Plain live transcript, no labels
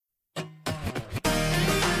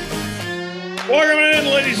Welcome in,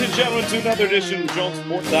 ladies and gentlemen, to another edition of the Jones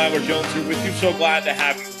Report. Tyler Jones here with you. So glad to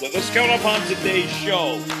have you with us. Coming up on today's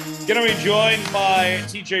show, going to be joined by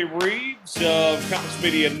TJ Rives of Compass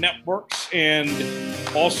Media Networks and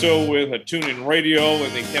also with a TuneIn Radio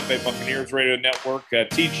and the Tampa Bay Buccaneers Radio Network.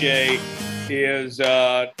 TJ is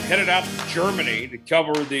headed out to Germany to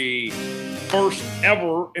cover the first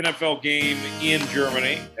ever NFL game in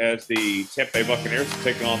Germany as the Tampa Bay Buccaneers are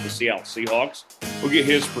taking on the Seattle Seahawks. We'll get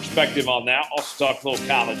his perspective on that. Also talk a little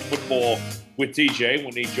college football with TJ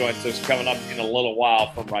when he joins us coming up in a little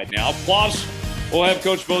while from right now. Plus, we'll have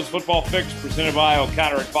Coach Bo's Football Fix presented by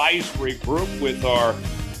O'Connor Advisory Group with our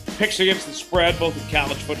picks against the spread, both in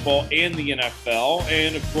college football and the NFL.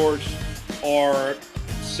 And, of course, our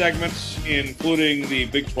segments, including the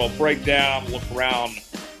Big 12 breakdown, look around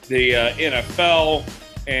the NFL,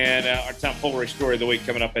 and our Tom Fullery story of the week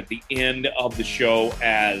coming up at the end of the show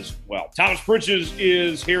as well. Thomas Bridges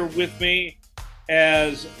is here with me.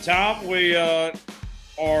 As Tom, we are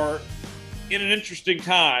in an interesting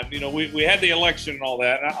time. You know, we had the election and all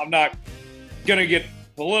that. I'm not going to get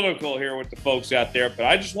political here with the folks out there, but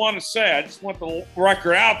I just want to say, I just want the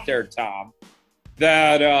record out there, Tom,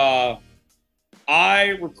 that I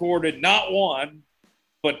recorded not one,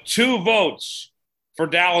 but 2 votes for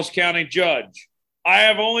Dallas County Judge. I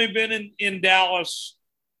have only been in Dallas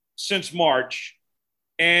since March.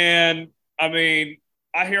 And, I mean,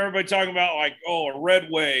 I hear everybody talking about, like, oh, a red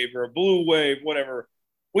wave or a blue wave, whatever.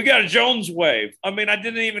 We got a Jones wave. I mean, I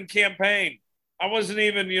didn't even campaign. I wasn't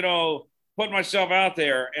even, putting myself out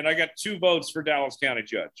there. And I got 2 votes for Dallas County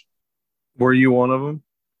Judge. Were you one of them?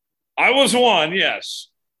 I was one, yes.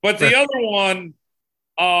 But the other one,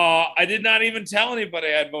 I did not even tell anybody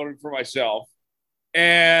I had voted for myself.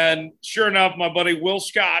 And sure enough, my buddy Will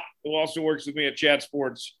Scott, who also works with me at Chat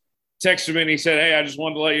Sports, texted me and he said, "Hey, I just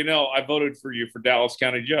wanted to let you know I voted for you for Dallas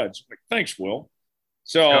County Judge." I'm like, thanks, Will.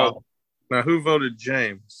 So now who voted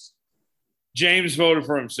James? James voted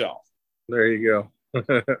for himself. There you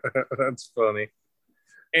go. That's funny.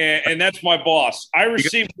 And that's my boss. I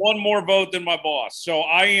received one more vote than my boss. So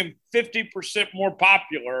I am 50% more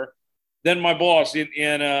popular than my boss in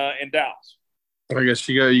Dallas. I guess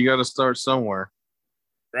you got to start somewhere.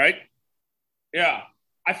 Right? Yeah.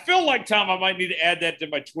 I feel like, Tom, I might need to add that to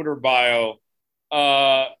my Twitter bio.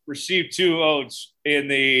 Received 2 votes in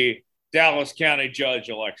the Dallas County Judge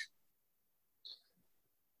election.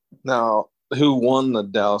 Now, who won the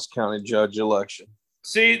Dallas County Judge election?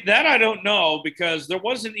 See, that I don't know because there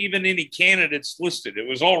wasn't even any candidates listed. It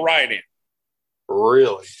was all write-in.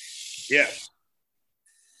 Really? Yeah.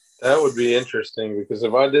 That would be interesting because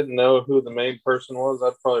if I didn't know who the main person was,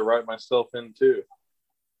 I'd probably write myself in too.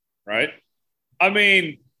 Right? I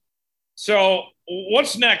mean, so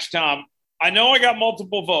what's next, Tom? I know I got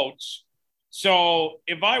multiple votes. So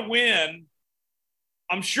if I win,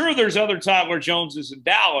 I'm sure there's other Tyler Joneses in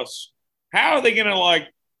Dallas. How are they going to,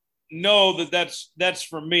 know that that's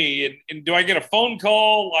for me? And do I get a phone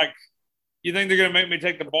call? Like, you think they're going to make me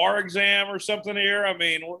take the bar exam or something here? I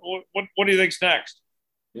mean, what do you think's next?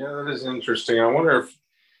 Yeah, that is interesting. I wonder if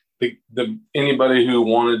the anybody who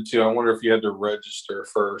wanted to, I wonder if you had to register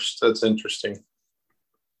first. That's interesting.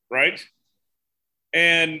 Right?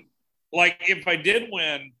 And, if I did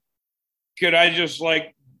win, could I just,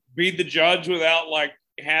 be the judge without,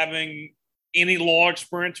 having any law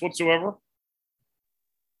experience whatsoever?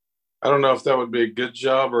 I don't know if that would be a good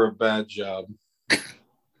job or a bad job.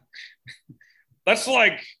 That's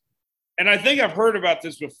and I think I've heard about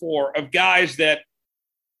this before, of guys that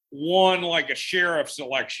won a sheriff's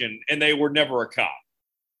election and they were never a cop.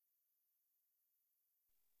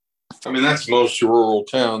 I mean, that's most rural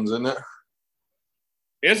towns, isn't it?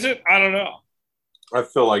 Is it? I don't know. I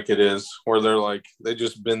feel like it is, where they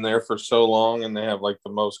just been there for so long and they have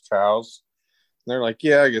the most cows. And they're like,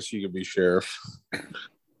 yeah, I guess you could be sheriff.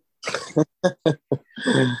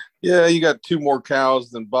 Yeah, you got 2 more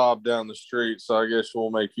cows than Bob down the street, so I guess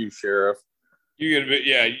we'll make you sheriff. You're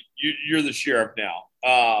the sheriff now.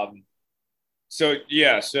 So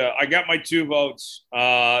yes, I got my 2 votes.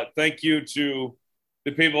 Thank you to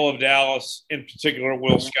the people of Dallas, in particular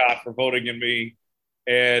Will Scott, for voting in me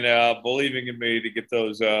and believing in me to get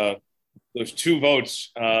those 2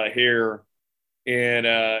 votes here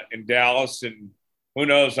in Dallas. And who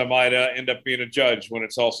knows, I might end up being a judge when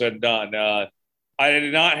it's all said and done. I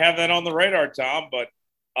did not have that on the radar, Tom, but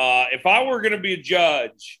if I were going to be a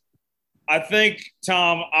judge, I think,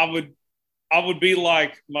 Tom, I would be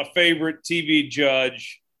like my favorite TV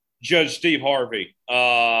judge, Judge Steve Harvey.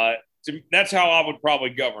 That's how I would probably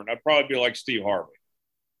govern. I'd probably be like Steve Harvey.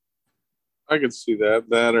 I could see that.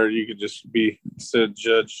 Or you could just be, instead of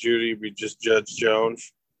Judge Judy, be just Judge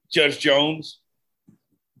Jones. Judge Jones?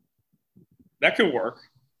 That could work.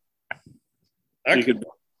 You could.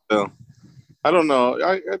 I don't know.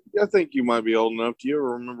 I think you might be old enough. Do you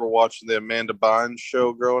ever remember watching the Amanda Bynes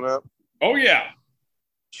show growing up? Oh yeah.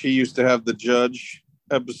 She used to have the judge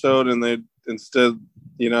episode, and they instead,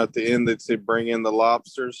 at the end they'd say, "Bring in the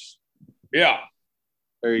lobsters." Yeah.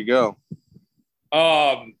 There you go.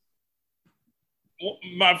 My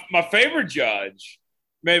favorite judge,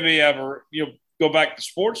 maybe ever, go back to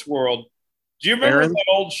sports world. Do you remember that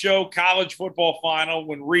old show, College Football Final,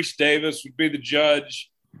 when Reese Davis would be the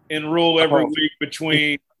judge and rule every week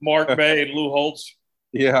between Mark May and Lou Holtz?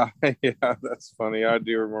 Yeah, that's funny. I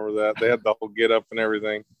do remember that. They had the whole get up and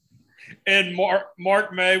everything. And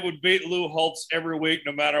Mark May would beat Lou Holtz every week,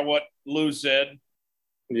 no matter what Lou said.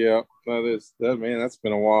 Yeah, man. That's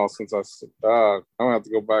been a while since I'm gonna have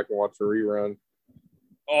to go back and watch a rerun.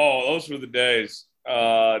 Oh, those were the days.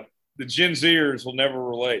 The Gen Zers will never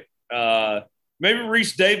relate. Maybe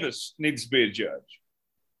Reese Davis needs to be a judge.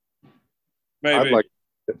 Maybe. I'd like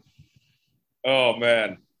it. Oh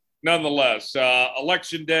man. Nonetheless,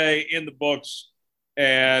 election day in the books,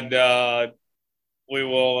 and we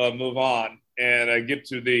will move on and get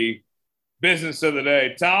to the business of the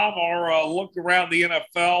day. Tom, our look around the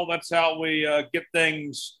NFL. That's how we get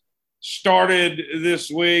things started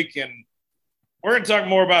this week, and we're going to talk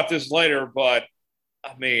more about this later. But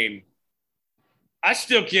I mean, I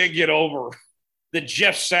still can't get over that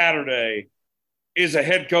Jeff Saturday is a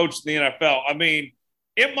head coach in the NFL. I mean,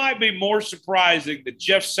 it might be more surprising that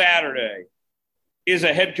Jeff Saturday is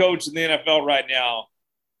a head coach in the NFL right now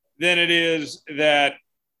than it is that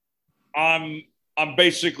I'm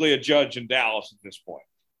basically a judge in Dallas at this point.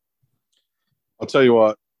 I'll tell you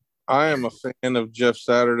what, I am a fan of Jeff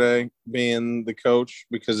Saturday being the coach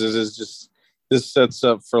because it is just this sets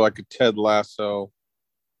up for like a Ted Lasso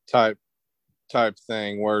type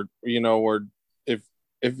thing where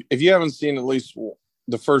if you haven't seen at least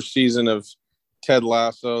the first season of Ted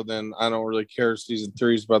Lasso, then I don't really care. Season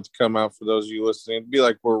 3 is about to come out for those of you listening. It'd be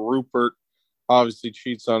like where Rupert obviously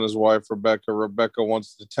cheats on his wife, Rebecca. Rebecca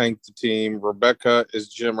wants to tank the team. Rebecca is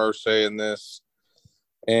Jim Irsay in this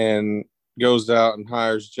and goes out and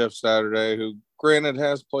hires Jeff Saturday, who granted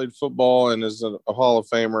has played football and is a Hall of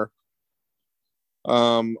Famer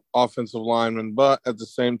offensive lineman, but at the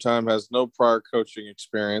same time has no prior coaching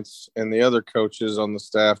experience, and the other coaches on the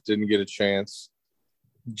staff didn't get a chance.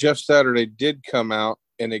 Jeff Saturday did come out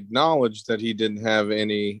and acknowledge that he didn't have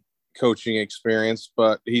any coaching experience,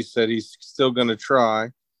 but he said he's still going to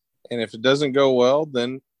try. And if it doesn't go well,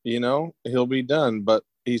 then, he'll be done. But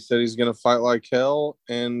he said he's going to fight like hell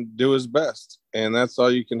and do his best. And that's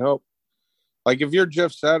all you can hope. Like if you're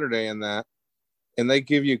Jeff Saturday in that and they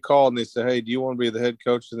give you a call and they say, hey, do you want to be the head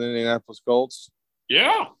coach of the Indianapolis Colts?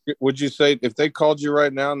 Yeah. Would you say if they called you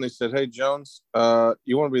right now and they said, hey, Jones,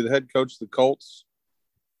 you want to be the head coach of the Colts?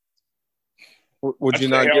 Would you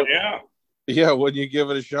not give? Yeah, wouldn't you give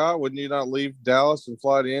it a shot? Wouldn't you not leave Dallas and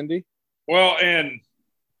fly to Indy? Well, and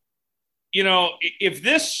if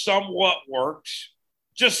this somewhat works,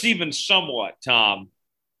 just even somewhat, Tom,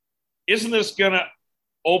 isn't this going to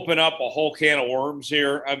open up a whole can of worms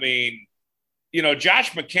here? I mean,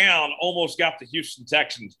 Josh McCown almost got the Houston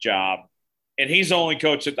Texans job, and he's only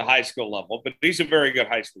coached at the high school level, but he's a very good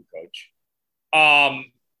high school coach.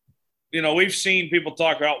 We've seen people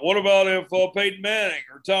talk about, what about if Peyton Manning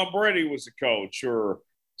or Tom Brady was a coach or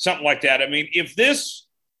something like that? I mean,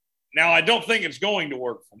 now I don't think it's going to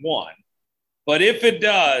work for one, but if it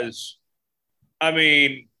does, I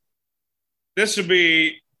mean, this would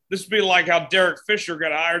be like how Derek Fisher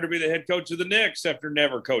got hired to be the head coach of the Knicks after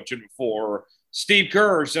never coaching before, or Steve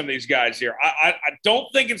Kerr or some of these guys here. I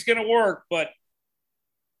don't think it's going to work, but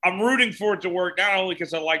I'm rooting for it to work, not only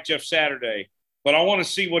because I like Jeff Saturday, but I want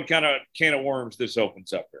to see what kind of can of worms this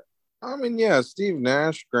opens up here. I mean, yeah, Steve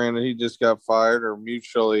Nash, granted, he just got fired or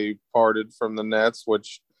mutually parted from the Nets,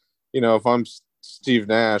 which, if I'm Steve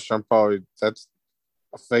Nash, that's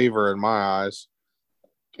a favor in my eyes.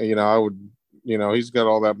 I would, he's got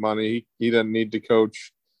all that money. He doesn't need to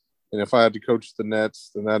coach. And if I had to coach the Nets,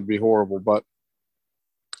 then that'd be horrible. But,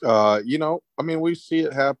 we see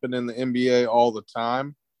it happen in the NBA all the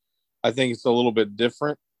time. I think it's a little bit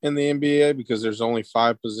different in the NBA because there's only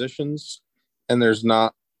 5 positions and there's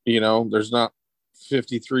not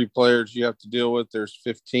 53 players you have to deal with. There's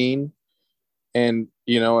 15. And,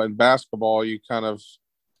 in basketball, you kind of,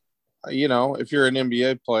 if you're an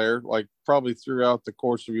NBA player, like probably throughout the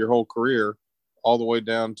course of your whole career, all the way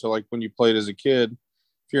down to like when you played as a kid,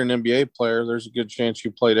 if you're an NBA player, there's a good chance you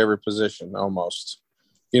played every position almost,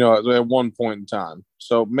 at one point in time.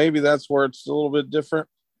 So maybe that's where it's a little bit different.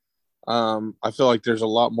 I feel like there's a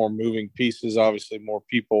lot more moving pieces, obviously more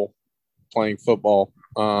people playing football.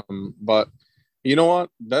 But you know what?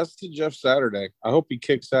 That's to Jeff Saturday. I hope he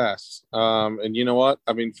kicks ass. And you know what?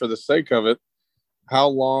 I mean, for the sake of it, how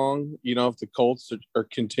long, if the Colts are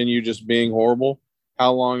continue just being horrible,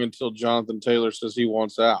 how long until Jonathan Taylor says he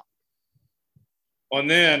wants out? And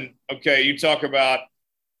then, okay, you talk about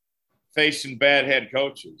facing bad head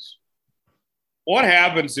coaches. What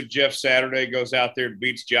happens if Jeff Saturday goes out there and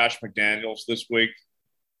beats Josh McDaniels this week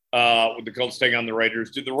with the Colts taking on the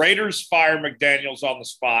Raiders? Do the Raiders fire McDaniels on the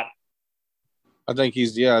spot? I think he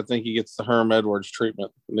gets the Herm Edwards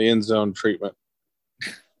treatment, the end zone treatment.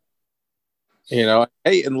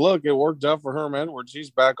 Hey, and look, it worked out for Herm Edwards. He's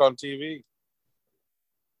back on TV.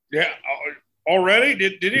 Yeah, already?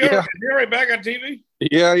 Did he already back on TV?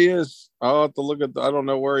 Yeah, he is. I'll have to look at I don't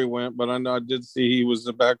know where he went, but I know I did see he was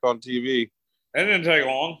back on TV. That didn't take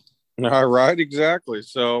long. All right, exactly.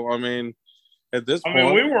 So, I mean, at this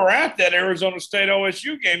point. We were at that Arizona State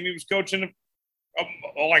OSU game. He was coaching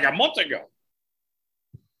like a month ago.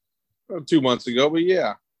 2 months ago, but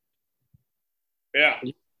yeah. Yeah.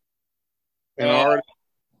 And already.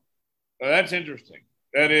 Well, that's interesting.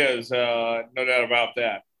 That is, no doubt about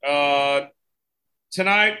that.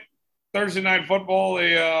 Tonight, Thursday Night Football,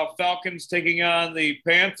 the Falcons taking on the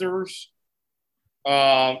Panthers.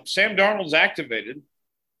 Sam Darnold's activated.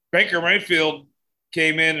 Baker Mayfield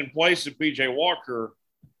came in place of P.J. Walker.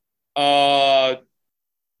 What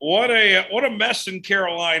a mess in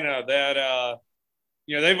Carolina that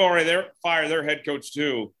they've already fired their head coach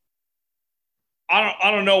too.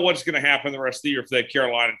 I don't know what's going to happen the rest of the year for that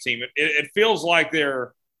Carolina team. It feels like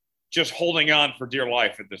they're just holding on for dear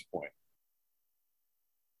life at this point.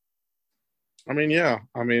 I mean, yeah.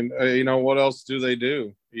 I mean, what else do they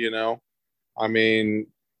do? I mean,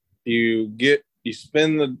 you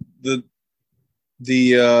spend the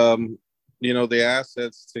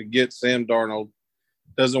assets to get Sam Darnold.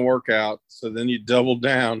 Doesn't work out, so then you double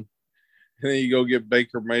down, and then you go get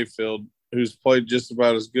Baker Mayfield, who's played just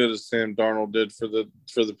about as good as Sam Darnold did for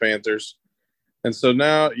the Panthers. And so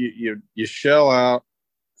now you shell out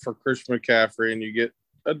for Christian McCaffrey, and you get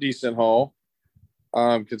a decent haul,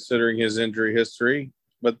 considering his injury history.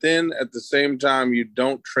 But then at the same time, you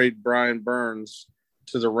don't trade Brian Burns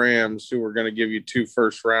to the Rams, who are going to give you 2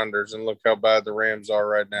 first-rounders, and look how bad the Rams are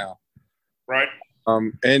right now. Right.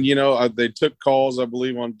 And, they took calls, I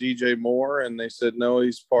believe, on DJ Moore, and they said, no,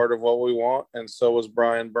 he's part of what we want, and so was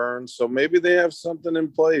Brian Burns. So maybe they have something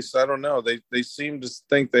in place. I don't know. They seem to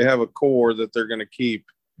think they have a core that they're going to keep.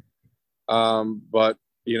 But,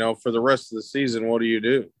 for the rest of the season, what do you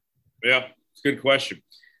do? Yeah, it's a good question.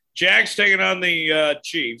 Jags taking on the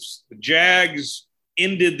Chiefs. The Jags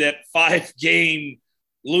ended that 5-game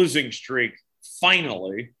losing streak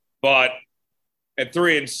finally, but at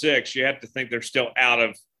 3-6, you have to think they're still out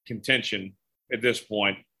of contention at this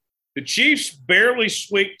point. The Chiefs barely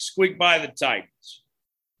squeaked by the Titans.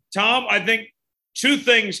 Tom, I think 2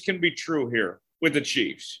 things can be true here with the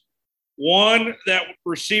Chiefs. One, that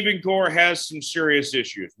receiving core has some serious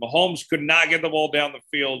issues. Mahomes could not get the ball down the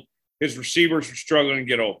field. His receivers were struggling to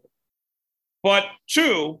get open. But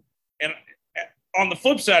 2, and on the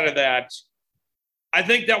flip side of that, I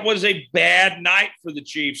think that was a bad night for the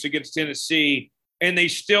Chiefs against Tennessee, and they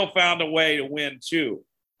still found a way to win too.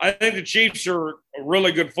 I think the Chiefs are a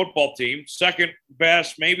really good football team, second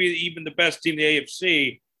best, maybe even the best team in the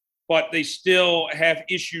AFC, but they still have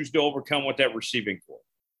issues to overcome with that receiving core.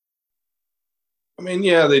 I mean,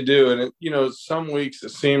 yeah, they do. And, some weeks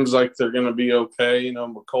it seems like they're going to be okay.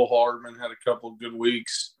 McCole Hardman had a couple of good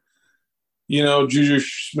weeks. Juju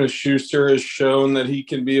Smith-Schuster has shown that he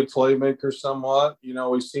can be a playmaker somewhat.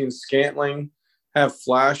 We've seen Scantling have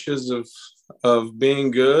flashes of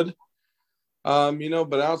being good.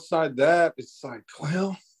 But outside that, it's like,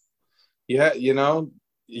 well, yeah, you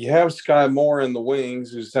have Sky Moore in the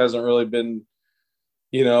wings, who just hasn't really been,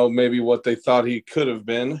 maybe what they thought he could have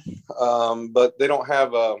been. But they don't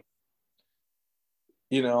have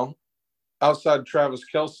outside Travis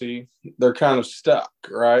Kelce, they're kind of stuck,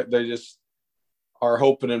 right? They just are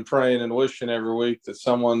hoping and praying and wishing every week that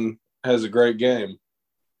someone has a great game.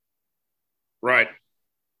 Right.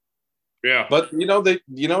 Yeah. But,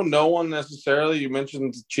 no one necessarily, you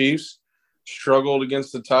mentioned the Chiefs struggled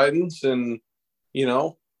against the Titans and,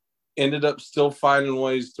 ended up still finding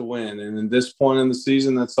ways to win. And at this point in the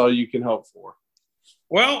season, that's all you can hope for.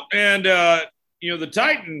 Well, and, the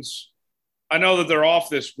Titans, I know that they're off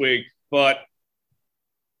this week, but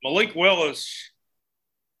Malik Willis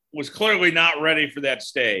was clearly not ready for that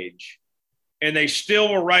stage. And they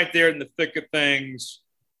still were right there in the thick of things.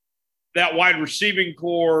 That wide receiving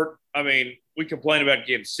core, I mean, we complain about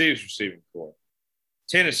Kansas City's receiving core.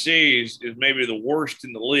 Tennessee's is maybe the worst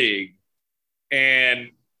in the league.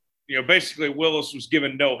 And, basically Willis was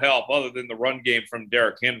given no help other than the run game from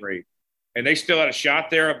Derrick Henry. And they still had a shot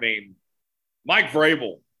there. I mean, Mike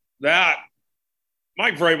Vrabel's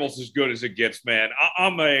as good as it gets, man.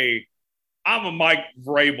 I'm a Mike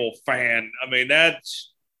Vrabel fan. I mean,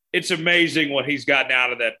 it's amazing what he's gotten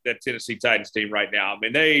out of that Tennessee Titans team right now. I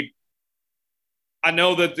mean, I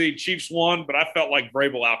know that the Chiefs won, but I felt like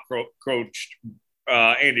Vrabel outcoached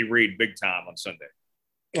Andy Reid big time on Sunday.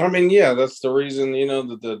 I mean, yeah, that's the reason,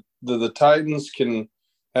 that the Titans can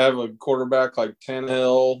have a quarterback like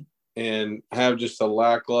Tannehill and have just a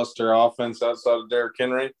lackluster offense outside of Derrick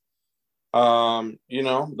Henry.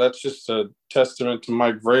 That's just a testament to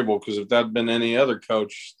Mike Vrabel, because if that had been any other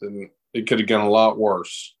coach, then it could have gone a lot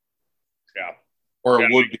worse. Yeah. Or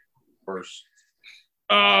it would be worse.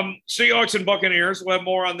 Seahawks and Buccaneers. We'll have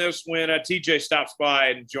more on this when TJ stops by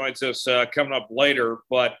and joins us coming up later.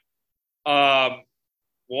 But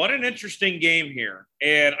what an interesting game here.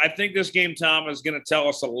 And I think this game, Tom, is going to tell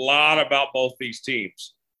us a lot about both these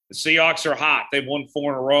teams. The Seahawks are hot. They've won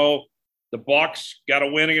 4 in a row. The Bucs got a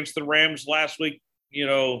win against the Rams last week,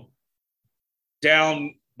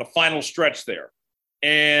 down the final stretch there.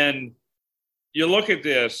 And you look at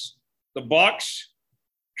this, the Bucs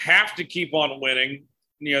have to keep on winning.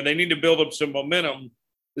 They need to build up some momentum.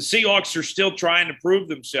 The Seahawks are still trying to prove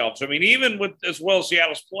themselves. I mean, even with as well as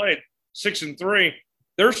Seattle's played 6-3,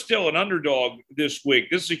 they're still an underdog this week.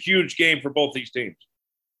 This is a huge game for both these teams.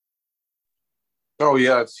 Oh,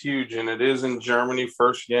 yeah, it's huge. And it is in Germany,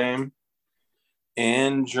 first game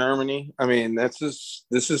in Germany. I mean, this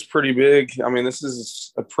is pretty big. I mean, this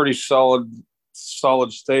is a pretty solid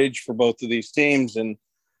stage for both of these teams. And,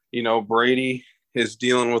 Brady is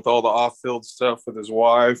dealing with all the off-field stuff with his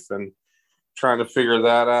wife and trying to figure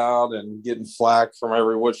that out and getting flack from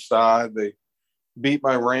every which side. They beat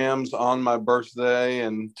my Rams on my birthday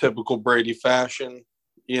in typical Brady fashion.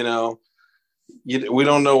 We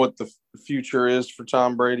don't know what the future is for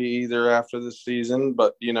Tom Brady either after this season,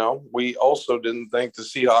 but we also didn't think the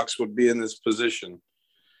Seahawks would be in this position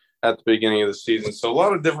at the beginning of the season. So a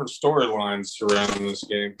lot of different storylines surrounding this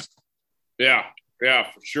game. Yeah,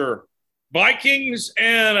 for sure. Vikings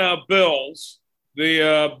and Bills.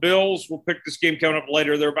 The Bills will pick this game coming up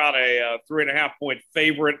later. They're about a 3.5-point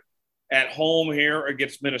favorite at home here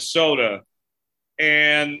against Minnesota.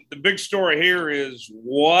 And the big story here is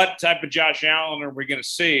what type of Josh Allen are we going to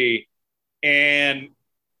see? And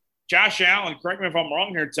Josh Allen, correct me if I'm wrong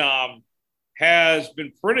here, Tom, has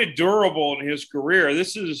been pretty durable in his career.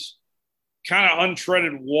 This is kind of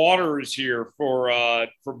untreaded waters here for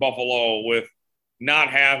Buffalo with not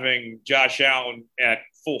having Josh Allen at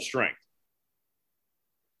full strength.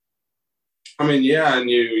 I mean, yeah, and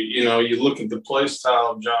you look at the play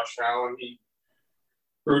style of Josh Allen. He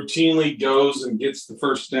routinely goes and gets the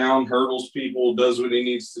first down, hurdles people, does what he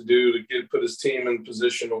needs to do to put his team in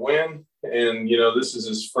position to win. And, this is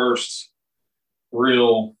his first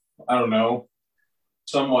real,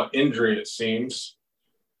 somewhat injury, it seems.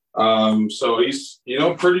 So he's,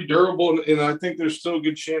 pretty durable, and I think there's still a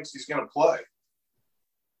good chance he's going to play.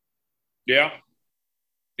 Yeah.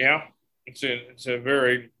 It's a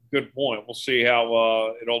very good point. We'll see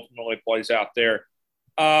how it ultimately plays out there.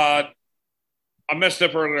 I messed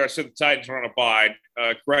up earlier. I said the Titans were on a bye.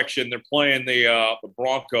 Correction, they're playing the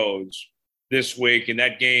Broncos this week, and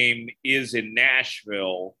that game is in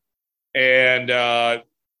Nashville. And the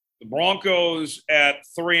Broncos at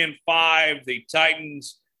 3-5, the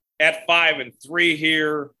Titans at 5-3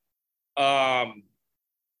 here.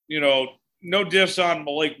 No diss on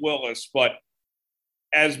Malik Willis, but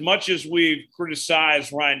as much as we've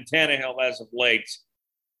criticized Ryan Tannehill as of late,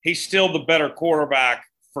 he's still the better quarterback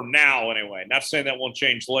for now anyway. Not saying that won't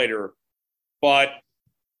change later, but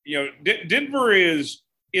Denver is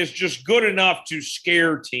just good enough to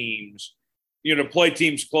scare teams, to play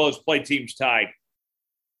teams close, play teams tight.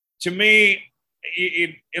 To me,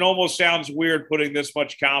 it almost sounds weird putting this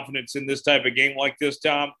much confidence in this type of game like this,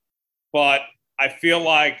 Tom, but I feel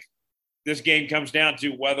like this game comes down to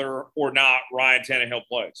whether or not Ryan Tannehill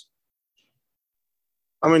plays.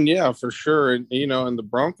 I mean, yeah, for sure. And, and the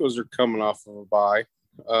Broncos are coming off of a bye.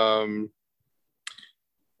 And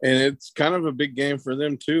it's kind of a big game for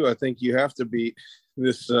them too. I think you have to beat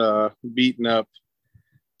this beaten up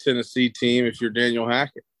Tennessee team if you're Daniel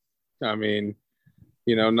Hackett. I mean,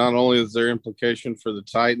 not only is there implication for the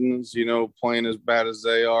Titans, playing as bad as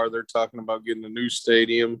they are, they're talking about getting a new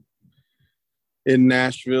stadium in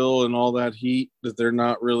Nashville and all that heat that they're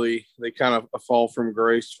not really, they kind of fall from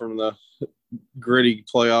grace from the gritty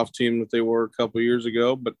playoff team that they were a couple of years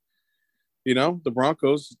ago. But the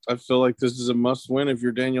Broncos, I feel like this is a must win if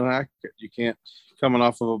you're Daniel Hackett. You can't coming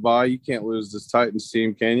off of a bye. You can't lose this Titans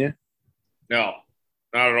team, can you? No,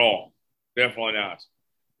 not at all. Definitely not.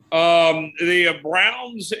 The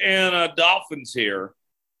Browns and Dolphins here.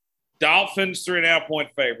 Dolphins 3.5-point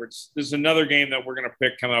favorites. This is another game that we're going to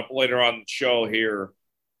pick coming up later on the show here.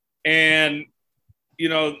 And,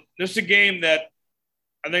 this is a game that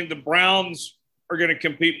I think the Browns are going to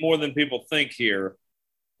compete more than people think here.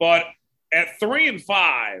 But at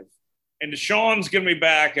 3-5, and Deshaun's going to be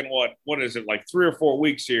back in what is it, like 3 or 4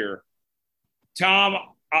 weeks here. Tom,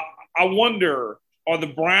 I wonder, are the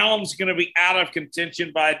Browns going to be out of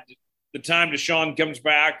contention by the time Deshaun comes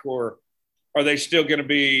back, or are they still going to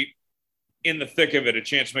be in the thick of it, a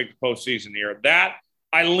chance to make the postseason here? That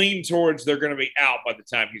I lean towards they're going to be out by the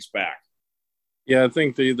time he's back. Yeah, I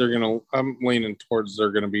think I'm leaning towards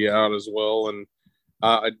they're going to be out as well. And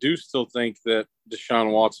I do still think that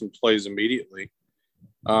Deshaun Watson plays immediately,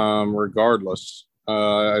 regardless.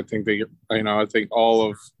 I think I think all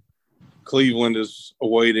of Cleveland is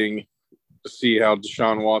awaiting to see how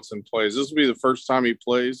Deshaun Watson plays. This will be the first time he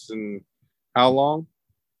plays in how long?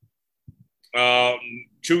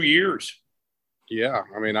 2 years. Yeah,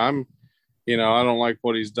 I mean, I don't like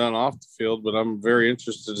what he's done off the field, but I'm very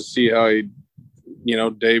interested to see how he,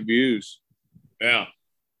 debuts. Yeah.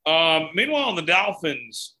 Meanwhile, on the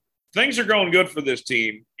Dolphins, things are going good for this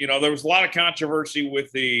team. There was a lot of controversy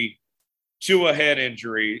with the Tua head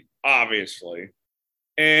injury, obviously,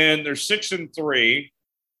 and they're 6-3.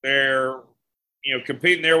 They're,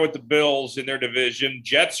 competing there with the Bills in their division.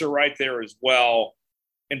 Jets are right there as well.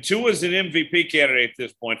 And Tua's an MVP candidate at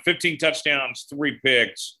this point. 15 touchdowns, 3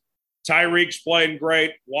 picks. Tyreek's playing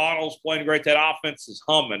great. Waddle's playing great. That offense is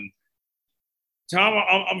humming. Tom,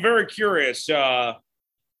 I'm very curious. Are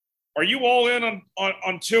you all in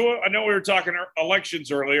on Tua? I know we were talking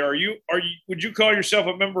elections earlier. Would you call yourself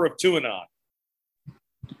a member of Tuanon?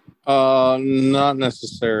 Not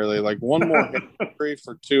necessarily. Like one more hit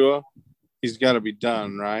for Tua, he's got to be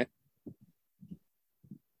done, right?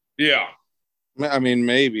 Yeah. I mean,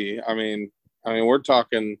 maybe. I mean, we're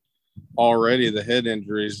talking already the head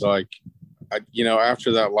injuries. Like,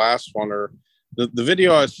 after that last one, or the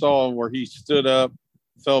video I saw where he stood up,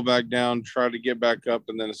 fell back down, tried to get back up,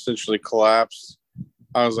 and then essentially collapsed.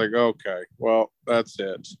 I was like, okay, well, that's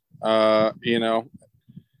it.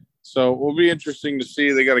 So it will be interesting to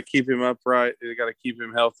see. They got to keep him upright. They got to keep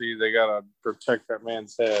him healthy. They got to protect that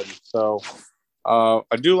man's head. So I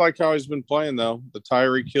do like how he's been playing, though. The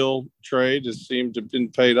Tyreek Hill trade has seemed to have been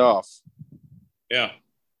paid off. Yeah.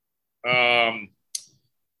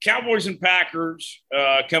 Cowboys and Packers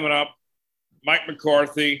coming up. Mike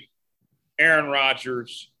McCarthy, Aaron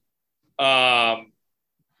Rodgers. You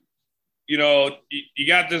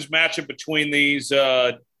got this matchup between these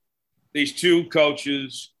two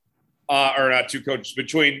coaches, or not two coaches,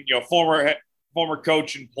 between former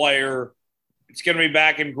coach and player. It's going to be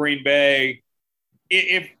back in Green Bay.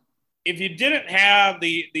 If you didn't have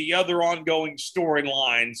the other ongoing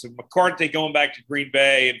storylines of McCarthy going back to Green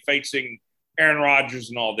Bay and facing Aaron Rodgers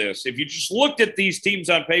and all this, if you just looked at these teams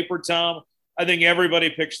on paper, Tom, I think everybody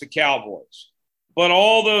picks the Cowboys. But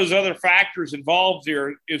all those other factors involved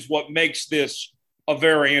here is what makes this a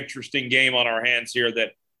very interesting game on our hands here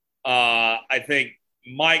that I think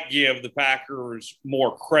might give the Packers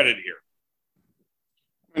more credit here.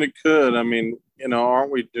 And it could. I mean,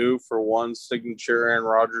 aren't we due for one signature Aaron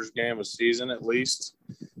Rodgers game a season at least,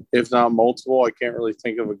 if not multiple? I can't really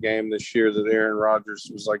think of a game this year that Aaron Rodgers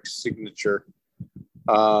was like signature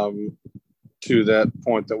to that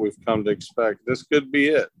point that we've come to expect. This could be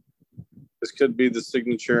it. This could be the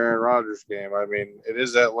signature Aaron Rodgers game. I mean, it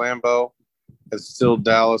is at Lambeau. It's still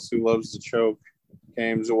Dallas, who loves to choke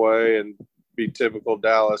games away and be typical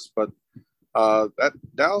Dallas. But that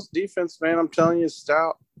Dallas defense, man, I'm telling you, is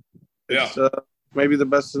stout. It's maybe the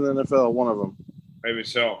best in the NFL, one of them. Maybe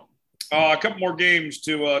so. A couple more games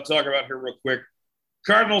to talk about here real quick.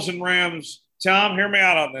 Cardinals and Rams. Tom, hear me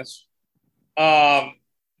out on this.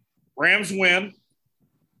 Rams win.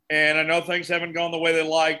 And I know things haven't gone the way they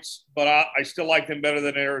liked, but I still like them better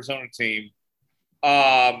than the Arizona team.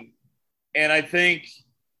 And I think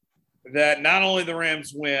that not only the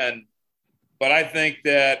Rams win, but I think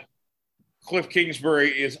that Cliff Kingsbury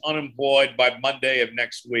is unemployed by Monday of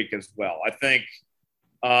next week as well. I think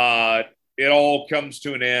it all comes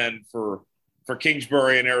to an end for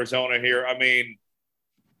Kingsbury in Arizona here. I mean,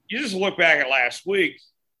 you just look back at last week.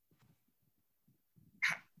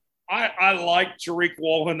 I like Tariq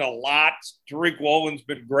Woolen a lot. Tariq Woolen's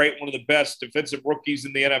been great, one of the best defensive rookies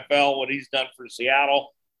in the NFL, what he's done for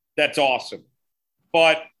Seattle. That's awesome.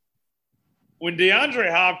 But when DeAndre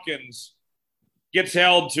Hopkins gets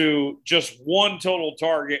held to just one total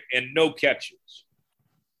target and no catches,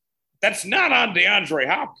 That's not on DeAndre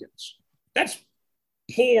Hopkins. That's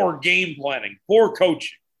poor game planning, poor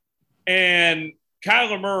coaching. And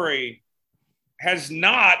Kyler Murray has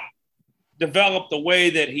not developed the way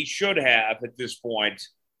that he should have at this point.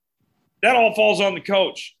 That all falls on the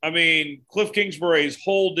coach. I mean, Cliff Kingsbury is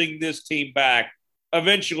holding this team back.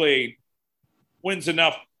 Eventually wins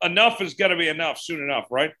enough. Enough is going to be enough soon enough,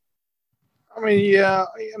 right? I mean, yeah,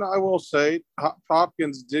 I will say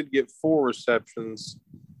Hopkins did get 4 receptions,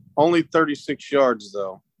 only 36 yards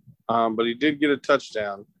though, but he did get a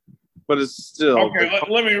touchdown. But it's still okay.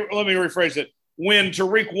 Let me rephrase it. When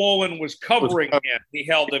Tariq Woolen was covering him, he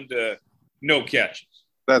held him to no catches.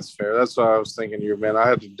 That's fair. That's what I was thinking. Man, I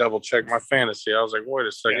had to double check my fantasy. I was like, wait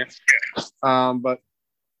a second. Yeah. But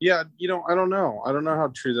yeah, I don't know. I don't know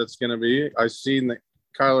how true that's going to be. I've seen that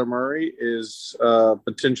Kyler Murray is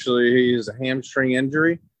potentially he has a hamstring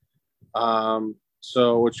injury,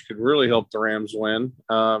 so which could really help the Rams win.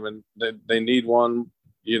 And they need one.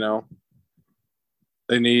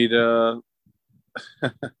 They need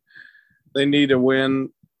they need a win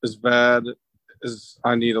as bad as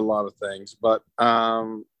I need a lot of things. But at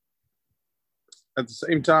the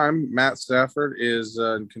same time, Matt Stafford is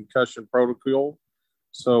in concussion protocol,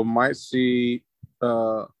 so might see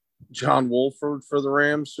John Wolford for the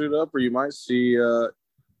Rams suit up, or you might see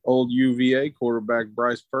old UVA quarterback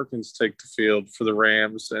Bryce Perkins take the field for the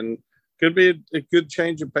Rams, and could be a good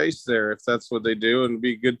change of pace there if that's what they do, and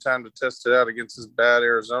be a good time to test it out against this bad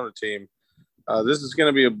Arizona team. This is going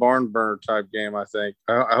to be a barn burner type game, I think.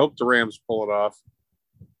 I hope the Rams pull it off.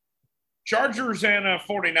 Chargers and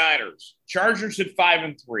 49ers. Chargers at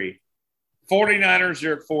 5-3. 49ers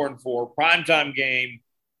are at 4-4. Primetime game.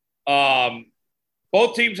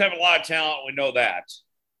 Both teams have a lot of talent. We know that.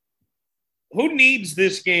 Who needs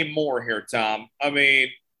this game more here, Tom? I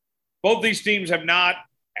mean, both these teams have not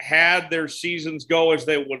had their seasons go as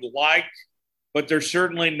they would like, but they're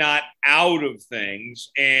certainly not out of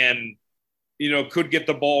things and, could get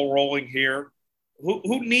the ball rolling here.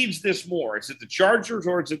 Who needs this more? Is it the Chargers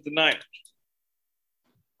or is it the Niners?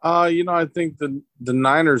 I think the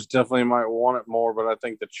Niners definitely might want it more, but I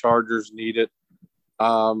think the Chargers need it.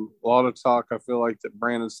 A lot of talk. I feel like that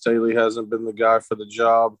Brandon Staley hasn't been the guy for the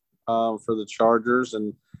job for the Chargers.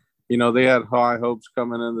 And, they had high hopes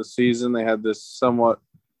coming in the season. They had this somewhat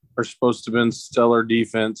are supposed to have been stellar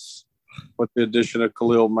defense with the addition of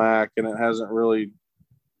Khalil Mack, and it hasn't really,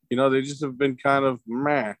 they just have been kind of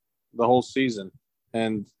meh the whole season.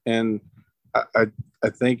 And I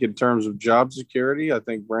think in terms of job security, I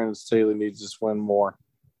think Brandon Staley needs this win more.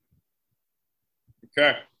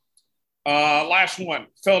 Okay. Last one,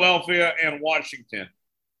 Philadelphia and Washington.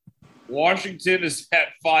 Washington is at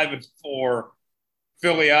 5-4.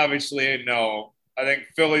 Philly obviously no. I think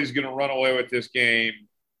Philly's going to run away with this game,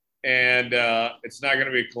 and it's not going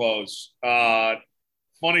to be close.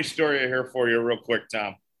 Funny story here for you real quick,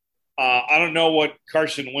 Tom. I don't know what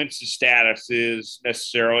Carson Wentz's status is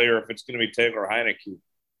necessarily, or if it's going to be Taylor Heineke.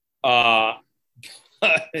 I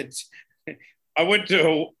went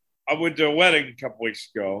to a wedding a couple weeks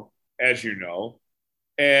ago, as you know,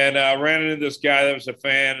 and ran into this guy that was a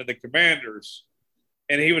fan of the Commanders,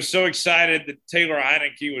 and he was so excited that Taylor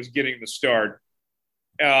Heineke was getting the start,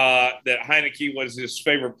 that Heineke was his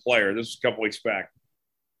favorite player. This was a couple weeks back.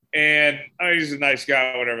 And he's a nice guy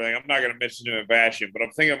and everything. I'm not going to mention him and bash him, but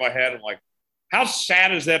I'm thinking in my head, I'm like, how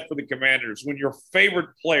sad is that for the Commanders when your favorite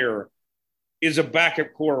player is a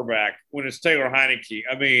backup quarterback when it's Taylor Heineke?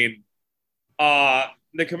 I mean,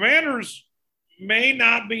 the Commanders may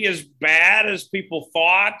not be as bad as people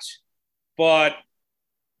thought, but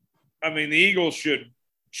I mean, the Eagles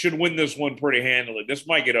should win this one pretty handily. This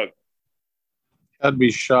might get ugly. I'd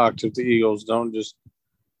be shocked if the Eagles don't just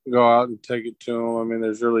go out and take it to them. I mean,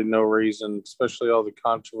 there's really no reason, especially all the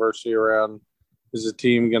controversy around, is the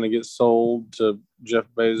team going to get sold to Jeff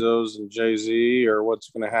Bezos and Jay-Z, or what's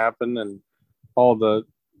going to happen, and all the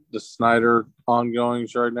Snyder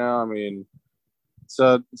ongoings right now. I mean,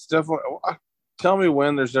 it's definitely – tell me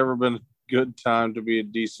when there's ever been a good time to be a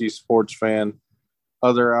DC sports fan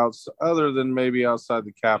other than maybe outside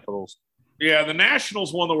the Capitals. Yeah, the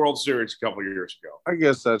Nationals won the World Series a couple of years ago. I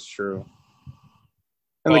guess that's true.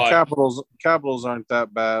 And the Capitals aren't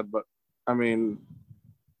that bad, but I mean,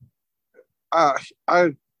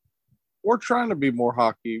 we're trying to be more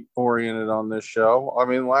hockey oriented on this show. I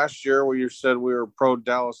mean, last year you said we were pro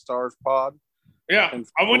Dallas Stars pod. Yeah,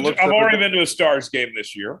 I've already been to a Stars game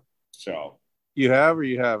this year. So you have or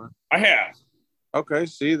you haven't? I have. Okay,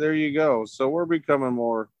 see, there you go. So we're becoming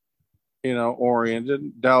more,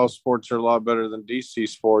 oriented. Dallas sports are a lot better than DC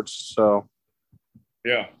sports. So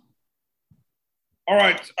yeah. All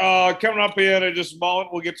right, coming up in just a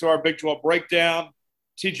moment, we'll get to our Big 12 breakdown.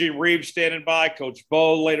 TJ Rives standing by, Coach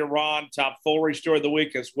Bo later on, top Foley story of the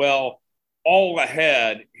week as well. All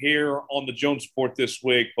ahead here on the Jones Report this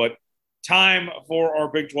week, but time for our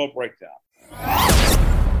Big 12 breakdown.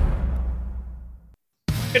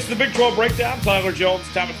 It's the Big 12 breakdown. Tyler Jones,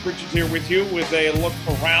 Thomas Pritchett here with you with a look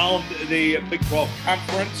around the Big 12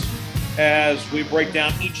 conference as we break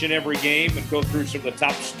down each and every game and go through some of the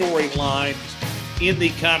top storylines in the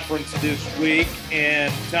conference this week.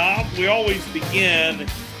 And Tom, we always begin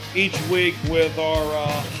each week with our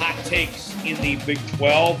hot takes in the Big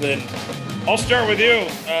 12. And I'll start with you.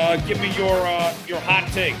 Give me your hot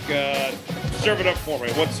take. Serve it up for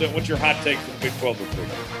me. What's your hot take for the Big 12 this week?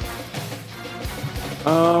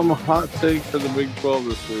 Hot take for the Big 12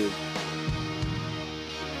 this week.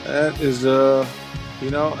 That is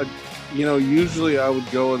usually I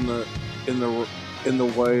would go in the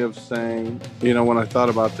way of saying, when I thought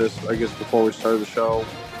about this, I guess before we started the show,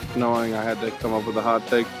 knowing I had to come up with a hot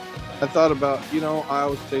take, I thought about,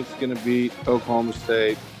 Iowa State's going to beat Oklahoma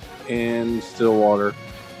State in Stillwater.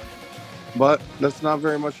 But that's not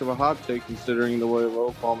very much of a hot take considering the way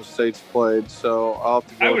Oklahoma State's played. So I'll have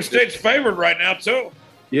to go. Iowa State's favored right now, too.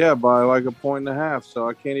 Yeah, by like 1.5. So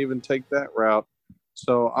I can't even take that route.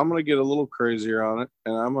 So I'm going to get a little crazier on it.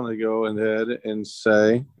 And I'm going to go ahead and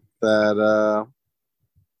say that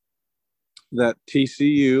that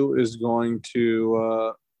TCU is going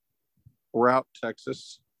to rout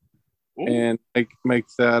Texas. Ooh. And make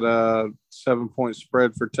that 7-point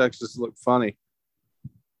spread for Texas look funny.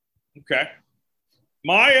 Okay.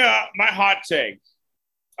 My hot take.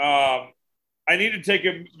 I need to take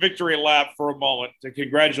a victory lap for a moment to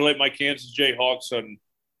congratulate my Kansas Jayhawks on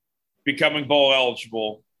becoming bowl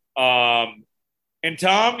eligible. And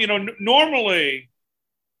Tom, normally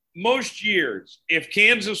most years, if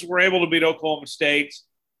Kansas were able to beat Oklahoma State,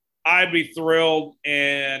 I'd be thrilled,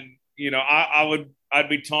 and I'd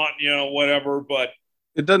be taunting, whatever. But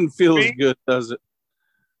it doesn't feel as good, does it?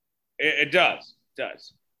 It does. It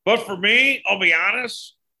does. But for me, I'll be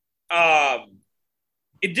honest,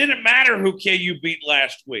 it didn't matter who KU beat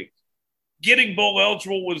last week. Getting bowl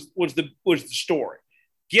eligible was the story.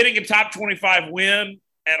 Getting a top 25 win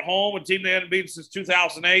at home, a team they hadn't beaten since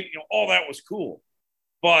 2008, all that was cool.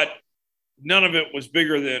 But none of it was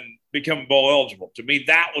bigger than becoming bowl eligible. To me,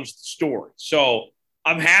 that was the story. So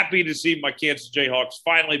I'm happy to see my Kansas Jayhawks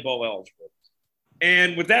finally bowl eligible.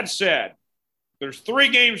 And with that said, there's 3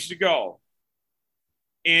 games to go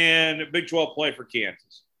in Big 12 play for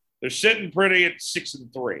Kansas. They're sitting pretty at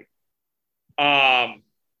 6-3.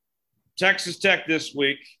 Texas Tech this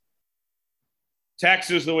week.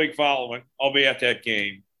 Texas the week following. I'll be at that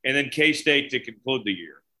game. And then K-State to conclude the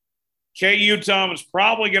year. KU, Tom, is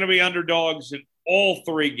probably going to be underdogs in all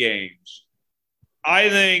 3 games. I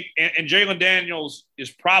think, and Jalen Daniels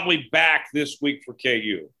is probably back this week for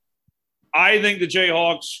KU. I think the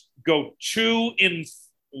Jayhawks go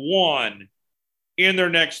 2-1 in their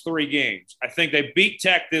next 3 games. I think they beat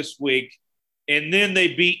Tech this week, and then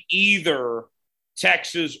they beat either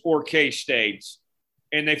Texas or K-State,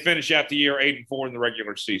 and they finish out the year 8-4 in the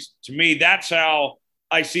regular season. To me, that's how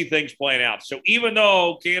I see things playing out. So even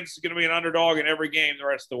though Kansas is going to be an underdog in every game the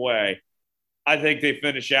rest of the way, I think they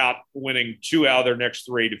finish out winning 2 out of their next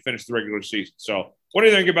 3 to finish the regular season. So what do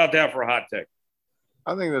you think about that for a hot take?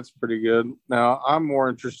 I think that's pretty good. Now, I'm more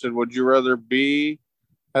interested. Would you rather be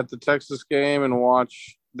at the Texas game and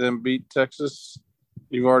watch them beat Texas?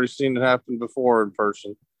 You've already seen it happen before in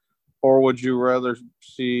person. Or would you rather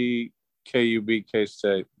see KU beat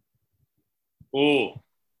K-State? Ooh,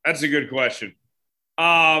 that's a good question.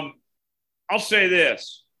 I'll say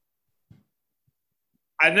this.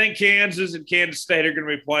 I think Kansas and Kansas State are going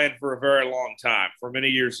to be playing for a very long time, for many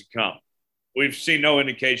years to come. We've seen no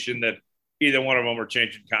indication that either one of them are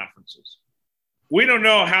changing conferences. We don't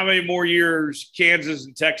know how many more years Kansas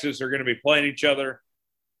and Texas are going to be playing each other.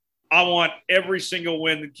 I want every single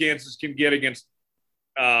win that Kansas can get against,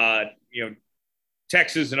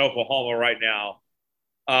 Texas and Oklahoma right now.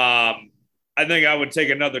 I think I would take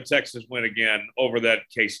another Texas win again over that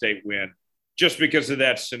K-State win just because of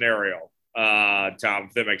that scenario, Tom,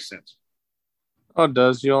 if that makes sense. Oh, it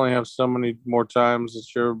does. You only have so many more times that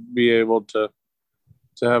you'll be able to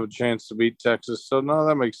have a chance to beat Texas. So, no,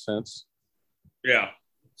 that makes sense. Yeah.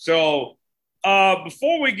 So,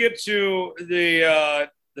 before we get to the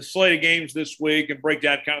slate of games this week and break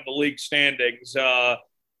down kind of the league standings, the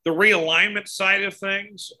realignment side of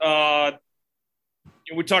things,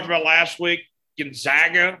 we talked about last week,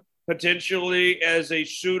 Gonzaga potentially as a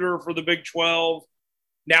suitor for the Big 12.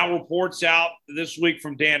 Now reports out this week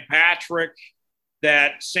from Dan Patrick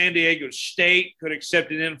that San Diego State could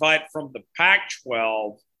accept an invite from the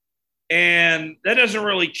Pac-12. And that doesn't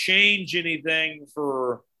really change anything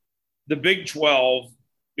for the Big 12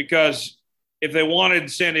 because if they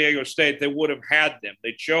wanted San Diego State, they would have had them.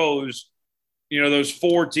 They chose, those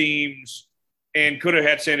 4 teams and could have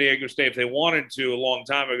had San Diego State if they wanted to a long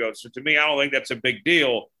time ago. So to me, I don't think that's a big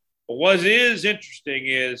deal. But what is interesting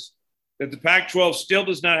is that the Pac-12 still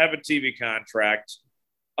does not have a TV contract.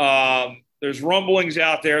 There's rumblings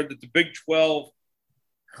out there that the Big 12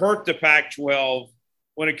 hurt the Pac-12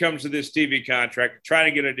 when it comes to this TV contract, trying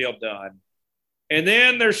to get a deal done. And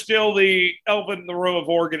then there's still the elephant in the room of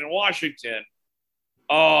Oregon and Washington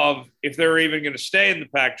of if they're even going to stay in the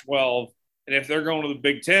Pac-12 and if they're going to the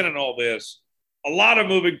Big Ten and all this. A lot of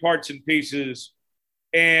moving parts and pieces.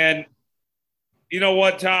 And you know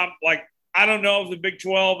what, Tom? I don't know if the Big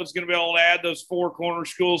 12 is going to be able to add those 4 corner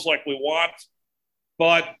schools like we want.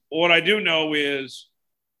 But what I do know is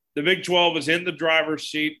the Big 12 is in the driver's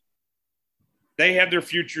seat. They have their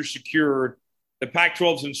future secured. The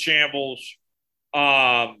Pac-12's in shambles.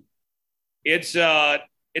 It's a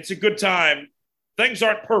good time. Things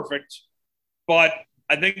aren't perfect, but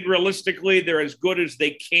I think realistically they're as good as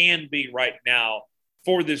they can be right now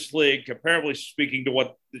for this league, comparably speaking to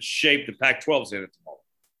what the shape the Pac-12's in at the moment.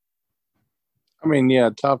 I mean, yeah,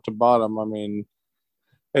 top to bottom. I mean,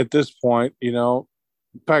 at this point,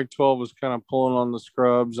 Pac-12 was kind of pulling on the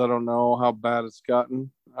scrubs. I don't know how bad it's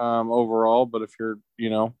gotten overall, but if you're,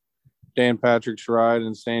 Dan Patrick's right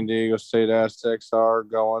and San Diego State Aztecs are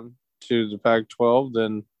going to the Pac-12,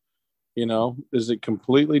 then, is it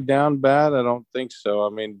completely down bad? I don't think so. I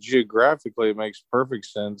mean, geographically, it makes perfect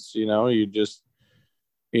sense. You just,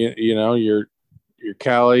 your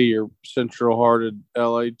Cali, your central-hearted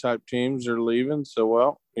LA type teams are leaving. So,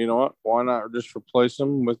 well, you know what? Why not just replace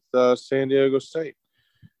them with San Diego State?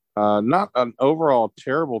 Not an overall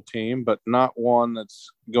terrible team, but not one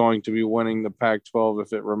that's going to be winning the Pac-12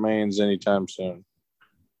 if it remains anytime soon.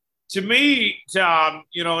 To me, Tom,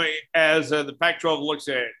 as the Pac-12 looks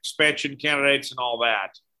at expansion candidates and all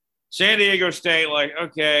that, San Diego State,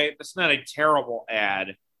 okay, that's not a terrible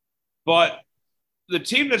ad. But the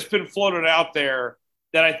team that's been floated out there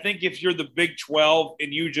that I think if you're the Big 12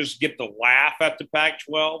 and you just get the laugh at the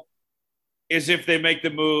Pac-12 is if they make the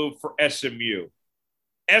move for SMU.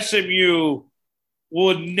 SMU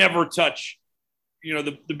would never touch,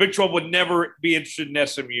 the Big 12 would never be interested in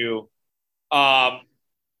SMU.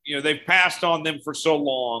 They've passed on them for so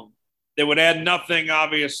long. They would add nothing,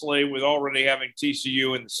 obviously, with already having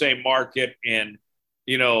TCU in the same market and,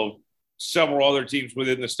 several other teams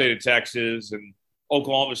within the state of Texas and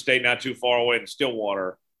Oklahoma State not too far away in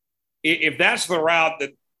Stillwater. If that's the route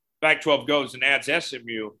that Pac-12 goes and adds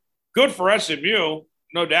SMU, good for SMU.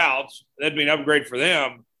 No doubt. That'd be an upgrade for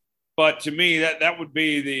them. But to me, that would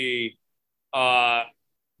be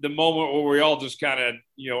the moment where we all just kind of,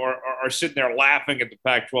 are sitting there laughing at the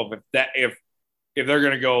Pac-12 if they're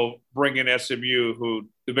going to go bring in SMU, who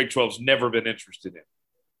the Big 12's never been interested in.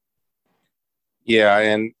 Yeah,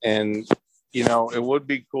 and it would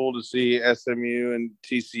be cool to see SMU and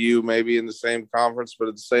TCU maybe in the same conference, but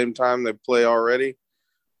at the same time they play already.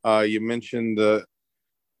 You mentioned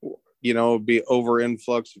it'd be over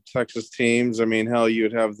influx of Texas teams. I mean, hell,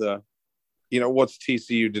 you'd have what's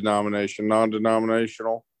TCU denomination?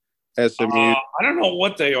 Non-denominational? SMU? I don't know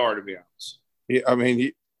what they are, to be honest. Yeah, I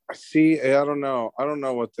mean, I don't know. I don't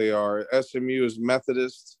know what they are. SMU is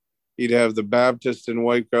Methodist. You'd have the Baptist in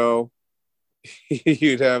Waco.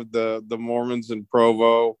 You'd have the Mormons in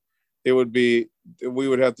Provo. We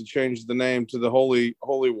would have to change the name to the Holy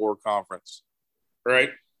War Conference.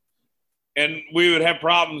 Right. And we would have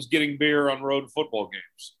problems getting beer on road football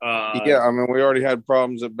games. Yeah, I mean, we already had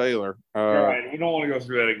problems at Baylor. Right. We don't want to go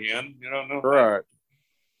through that again. No. Right.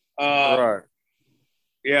 Right.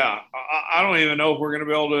 Yeah. I don't even know if we're going to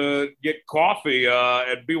be able to get coffee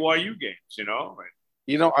at BYU games,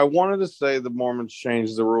 I wanted to say the Mormons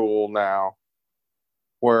changed the rule now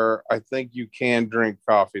where I think you can drink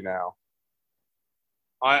coffee now.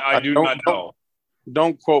 I do not know.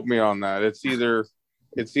 Don't quote me on that. It's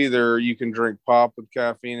either you can drink pop with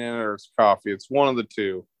caffeine in it or it's coffee. It's one of the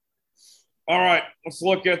two. All right, let's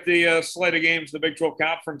look at the slate of games, the Big 12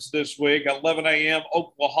 Conference this week. 11 a.m.,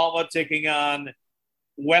 Oklahoma taking on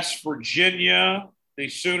West Virginia. The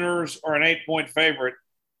Sooners are an 8-point favorite.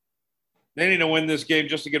 They need to win this game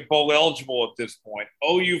just to get bowl eligible at this point.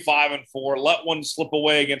 OU 5-4, let one slip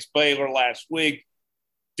away against Baylor last week.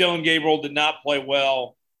 Dylan Gabriel did not play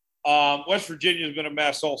well. West Virginia has been a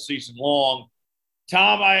mess all season long.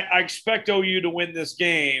 Tom, I expect OU to win this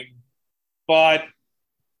game, but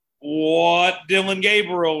what Dylan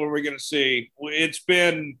Gabriel are we going to see? It's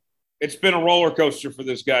been a roller coaster for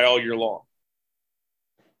this guy all year long.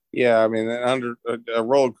 Yeah, I mean, a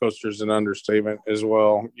roller coaster is an understatement as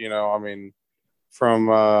well. I mean,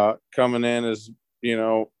 from coming in as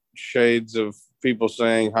shades of people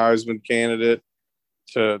saying Heisman candidate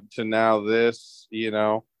to now this.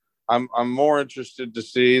 I'm more interested to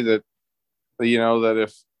see that that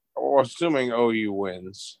if, assuming OU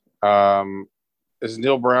wins, is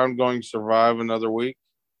Neil Brown going to survive another week?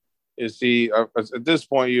 Is he at this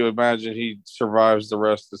point? You imagine he survives the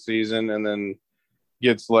rest of the season and then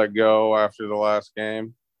gets let go after the last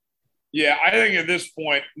game. Yeah, I think at this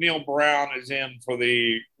point, Neil Brown is in for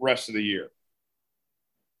the rest of the year.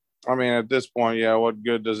 I mean, at this point, yeah, what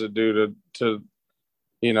good does it do to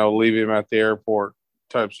leave him at the airport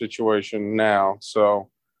type situation now? So,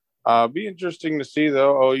 be interesting to see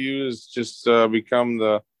though. OU has just become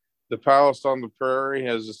the palace on the prairie,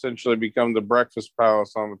 has essentially become the breakfast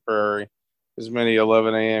palace on the prairie. As many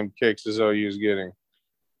 11 a.m. kicks as OU is getting.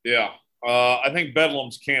 Yeah, I think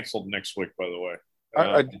Bedlam's canceled next week. By the way,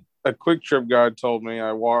 a quick trip guide told me.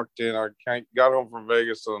 I walked in. I got home from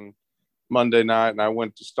Vegas on Monday night, and I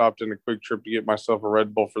stopped in a quick trip to get myself a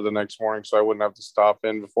Red Bull for the next morning, so I wouldn't have to stop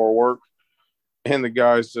in before work. And the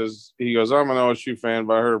guy says, he goes, "I'm an OSU fan,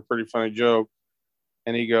 but I heard a pretty funny joke."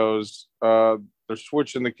 And he goes, "They're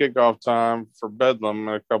switching the kickoff time for Bedlam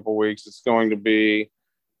in a couple weeks. It's going to be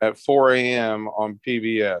at 4 a.m. on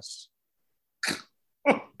PBS."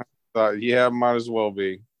 Thought, yeah, might as well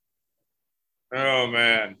be. Oh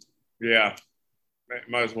man, yeah,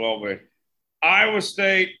 might as well be. Iowa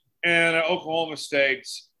State and Oklahoma State.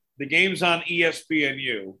 The game's on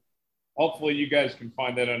ESPNU. Hopefully, you guys can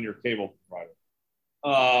find that on your cable provider.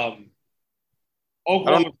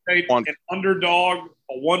 Oklahoma State, an underdog,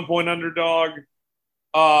 a 1-point underdog.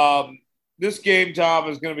 This game, Tom,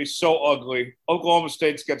 is going to be so ugly. Oklahoma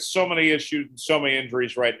State's got so many issues and so many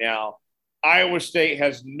injuries right now. Iowa State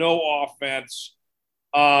has no offense.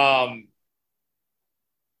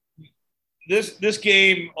 This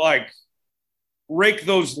game, like, rake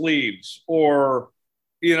those leaves, or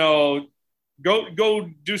go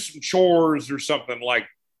do some chores or something. Like,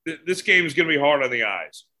 this game is going to be hard on the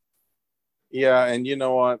eyes. Yeah, and you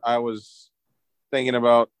know what? I was thinking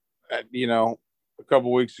about, a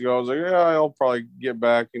couple weeks ago. I was like, yeah, I'll probably get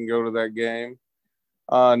back and go to that game.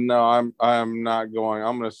 No, I'm not going.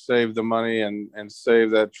 I'm going to save the money and save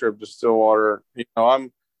that trip to Stillwater. You're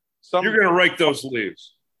going to rake those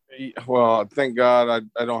leaves. Well, thank God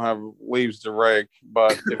I don't have leaves to rake,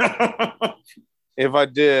 but if I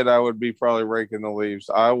did, I would be probably raking the leaves.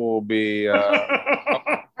 I will be.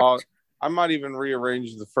 I might even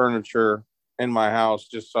rearrange the furniture in my house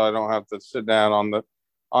just so I don't have to sit down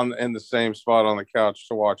in the same spot on the couch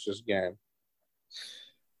to watch this game.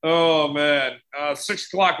 Oh man, 6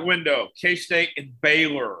 o'clock window. K-State and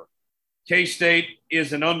Baylor. K-State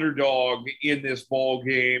is an underdog in this ball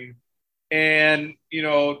game. And,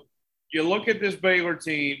 you look at this Baylor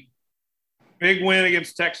team, big win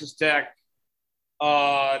against Texas Tech,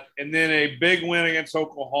 and then a big win against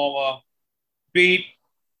Oklahoma, beat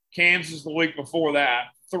Kansas the week before that,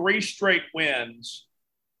 3 straight wins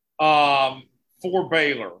for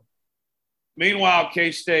Baylor. Meanwhile,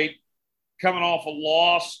 K-State coming off a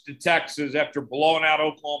loss to Texas after blowing out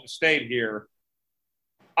Oklahoma State here.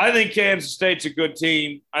 I think Kansas State's a good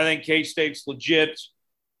team. I think K-State's legit.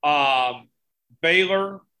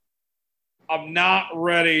 Baylor, I'm not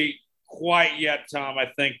ready quite yet, Tom, I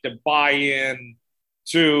think, to buy in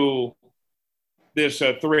to this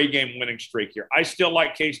 3-game winning streak here. I still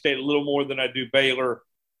like K-State a little more than I do Baylor.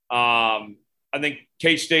 I think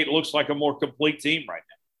K-State looks like a more complete team right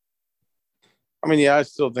now. I mean, yeah, I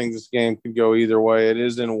still think this game could go either way. It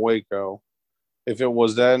is in Waco. If it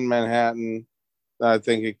was that in Manhattan, I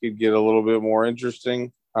think it could get a little bit more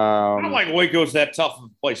interesting. I don't like Waco's that tough of a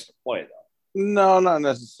place to play, though. No, not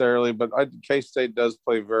necessarily, but K-State does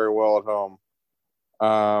play very well at home,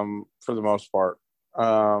 for the most part.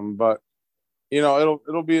 But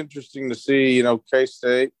it'll be interesting to see.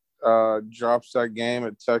 K-State drops that game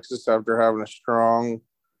at Texas after having a strong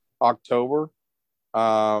October,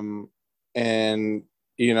 and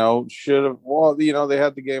should have. Well, they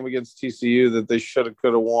had the game against TCU that they should have,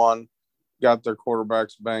 could have won. Got their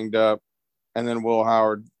quarterbacks banged up, and then Will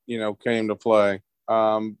Howard, came to play.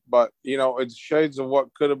 But it's shades of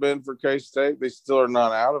what could have been for K-State. They still are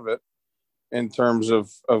not out of it in terms of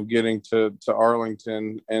getting to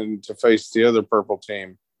Arlington and to face the other purple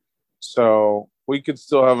team. So we could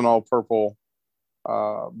still have an all purple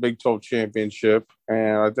Big 12 championship.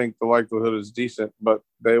 And I think the likelihood is decent, but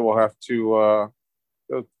they will have to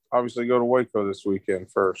obviously go to Waco this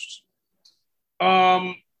weekend first.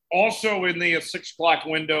 Also in the 6 o'clock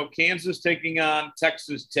window, Kansas taking on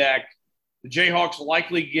Texas Tech. The Jayhawks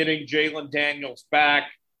likely getting Jalen Daniels back.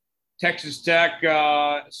 Texas Tech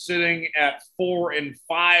sitting at 4-5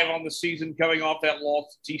 on the season, coming off that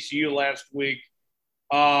loss to TCU last week.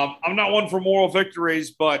 I'm not one for moral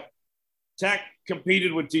victories, but Tech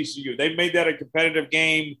competed with TCU. They made that a competitive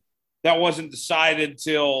game. That wasn't decided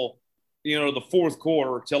till the fourth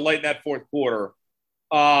quarter, till late in that fourth quarter.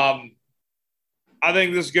 I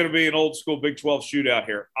think this is going to be an old school Big 12 shootout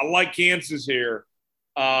here. I like Kansas here,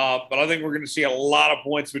 but I think we're going to see a lot of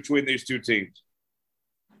points between these two teams.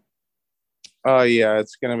 Yeah,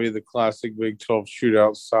 it's going to be the classic Big 12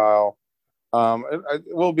 shootout style.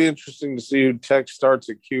 It will be interesting to see who Tech starts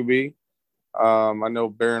at QB. I know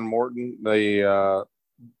Baron Morton, the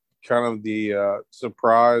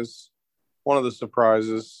surprise, one of the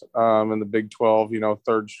surprises in the Big 12,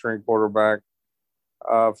 third string quarterback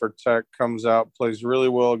for Tech, comes out, plays really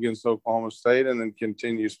well against Oklahoma State, and then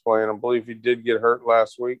continues playing. I believe he did get hurt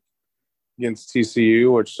last week against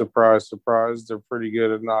TCU, which, surprise, surprise, they're pretty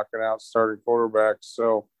good at knocking out starting quarterbacks.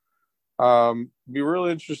 So be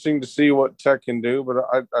really interesting to see what Tech can do, but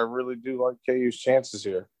I really do like KU's chances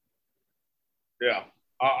here. Yeah,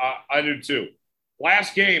 I do too.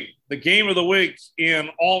 Last game, the game of the week in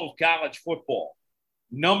all of college football.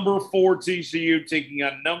 Number 4 TCU taking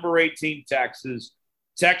on number 18 Texas.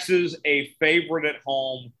 Texas a favorite at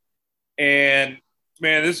home, and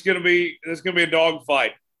man, this is gonna be a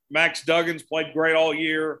dogfight. Max Duggan's played great all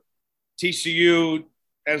year. TCU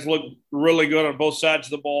has looked really good on both sides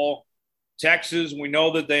of the ball. Texas, we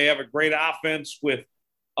know that they have a great offense with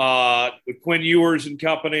Quinn Ewers and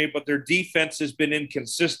company, but their defense has been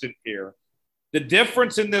inconsistent here. The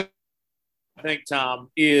difference in this, I think, Tom,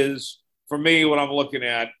 is, for me, what I'm looking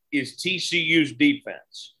at is TCU's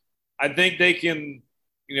defense. I think they can,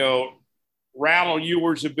 rattle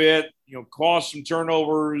Ewers a bit, cause some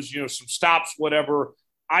turnovers, some stops, whatever.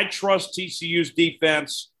 I trust TCU's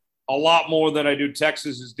defense a lot more than I do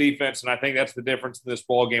Texas's defense, and I think that's the difference in this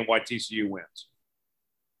ball game, why TCU wins.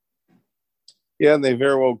 Yeah, they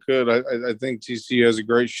very well could. I think TCU has a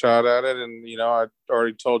great shot at it, and I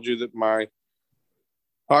already told you that my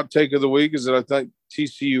hot take of the week is that I think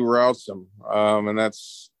TCU routes them, and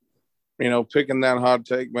that's picking that hot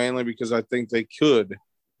take mainly because I think they could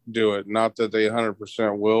do it. Not that they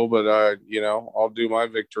 100% will, but I'll do my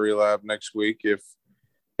victory lap next week if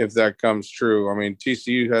that comes true. I mean,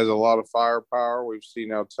 TCU has a lot of firepower. We've seen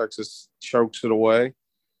how Texas chokes it away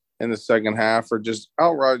in the second half, or just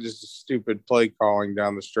outright just a stupid play calling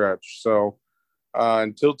down the stretch. So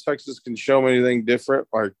until Texas can show me anything different,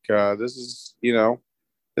 like this is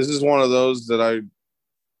one of those that I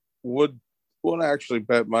would actually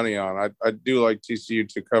bet money on. I do like TCU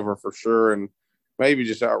to cover for sure, and maybe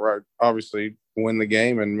just outright, obviously, win the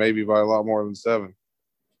game, and maybe by a lot more than 7.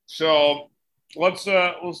 So let's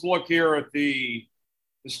look here at the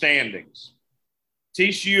standings.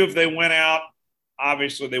 TCU, if they win out,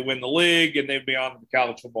 obviously they win the league and they'd be on the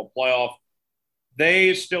college football playoff.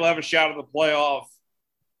 They still have a shot at the playoff,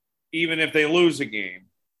 even if they lose a game.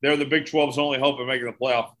 They're the Big 12's only hope of making the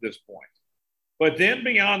playoff at this point. But then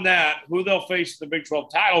beyond that, who they'll face in the Big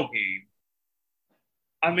 12 title game,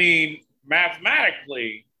 I mean,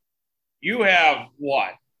 mathematically, you have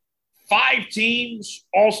what? 5 teams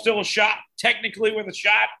all still a shot, technically with a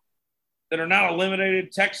shot, that are not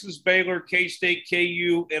eliminated. Texas, Baylor, K-State,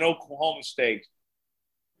 KU, and Oklahoma State.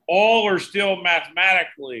 All are still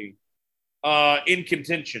mathematically in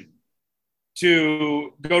contention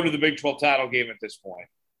to go to the Big 12 title game at this point.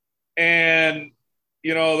 And,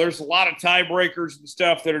 there's a lot of tiebreakers and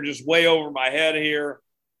stuff that are just way over my head here.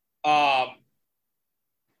 I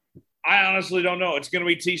honestly don't know. It's going to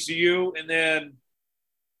be TCU and then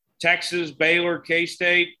Texas, Baylor,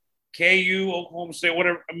 K-State, KU, Oklahoma State,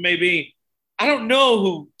 whatever it may be. I don't know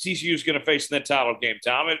who TCU is going to face in that title game,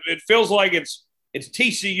 Tom. It feels like it's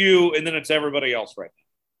TCU and then it's everybody else right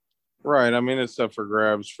now. Right. I mean, it's up for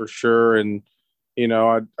grabs for sure. And,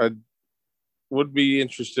 I would be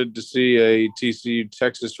interested to see a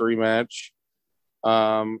TCU-Texas rematch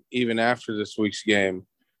even after this week's game,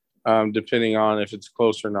 depending on if it's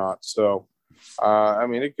close or not. So,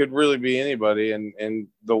 it could really be anybody. And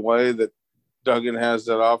the way that Duggan has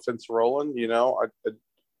that offense rolling,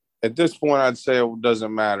 at this point, I'd say it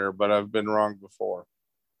doesn't matter, but I've been wrong before.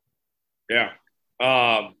 Yeah.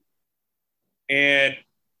 And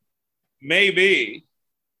maybe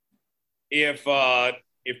if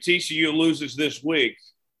TCU loses this week,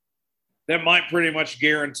 that might pretty much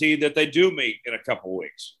guarantee that they do meet in a couple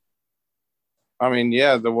weeks. I mean,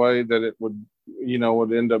 yeah, the way that it would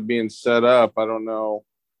would end up being set up. I don't know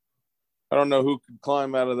who could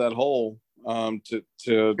climb out of that hole to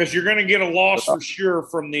because you're going to get a loss for sure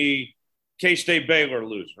from the K-State Baylor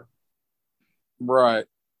loser. Right.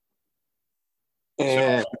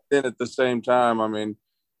 And then at the same time, I mean,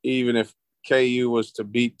 even if KU was to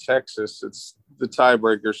beat Texas, it's the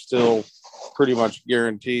tiebreaker still pretty much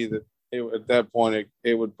guaranteed that at that point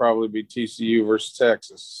it would probably be TCU versus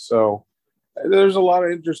Texas. So there's a lot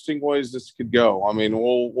of interesting ways this could go. I mean,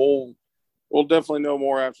 we'll definitely know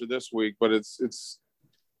more after this week, but it's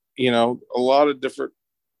a lot of different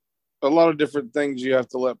things you have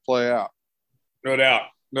to let play out. No doubt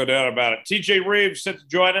about it. TJ Rives set to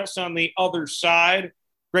join us on the other side.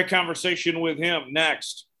 Great conversation with him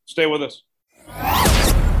next. Stay with us.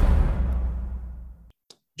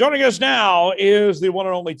 Joining us now is the one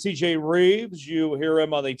and only TJ Rives. You hear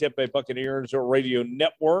him on the Tampa Bay Buccaneers radio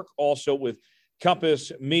network, also with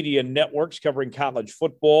Compass Media Networks covering college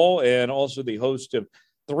football, and also the host of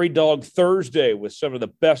Three Dog Thursday with some of the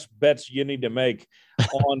best bets you need to make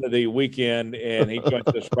on the weekend. And he joins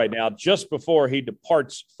us right now just before he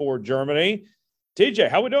departs for Germany. TJ,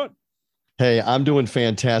 how we doing? Hey, I'm doing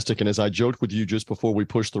fantastic. And as I joked with you just before we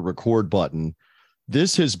pushed the record button,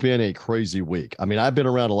 this has been a crazy week. I mean, I've been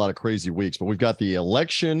around a lot of crazy weeks, but we've got the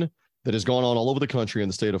election that has gone on all over the country in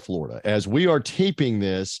the state of Florida. As we are taping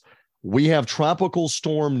this, we have Tropical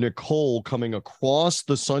Storm Nicole coming across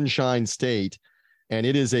the Sunshine State, and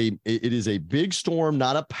it is a big storm,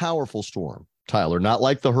 not a powerful storm, Tyler, not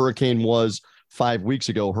like the hurricane was 5 weeks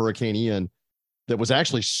ago, Hurricane Ian, that was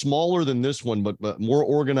actually smaller than this one, but more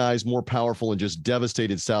organized, more powerful, and just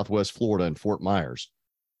devastated Southwest Florida and Fort Myers.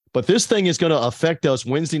 But this thing is going to affect us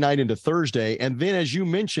Wednesday night into Thursday. And then, as you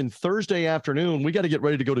mentioned, Thursday afternoon, we got to get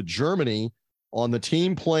ready to go to Germany on the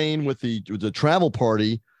team plane with the travel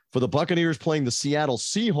party for the Buccaneers playing the Seattle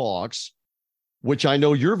Seahawks, which I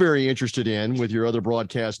know you're very interested in with your other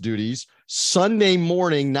broadcast duties. Sunday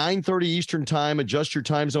morning, 9:30 Eastern time, adjust your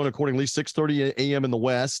time zone accordingly, 6:30 a.m. in the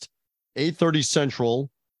West, 8:30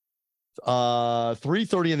 Central,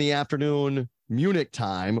 3:30 in the afternoon, Munich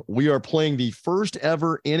time. We are playing the first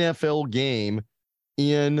ever NFL game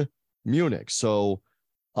in Munich. So,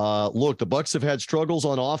 look, the Bucs have had struggles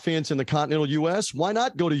on offense in the continental U.S. Why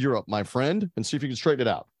not go to Europe, my friend, and see if you can straighten it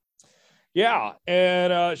out? Yeah,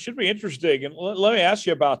 and it should be interesting. And let me ask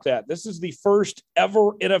you about that. This is the first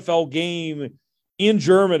ever NFL game in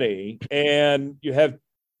Germany, and you have,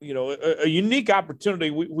 a unique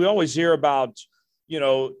opportunity. We always hear about,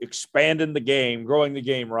 expanding the game, growing the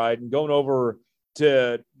game, right, and going over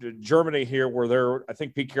to Germany here where I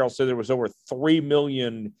think Pete Carroll said there was over 3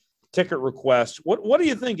 million ticket requests. What do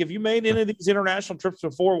you think? Have you made any of these international trips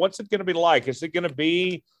before? What's it going to be like? Is it going to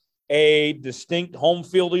be a distinct home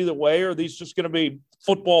field either way, or are these just going to be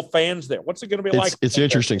football fans there? What's it going to be like? It's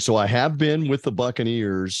interesting. So I have been with the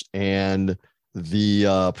Buccaneers and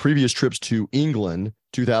the previous trips to England,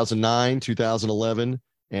 2009, 2011,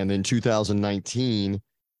 and then 2019,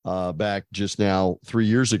 back just now 3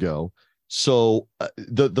 years ago. So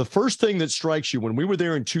the first thing that strikes you when we were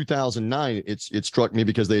there in 2009, it struck me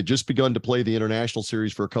because they had just begun to play the international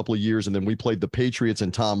series for a couple of years, and then we played the Patriots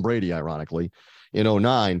and Tom Brady, ironically, in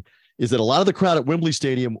 2009, is that a lot of the crowd at Wembley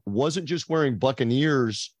Stadium wasn't just wearing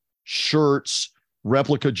Buccaneers shirts,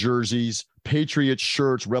 replica jerseys, Patriots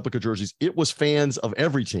shirts, replica jerseys. It was fans of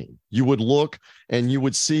every team. You would look and you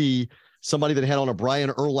would see somebody that had on a Brian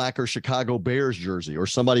Urlacher Chicago Bears jersey, or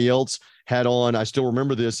somebody else had on, I still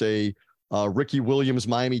remember this, a Ricky Williams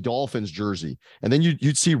Miami Dolphins jersey. And then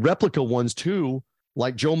you'd see replica ones too,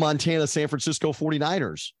 like Joe Montana San Francisco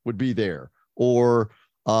 49ers would be there, or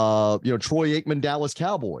Troy Aikman Dallas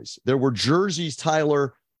Cowboys. There were jerseys,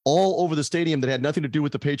 Tyler, all over the stadium that had nothing to do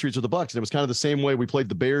with the Patriots or the Bucs. And it was kind of the same way we played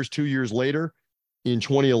the Bears 2 years later in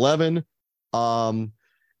 2011.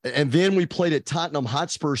 And then we played at Tottenham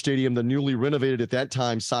Hotspur Stadium, the newly renovated at that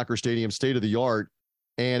time soccer stadium, state of the art.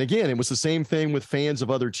 And again, it was the same thing with fans of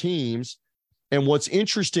other teams. And what's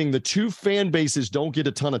interesting, the two fan bases don't get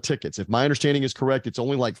a ton of tickets. If my understanding is correct, it's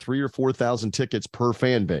only like 3,000 or 4,000 tickets per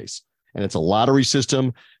fan base. And it's a lottery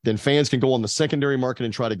system. Then fans can go on the secondary market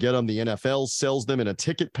and try to get them. The NFL sells them in a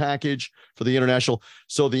ticket package for the international.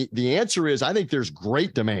 So the answer is, I think there's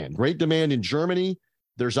great demand in Germany.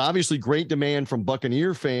 There's obviously great demand from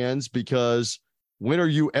Buccaneer fans, because when are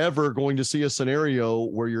you ever going to see a scenario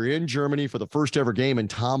where you're in Germany for the first ever game and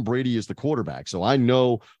Tom Brady is the quarterback? So I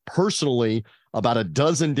know personally about a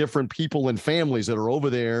dozen different people and families that are over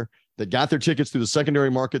there that got their tickets through the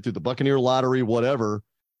secondary market, through the Buccaneer lottery, whatever,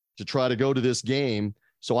 to try to go to this game.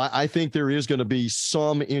 So I think there is going to be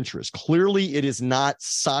some interest. Clearly, it is not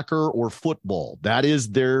soccer or football. That is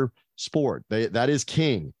their sport. That is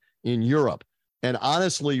king in Europe. And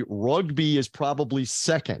honestly, rugby is probably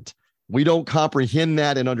second. We don't comprehend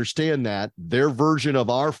that and understand that. Their version of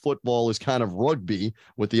our football is kind of rugby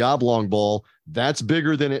with the oblong ball. That's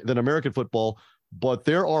bigger than American football. But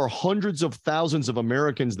there are hundreds of thousands of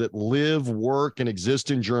Americans that live, work, and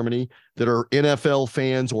exist in Germany that are NFL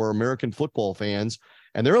fans or American football fans.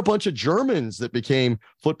 And there are a bunch of Germans that became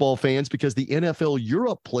football fans because the NFL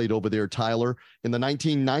Europe played over there, Tyler. In the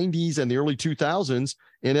 1990s and the early 2000s,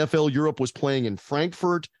 NFL Europe was playing in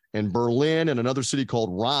Frankfurt and Berlin and another city called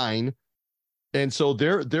Rhine. And so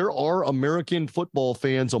there are American football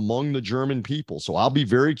fans among the German people. So I'll be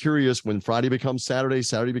very curious when Friday becomes Saturday,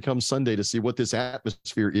 Saturday becomes Sunday, to see what this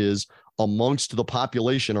atmosphere is amongst the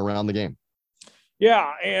population around the game.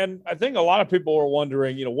 Yeah, and I think a lot of people are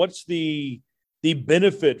wondering, what's the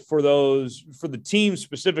benefit for the team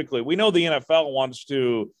specifically? We know the NFL wants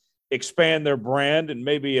to expand their brand and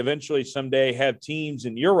maybe eventually someday have teams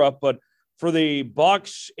in Europe, but for the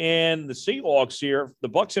Bucs and the Seahawks here, the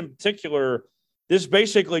Bucs in particular, this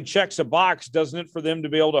basically checks a box, doesn't it, for them to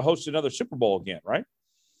be able to host another Super Bowl again, right?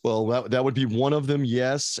 Well, that would be one of them,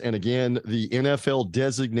 yes. And again, the NFL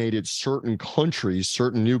designated certain countries,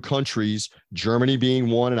 certain new countries, Germany being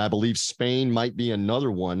one, and I believe Spain might be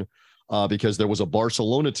another one, because there was a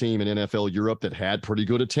Barcelona team in NFL Europe that had pretty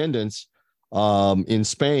good attendance in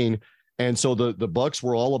Spain. And so the Bucs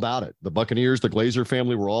were all about it. The Buccaneers, the Glazer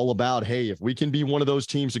family were all about, hey, if we can be one of those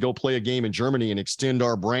teams to go play a game in Germany and extend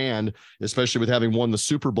our brand, especially with having won the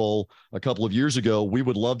Super Bowl a couple of years ago, we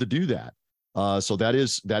would love to do that. So that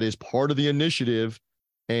is part of the initiative.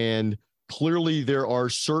 And clearly there are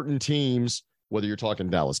certain teams, whether you're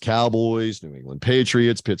talking Dallas Cowboys, New England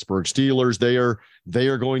Patriots, Pittsburgh Steelers, they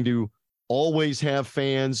are going to always have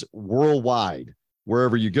fans worldwide,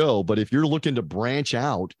 wherever you go. But if you're looking to branch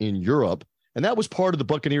out in Europe, and that was part of the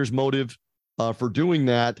Buccaneers' motive for doing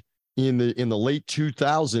that in the late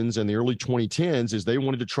 2000s and the early 2010s, is they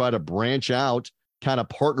wanted to try to branch out, kind of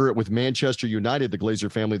partner it with Manchester United, the Glazer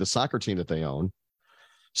family, the soccer team that they own.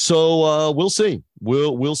 So we'll see.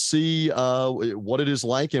 We'll see what it is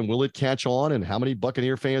like, and will it catch on, and how many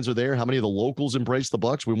Buccaneer fans are there, how many of the locals embrace the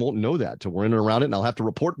Bucs. We won't know that till we're in and around it, and I'll have to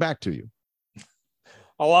report back to you.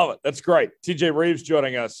 I love it. That's great. TJ Rives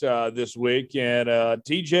joining us this week. And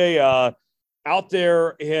TJ, out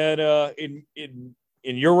there in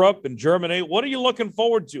Europe and Germany, what are you looking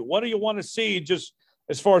forward to? What do you want to see, just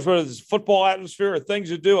as far as whether it's football atmosphere or things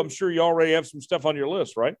to do? I'm sure you already have some stuff on your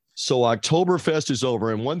list, right? So Oktoberfest is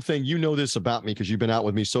over. And one thing, you know this about me because you've been out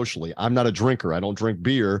with me socially, I'm not a drinker. I don't drink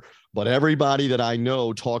beer. But everybody that I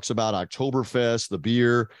know talks about Oktoberfest, the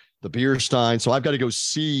beer stein. So I've got to go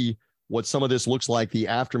see what some of this looks like, the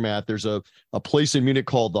aftermath. There's a place in Munich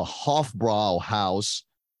called the Hofbrauhaus.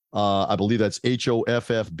 I believe that's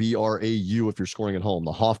Hoffbrau if you're scoring at home,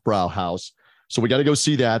 the Hofbrauhaus. So we got to go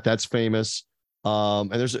see that. That's famous.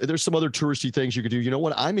 And there's some other touristy things you could do. You know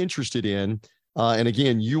what I'm interested in? And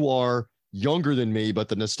again, you are younger than me, but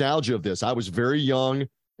the nostalgia of this, I was very young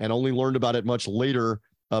and only learned about it much later,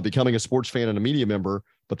 becoming a sports fan and a media member.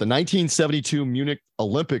 But the 1972 Munich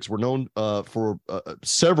Olympics were known for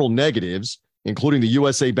several negatives, including the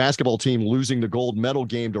USA basketball team losing the gold medal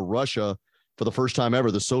game to Russia for the first time ever,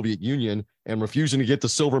 the Soviet Union, and refusing to get the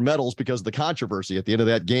silver medals because of the controversy at the end of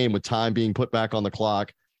that game with time being put back on the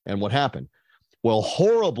clock and what happened. Well,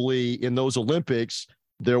 horribly in those Olympics,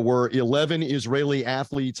 there were 11 Israeli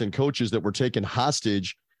athletes and coaches that were taken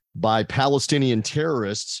hostage by Palestinian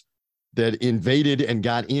terrorists that invaded and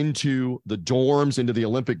got into the dorms, into the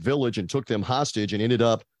Olympic Village, and took them hostage, and ended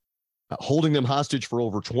up holding them hostage for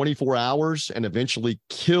over 24 hours and eventually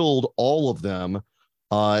killed all of them.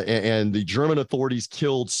 And the German authorities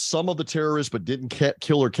killed some of the terrorists, but didn't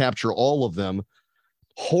kill or capture all of them.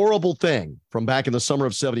 Horrible thing from back in the summer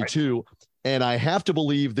of 72. And I have to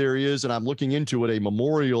believe there is, and I'm looking into it, a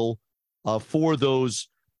memorial for those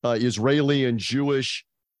Israeli and Jewish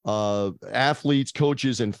athletes,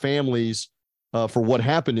 coaches, and families for what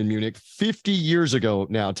happened in Munich 50 years ago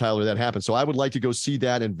now, Tyler, that happened. So I would like to go see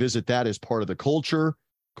that and visit that as part of the culture.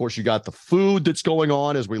 Of course, you got the food that's going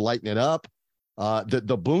on as we lighten it up.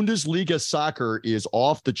 The Bundesliga soccer is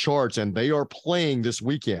off the charts, and they are playing this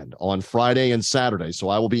weekend on Friday and Saturday. So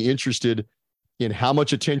I will be interested in how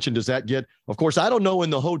much attention does that get. Of course, I don't know in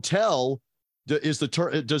the hotel, does the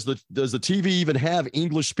TV even have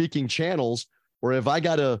English speaking channels, or have I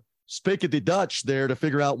got to speak at the Dutch there to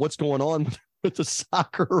figure out what's going on with the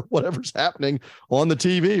soccer or whatever's happening on the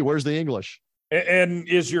TV? Where's the English? And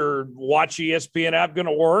is your Watch ESPN app going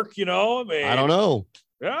to work? I mean, I don't know.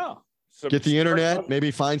 Yeah. Get the internet, maybe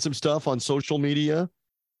find some stuff on social media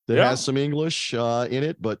that has some English in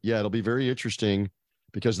it. But yeah, it'll be very interesting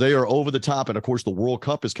because they are over the top. And of course, the World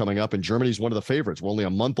Cup is coming up and Germany's one of the favorites. We're only a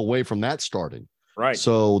month away from that starting. Right.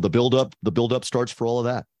 So the buildup starts for all of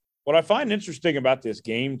that. What I find interesting about this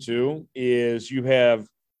game, too, is you have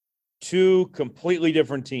two completely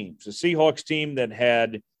different teams. The Seahawks team that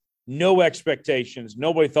had no expectations,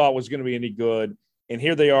 nobody thought was going to be any good, and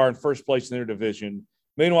here they are in first place in their division.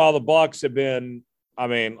 Meanwhile, the Bucs have been, I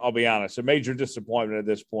mean, I'll be honest, a major disappointment at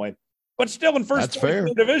this point, but still in first place in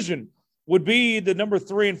their division. Would be the number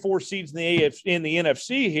 3 and 4 seeds in the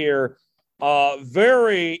NFC here.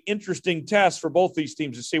 Very interesting test for both these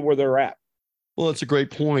teams to see where they're at. Well, it's a great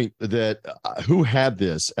point that who had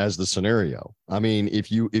this as the scenario? I mean,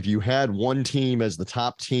 if you had one team as the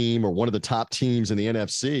top team or one of the top teams in the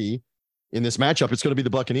NFC in this matchup, it's going to be the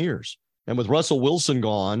Buccaneers. And with Russell Wilson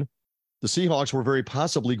gone, the Seahawks were very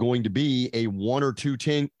possibly going to be a 1 or 2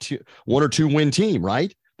 win team,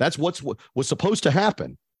 right? That's was supposed to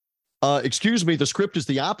happen. Excuse me, the script is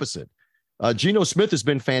the opposite. Geno Smith has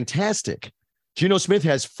been fantastic. Geno Smith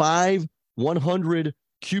has 5 100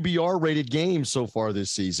 QBR rated games so far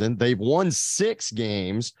this season. They've won 6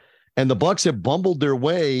 games, and the Bucs have bumbled their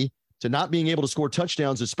way to not being able to score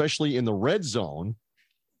touchdowns, especially in the red zone,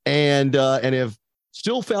 and have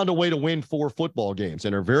still found a way to win 4 football games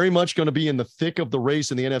and are very much going to be in the thick of the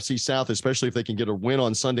race in the NFC South, especially if they can get a win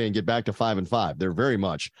on Sunday and get back to 5-5. They're very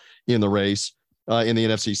much in the race in the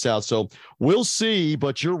NFC South. So we'll see,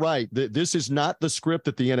 but you're right. This is not the script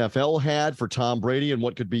that the NFL had for Tom Brady and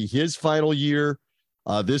what could be his final year.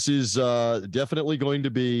 This is definitely going to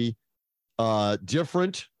be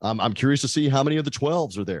different. I'm curious to see how many of the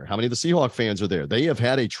 12s are there, how many of the Seahawk fans are there. They have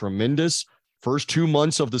had a tremendous first 2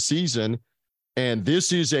 months of the season, and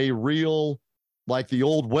this is a real, like the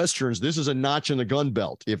old Westerns, this is a notch in the gun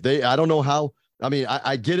belt. I don't know how, I mean,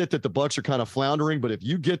 I get it that the Bucs are kind of floundering, but if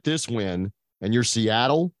you get this win and you're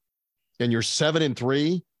Seattle and you're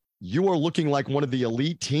 7-3, you are looking like one of the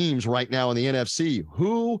elite teams right now in the NFC.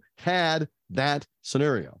 Who had that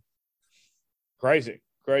scenario? Crazy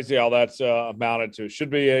how that's amounted to.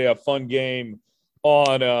 Should be a fun game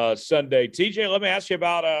on Sunday. TJ, let me ask you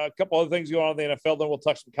about a couple of things going on in the NFL, then we'll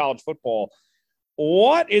touch some college football.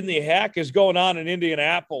 What in the heck is going on in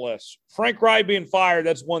Indianapolis? Frank Reich being fired,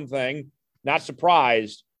 that's one thing. Not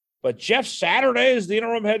surprised. But Jeff Saturday is the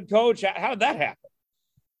interim head coach. How did that happen?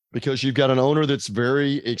 Because you've got an owner that's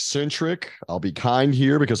very eccentric. I'll be kind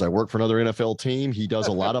here because I work for another NFL team. He does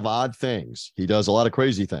a lot of odd things. He does a lot of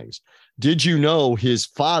crazy things. Did you know his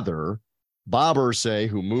father, Bob Irsay,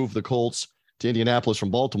 who moved the Colts to Indianapolis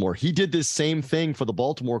from Baltimore, he did this same thing for the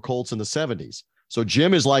Baltimore Colts in the 70s. So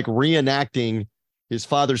Jim is like reenacting his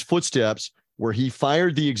father's footsteps, where he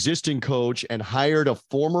fired the existing coach and hired a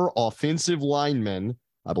former offensive lineman,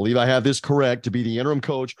 I believe I have this correct, to be the interim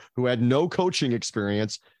coach who had no coaching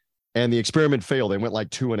experience. And the experiment failed. They went like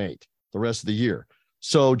 2-8 the rest of the year.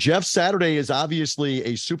 So Jeff Saturday is obviously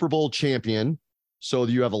a Super Bowl champion. So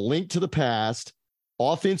you have a link to the past.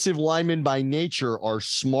 Offensive linemen by nature are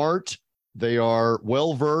smart. They are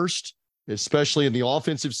well-versed, especially in the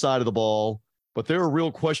offensive side of the ball. But there are real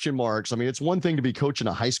question marks. I mean, it's one thing to be coaching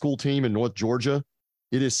a high school team in North Georgia.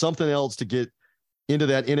 It is something else to get into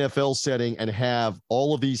that NFL setting and have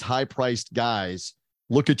all of these high-priced guys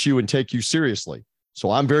look at you and take you seriously. So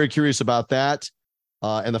I'm very curious about that.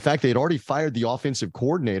 And the fact they had already fired the offensive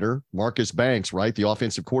coordinator, Marcus Banks, right? The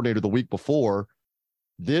offensive coordinator the week before.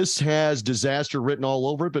 This has disaster written all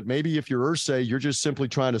over it, but maybe if you're Irsay, you're just simply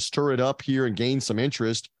trying to stir it up here and gain some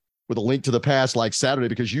interest with a link to the past like Saturday,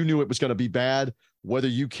 because you knew it was going to be bad, whether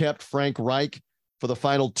you kept Frank Reich for the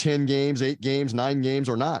final 10 games, 8 games, 9 games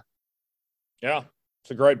or not. Yeah,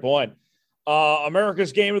 it's a great point.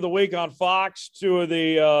 America's Game of the Week on Fox, 2 of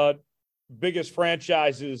the biggest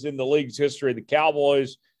franchises in the league's history, the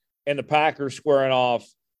Cowboys and the Packers squaring off.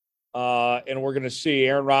 And we're going to see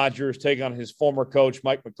Aaron Rodgers take on his former coach,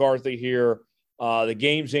 Mike McCarthy here. The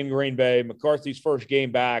game's in Green Bay. McCarthy's first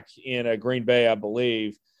game back in Green Bay, I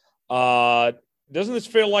believe. Doesn't this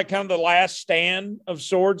feel like kind of the last stand of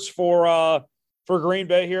sorts for Green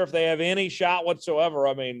Bay here? If they have any shot whatsoever,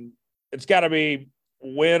 I mean, it's got to be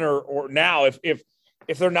win or now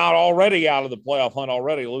if they're not already out of the playoff hunt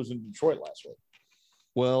already, losing to Detroit last week.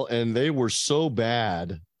 Well, and they were so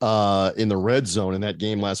bad in the red zone in that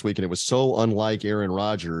game last week, and it was so unlike Aaron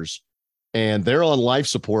Rodgers. And they're on life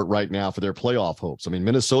support right now for their playoff hopes. I mean,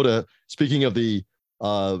 Minnesota, speaking of the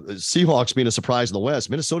Seahawks being a surprise in the West,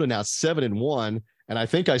 Minnesota now 7-1. And I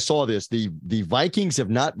think I saw this. The Vikings have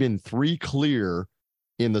not been 3 clear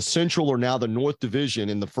in the Central or now the North Division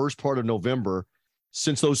in the first part of November.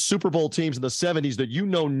 since those Super Bowl teams in the 70s that you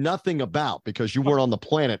know nothing about because you weren't on the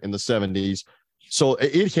planet in the 70s. So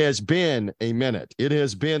it has been a minute. It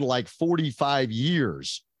has been like 45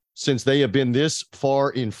 years since they have been this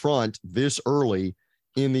far in front this early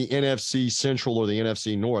in the NFC Central or the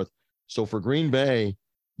NFC North. So for Green Bay,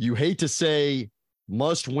 you hate to say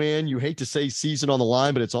must win. You hate to say season on the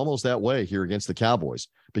line, but it's almost that way here against the Cowboys,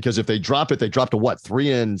 because if they drop it, they drop to what?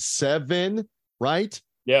 3-7, right?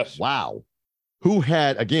 Yes. Wow. Who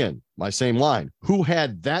had, again, my same line, who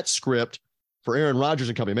had that script for Aaron Rodgers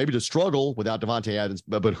and company? Maybe to struggle without Devontae Adams,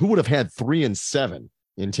 but who would have had 3-7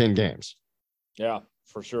 in 10 games? Yeah,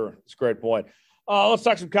 for sure. It's a great point. Let's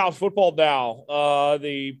talk some college football now.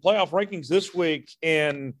 The playoff rankings this week.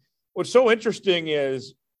 And what's so interesting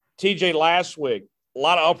is, TJ, last week, a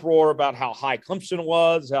lot of uproar about how high Clemson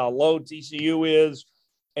was, how low TCU is.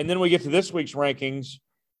 And then we get to this week's rankings,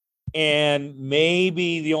 and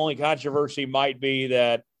maybe the only controversy might be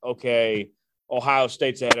that, okay, Ohio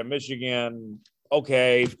State's ahead of Michigan.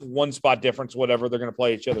 Okay, one spot difference, whatever. They're going to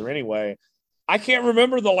play each other anyway. I can't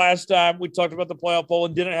remember the last time we talked about the playoff poll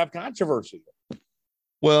and didn't have controversy.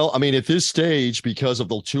 Well, I mean, at this stage, because of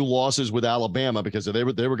the 2 losses with Alabama, because they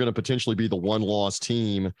were going to potentially be the 1-loss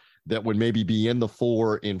team that would maybe be in the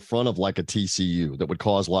 4 in front of like a TCU that would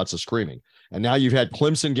cause lots of screaming. And now you've had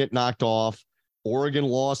Clemson get knocked off. Oregon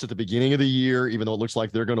lost at the beginning of the year, even though it looks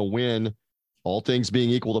like they're going to win, all things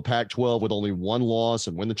being equal, to Pac-12 with only 1 loss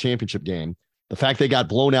and win the championship game. The fact they got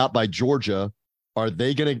blown out by Georgia, are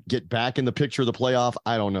they going to get back in the picture of the playoff?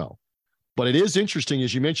 I don't know. But it is interesting,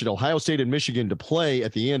 as you mentioned, Ohio State and Michigan to play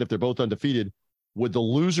at the end if they're both undefeated. Would the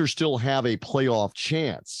loser still have a playoff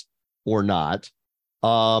chance or not?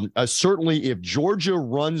 Certainly, if Georgia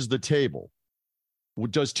runs the table,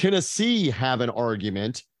 does Tennessee have an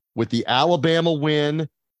argument with the Alabama win,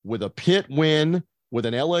 with a Pitt win, with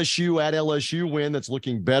an LSU at LSU win that's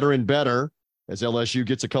looking better and better as LSU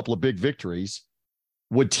gets a couple of big victories?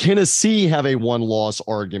 Would Tennessee have a 1-loss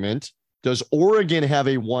argument? Does Oregon have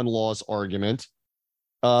a 1-loss argument?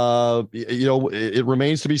 It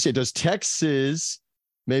remains to be seen. Does Texas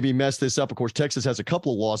maybe mess this up? Of course, Texas has a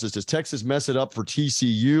couple of losses. Does Texas mess it up for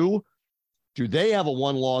TCU? Do they have a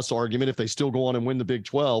 1-loss argument if they still go on and win the Big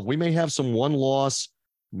 12? We may have some 1-loss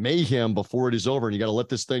mayhem before it is over, and you got to let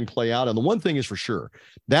this thing play out. And the one thing is for sure,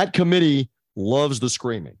 that committee loves the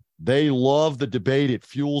screaming. They love the debate. It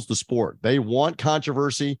fuels the sport. They want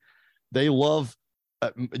controversy. They love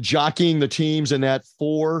jockeying the teams in that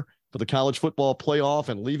 4 for the college football playoff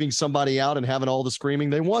and leaving somebody out and having all the screaming.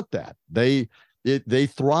 They want that. They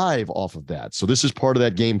thrive off of that. So this is part of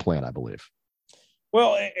that game plan, I believe.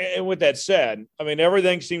 Well, and with that said, I mean,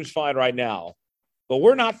 everything seems fine right now, but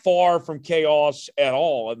we're not far from chaos at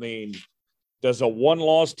all. I mean, does a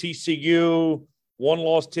 1-loss TCU,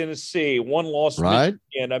 1-loss Tennessee, 1-loss right?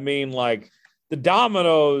 Michigan, I mean, like the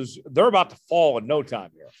dominoes, they're about to fall in no time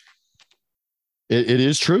here. It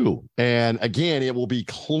is true. And again, it will be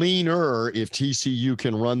cleaner if TCU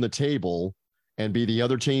can run the table and be the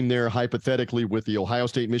other team there, hypothetically, with the Ohio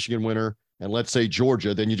State, Michigan winner, and let's say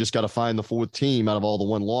Georgia. Then you just got to find the 4th team out of all the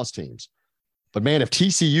 1-loss teams. But man, if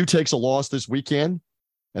TCU takes a loss this weekend,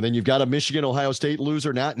 and then you've got a Michigan, Ohio State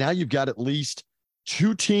loser, now you've got at least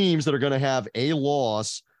 2 teams that are going to have a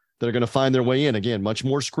loss that are going to find their way in. Again, much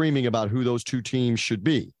more screaming about who those 2 teams should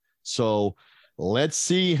be. So let's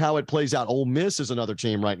see how it plays out. Ole Miss is another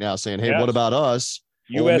team right now saying, hey, yes. What about us?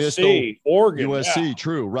 USC, Oregon. USC, yeah.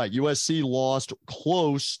 True, right. USC lost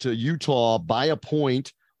close to Utah by a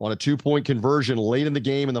point on a 2-point conversion late in the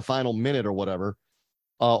game in the final minute or whatever.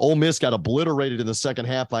 Ole Miss got obliterated in the second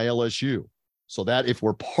half by LSU. So that, if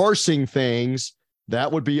we're parsing things,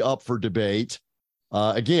 that would be up for debate.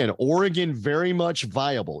 Again, Oregon very much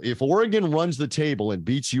viable. If Oregon runs the table and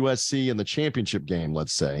beats USC in the championship game,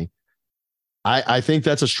 let's say, I think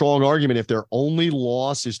that's a strong argument. If their only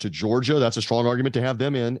loss is to Georgia, that's a strong argument to have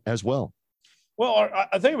them in as well. Well,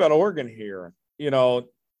 I think about Oregon here. You know,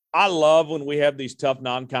 I love when we have these tough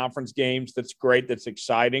non-conference games. That's great. That's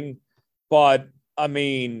exciting. But, I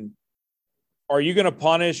mean, are you going to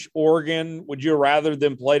punish Oregon? Would you rather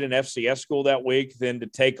them played an FCS school that week than to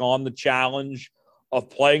take on the challenge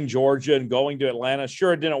of playing Georgia and going to Atlanta?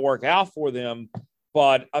 Sure, it didn't work out for them.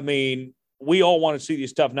 But, I mean, we all want to see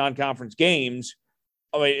these tough non-conference games.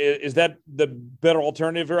 I mean, is that the better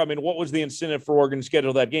alternative here? I mean, what was the incentive for Oregon to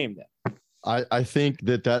schedule that game then? I think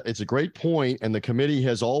that it's a great point, and the committee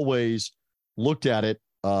has always looked at it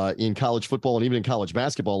in college football and even in college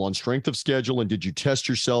basketball on strength of schedule, and did you test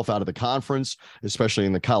yourself out of the conference, especially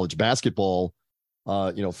in the college basketball,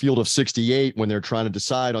 field of 68 when they're trying to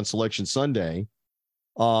decide on Selection Sunday.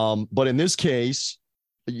 But in this case,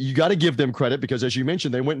 you got to give them credit because, as you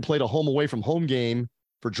mentioned, they went and played a home away from home game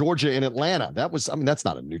for Georgia in Atlanta. That's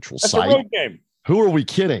not a neutral site. That's a road game. Who are we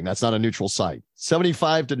kidding? That's not a neutral site.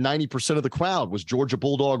 75 to 90% of the crowd was Georgia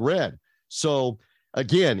Bulldog Red. So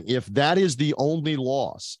again, if that is the only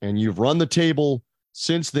loss and you've run the table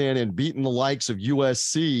since then and beaten the likes of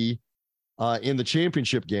USC in the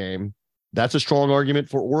championship game, that's a strong argument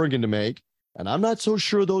for Oregon to make. And I'm not so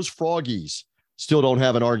sure those Froggies still don't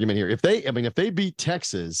have an argument here. If they beat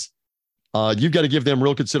Texas, you've got to give them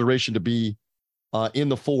real consideration to be in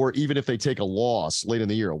the 4, even if they take a loss late in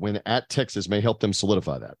the year. A win at Texas may help them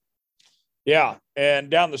solidify that. Yeah, and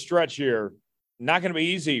down the stretch here, not going to be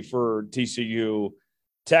easy for TCU.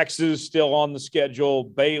 Texas still on the schedule.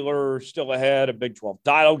 Baylor still ahead. A Big 12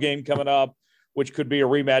 title game coming up, which could be a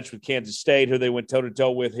rematch with Kansas State, who they went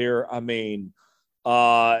toe-to-toe with here. I mean,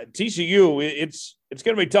 TCU, it's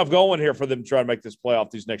going to be tough going here for them to try to make this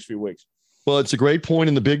playoff these next few weeks. Well, it's a great point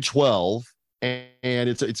in the Big 12, and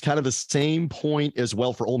it's kind of the same point as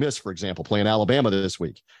well for Ole Miss, for example, playing Alabama this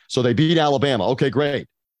week. So they beat Alabama. Okay, great.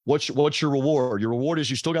 What's your reward? Your reward is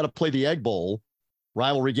you still got to play the Egg Bowl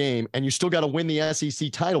rivalry game, and you still got to win the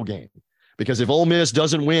SEC title game. Because if Ole Miss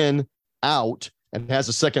doesn't win out and has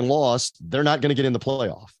a second loss, they're not going to get in the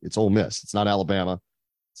playoff. It's Ole Miss. It's not Alabama.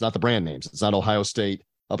 It's not the brand names. It's not Ohio State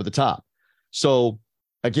up at the top. So,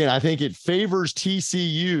 again, I think it favors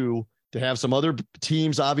TCU to have some other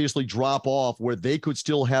teams obviously drop off where they could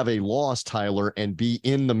still have a loss, Tyler, and be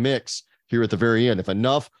in the mix here at the very end. If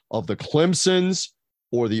enough of the Clemsons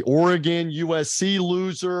or the Oregon USC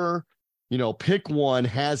loser, pick one,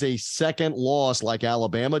 has a second loss like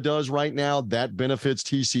Alabama does right now, that benefits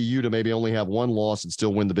TCU to maybe only have one loss and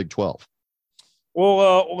still win the Big 12.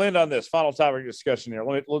 We'll end on this final topic discussion here.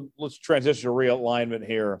 Let's transition to realignment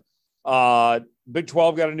here. Big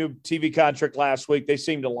 12 got a new TV contract last week. They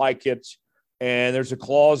seem to like it, and there's a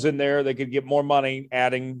clause in there they could get more money,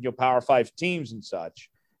 adding Power 5 teams and such.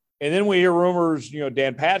 And then we hear rumors.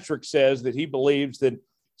 Dan Patrick says that he believes that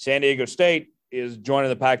San Diego State is joining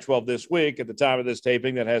the Pac-12 this week. At the time of this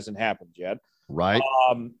taping, that hasn't happened yet. Right.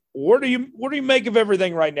 What do you make of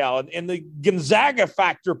everything right now, and the Gonzaga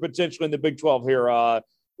factor potentially in the Big 12 here?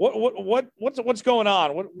 What's going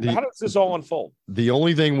on? How does this all unfold? The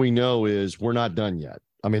only thing we know is we're not done yet.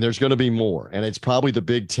 I mean, there's going to be more, and it's probably the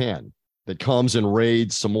Big 10 that comes and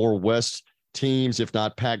raids some more West teams, if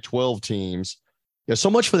not Pac-12 teams. Yeah, so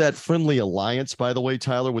much for that friendly alliance, by the way,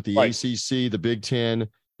 Tyler, with the right. ACC, the Big 10,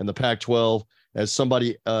 and the Pac-12, as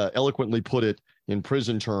somebody eloquently put it in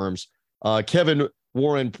prison terms. Kevin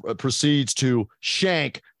Warren proceeds to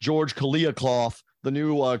shank George Kaliakov, the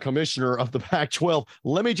new commissioner of the Pac-12.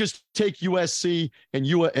 Let me just take USC and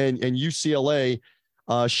UCLA,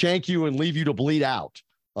 shank you and leave you to bleed out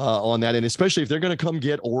on that. And especially if they're going to come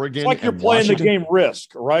get Oregon. It's like you're playing Washington. The game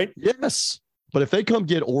Risk, right? Yes. But if they come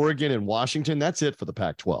get Oregon and Washington, that's it for the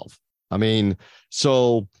Pac-12. I mean,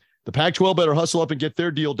 so the Pac-12 better hustle up and get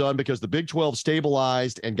their deal done because the Big 12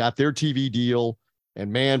 stabilized and got their TV deal. And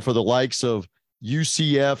man, for the likes of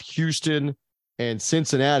UCF, Houston, and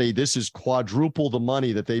Cincinnati, this is quadruple the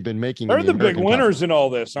money that they've been making. They're the big winners in all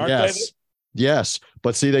this, aren't they? Yes.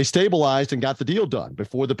 But see, they stabilized and got the deal done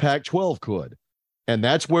before the Pac-12 could. And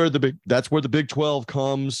that's where the Big 12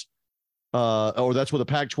 comes, or that's where the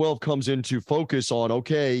Pac-12 comes into focus on,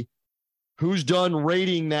 okay, who's done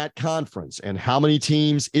rating that conference and how many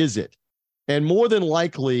teams is it? And more than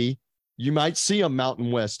likely, you might see a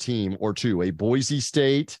Mountain West team or two, a Boise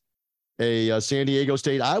State, a San Diego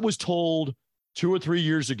State. I was told 2 or 3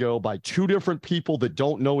 years ago by two different people that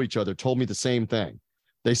don't know each other, told me the same thing.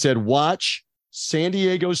 They said, watch San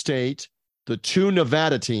Diego State, the two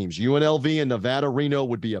Nevada teams, UNLV and Nevada Reno,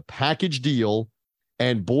 would be a package deal,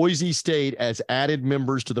 and Boise State as added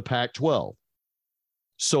members to the Pac-12.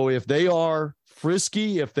 So if they are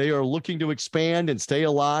frisky, if they are looking to expand and stay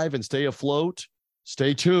alive and stay afloat,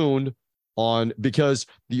 stay tuned on, because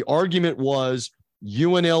the argument was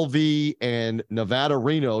UNLV and Nevada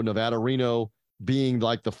Reno being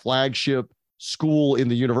like the flagship school in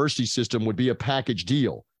the university system, would be a package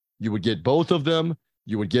deal. You would get both of them.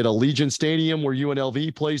 You would get Allegiant Stadium where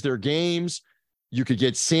UNLV plays their games. You could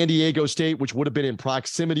get San Diego State, which would have been in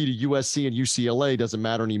proximity to USC and UCLA. Doesn't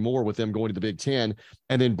matter anymore with them going to the Big Ten.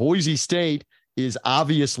 And then Boise State is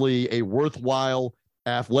obviously a worthwhile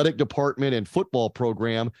athletic department and football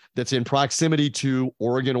program that's in proximity to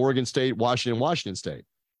Oregon State, Washington State.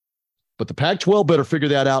 But the Pac-12 better figure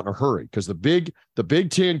that out in a hurry, because the Big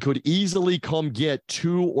Ten could easily come get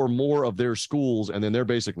two or more of their schools, and then they're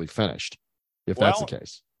basically finished, if that's the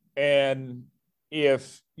case. And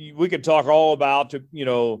if we could talk all about,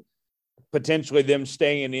 potentially them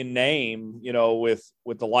staying in name,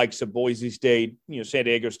 with the likes of Boise State, San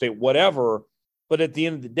Diego State, whatever. But at the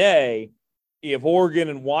end of the day, if Oregon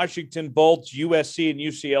and Washington, both USC and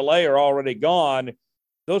UCLA are already gone,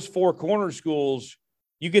 those four corner schools,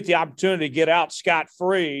 you get the opportunity to get out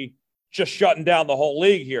scot-free, just shutting down the whole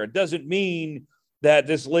league here. It doesn't mean that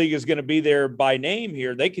this league is going to be there by name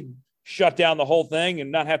here. They could shut down the whole thing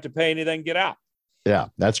and not have to pay anything and get out. Yeah,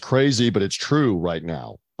 that's crazy, but it's true right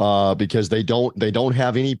now because they don't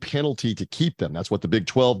have any penalty to keep them. That's what the Big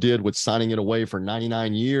 12 did with signing it away for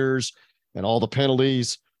 99 years and all the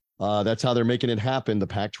penalties. That's how they're making it happen. The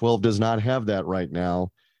Pac-12 does not have that right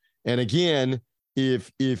now. And again,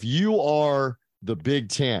 if you are the Big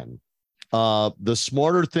 10, the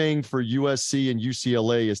smarter thing for USC and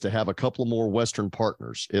UCLA is to have a couple of more Western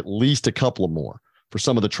partners, at least a couple of more for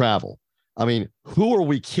some of the travel. I mean, who are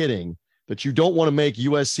we kidding that you don't want to make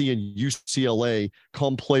USC and UCLA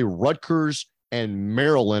come play Rutgers and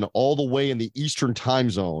Maryland all the way in the Eastern time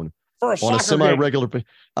zone on a semi-regular basis?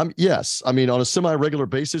 Yes. I mean, on a semi-regular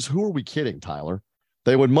basis, who are we kidding, Tyler?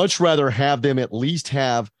 They would much rather have them at least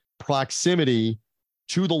have proximity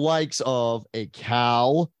to the likes of a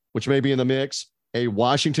Cal, which may be in the mix, a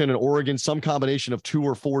Washington and Oregon, some combination of 2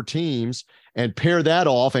 or 4 teams, and pair that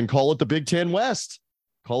off and call it the Big 10 West.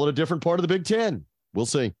 Call it a different part of the Big 10. We'll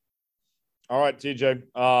see. All right, TJ,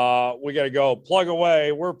 we got to go. Plug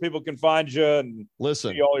away where people can find you and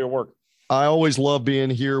listen, see all your work. I always love being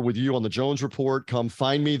here with you on the Jones Report. Come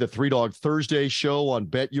find me. The 3 Dog Thursday show on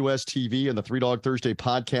BetUS TV, and the 3 Dog Thursday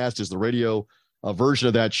podcast is the radio version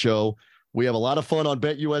of that show. We have a lot of fun on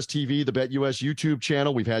BetUS TV, the BetUS YouTube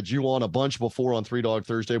channel. We've had you on a bunch before on 3 Dog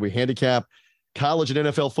Thursday. We handicap college and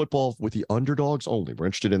NFL football with the underdogs only. We're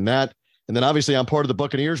interested in that. And then obviously I'm part of the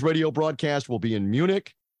Buccaneers radio broadcast. We'll be in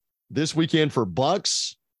Munich this weekend for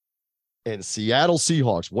Bucks and Seattle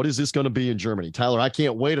Seahawks. What is this going to be in Germany? Tyler, I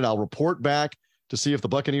can't wait, and I'll report back to see if the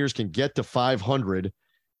Buccaneers can get to 500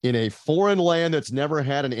 in a foreign land that's never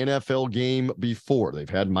had an NFL game before. They've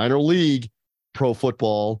had minor league pro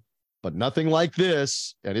football, but nothing like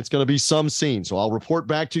this, and it's going to be some scene. So I'll report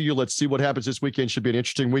back to you. Let's see what happens this weekend. Should be an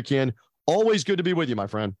interesting weekend. Always good to be with you, my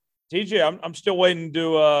friend. TJ, I'm still waiting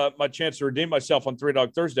to my chance to redeem myself on 3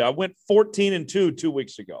 Dog Thursday. I went 14-2 2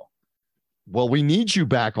 weeks ago. Well, we need you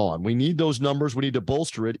back on. We need those numbers. We need to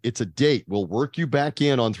bolster it. It's a date. We'll work you back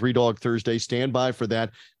in on 3 Dog Thursday. Stand by for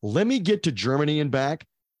that. Let me get to Germany and back.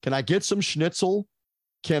 Can I get some schnitzel?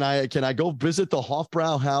 Can I go visit the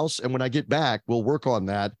Hofbrau house? And when I get back, we'll work on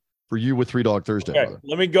that for you with 3 Dog Thursday. Okay,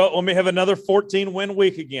 let me go. Let me have another 14-win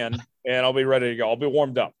week again, and I'll be ready to go. I'll be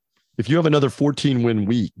warmed up. If you have another 14-win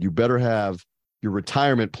week, you better have your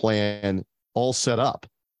retirement plan all set up,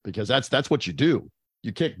 because that's what you do.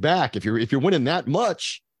 You kick back. If you're winning that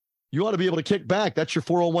much, you ought to be able to kick back. That's your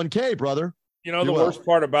 401k, brother. You know, the worst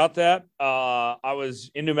part about that, I was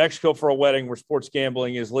in New Mexico for a wedding where sports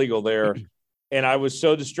gambling is legal there. And I was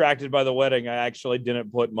so distracted by the wedding, I actually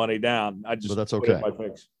didn't put money down. I just but that's okay. my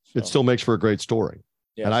picks, so. It still makes for a great story.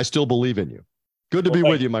 Yes. And I still believe in you. Good to be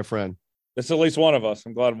with you, my friend. That's at least one of us.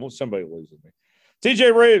 I'm glad somebody believes in me.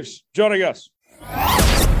 TJ Rives joining us.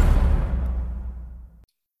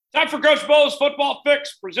 Time for Coach Bo's Football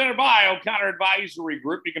Fix, presented by O'Connor Advisory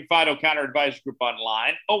Group. You can find O'Connor Advisory Group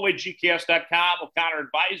online, oagcast.com,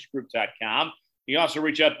 o'connoradvisorygroup.com. You can also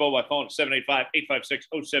reach out to Bo by phone at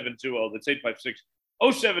 785-856-0720. That's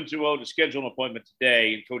 856-0720 to schedule an appointment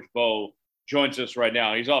today. And Coach Bo joins us right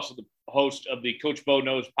now. He's also the host of the Coach Bo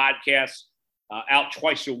Knows podcast, out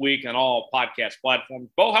twice a week on all podcast platforms.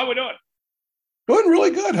 Bo, how we doing? Doing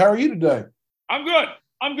really good. How are you today? I'm good.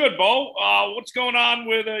 Bo. What's going on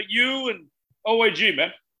with you and OAG,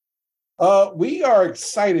 man? We are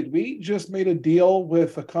excited. We just made a deal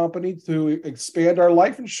with a company to expand our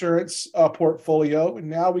life insurance portfolio, and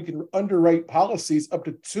now we can underwrite policies up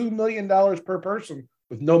to $2 million per person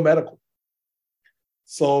with no medical.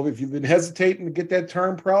 So if you've been hesitating to get that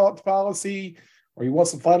term policy, or you want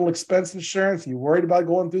some final expense insurance, you're worried about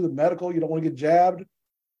going through the medical, you don't want to get jabbed,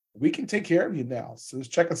 we can take care of you now. So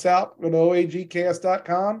just check us out. Go to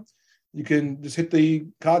oagcast.com. You can just hit the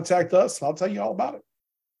contact us, and I'll tell you all about it.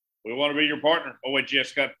 We want to be your partner.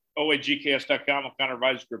 oagcast.com,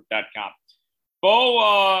 o'connoradvisorygroup.com.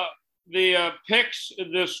 Bo, the picks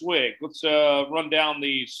this week. Let's run down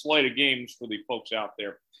the slate of games for the folks out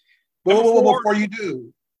there. Before you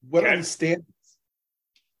do, what are the standings?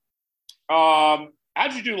 How'd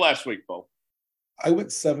you do last week, Bo? I went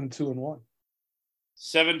 7-2-1.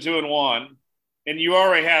 7-2-1, and you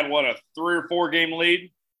already had a 3 or 4 game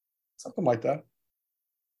lead, something like that.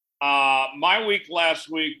 My week last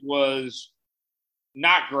week was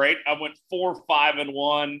not great. I went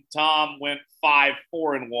 4-5-1. Tom went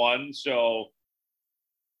 5-4-1. So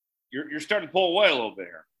you're starting to pull away a little bit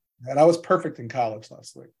here. And I was perfect in college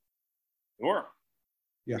last week. Sure.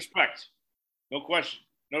 Yeah. Respect. No question.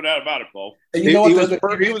 No doubt about it, Bo. And you know what?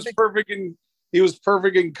 He was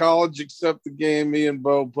perfect in college, except the game me and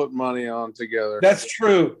Bo put money on together. That's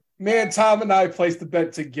true. Man, Tom and I placed the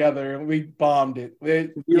bet together and we bombed it.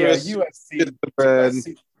 USC.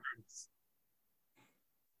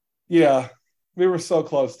 Yeah, we were so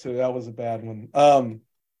close to. That was a bad one.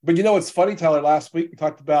 But you know what's funny, Tyler? Last week we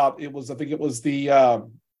talked about I think it was the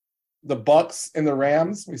Bucks and the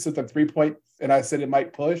Rams. We said that 3-point, and I said it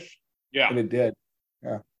might push. Yeah, and it did.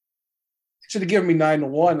 Yeah, should have given me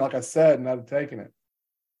 9-1, like I said, and I'd have taken it.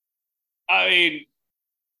 I mean,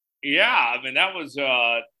 yeah. I mean, that was.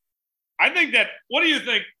 I think that. What do you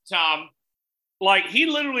think, Tom? Like he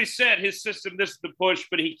literally said his system. This is the push,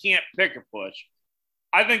 but he can't pick a push.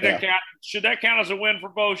 I think that should that count as a win for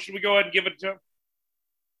both? Should we go ahead and give it to him?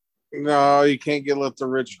 No, you can't let the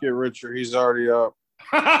rich get richer. He's already up.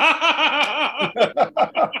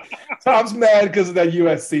 Tom's mad because of that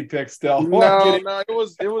USC pick still. No,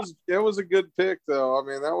 it was a good pick though. I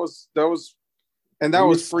mean, that was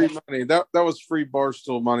free money. That was free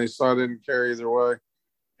Barstool money, so I didn't care either way.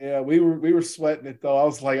 Yeah, we were sweating it though. I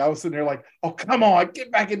was sitting there like, oh come on,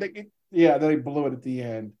 get back in the yeah. Then he blew it at the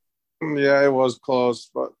end. Yeah, it was close,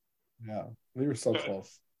 but yeah, we were so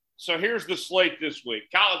close. So here's the slate this week.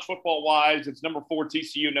 College football wise, it's number 4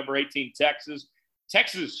 TCU, number 18 Texas.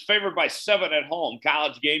 Texas favored by 7 at home.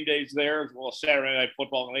 College game days there, as well as Saturday Night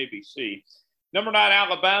Football on ABC. Number 9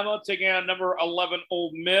 Alabama taking on number 11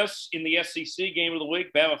 Ole Miss in the SEC game of the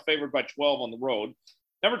week. Bama favored by 12 on the road.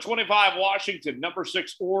 Number 25 Washington. Number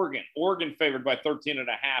 6 Oregon. Oregon favored by 13.5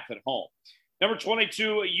 at home. Number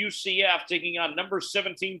 22 UCF taking on number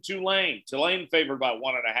 17 Tulane. Tulane favored by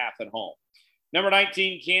 1.5 at home. Number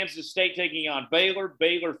 19 Kansas State taking on Baylor.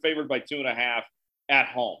 Baylor favored by 2.5 at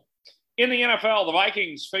home. In the NFL, the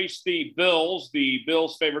Vikings face the Bills. The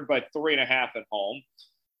Bills favored by 3.5 at home.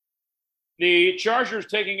 The Chargers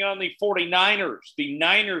taking on the 49ers. The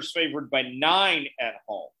Niners favored by 9 at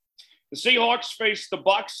home. The Seahawks face the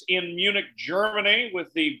Bucks in Munich, Germany,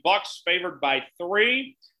 with the Bucks favored by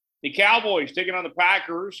 3. The Cowboys taking on the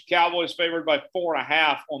Packers. Cowboys favored by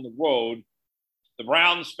 4.5 on the road. The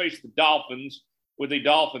Browns face the Dolphins, with the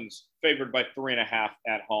Dolphins favored by 3.5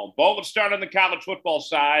 at home. Both will start on the college football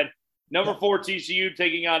side. Number 4 TCU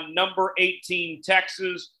taking on number 18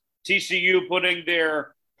 Texas. TCU putting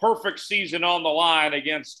their perfect season on the line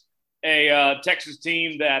against a Texas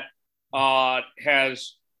team that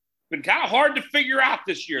has been kind of hard to figure out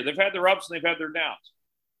this year. They've had their ups and they've had their downs.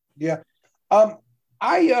 Yeah.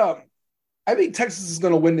 I think Texas is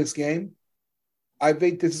going to win this game. I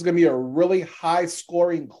think this is going to be a really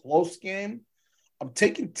high-scoring, close game. I'm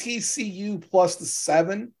taking TCU plus the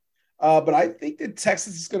 7, but I think that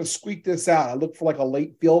Texas is going to squeak this out. I look for like a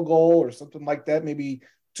late field goal or something like that, maybe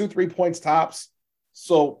 2-3 points tops.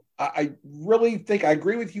 So I really think I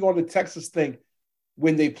agree with you on the Texas thing.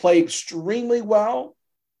 When they play extremely well,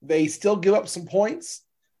 they still give up some points.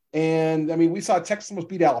 And, I mean, we saw Texas almost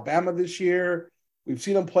beat Alabama this year. We've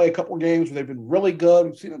seen them play a couple of games where they've been really good.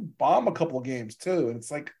 We've seen them bomb a couple of games too. And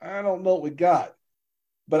it's like, I don't know what we got.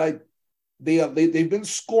 But they've been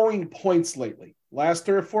scoring points lately. Last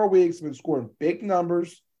 3 or 4 weeks, they've been scoring big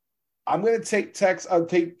numbers. I'm going to take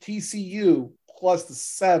TCU plus the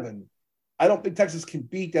 7. I don't think Texas can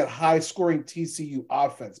beat that high-scoring TCU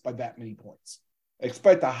offense by that many points. I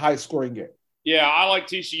expect a high-scoring game. Yeah, I like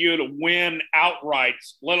TCU to win outright,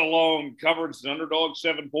 let alone cover as an underdog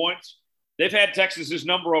 7 points. They've had Texas's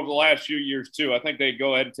number over the last few years, too. I think they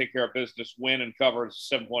go ahead and take care of business, win, and cover as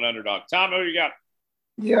a 7-point underdog. Tom, who you got?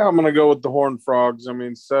 Yeah, I'm going to go with the Horned Frogs. I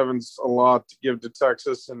mean, 7's a lot to give to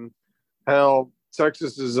Texas. And, hell,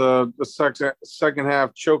 Texas is a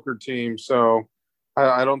second-half choker team. So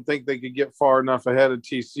I don't think they could get far enough ahead of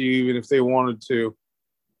TCU even if they wanted to.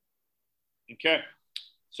 Okay.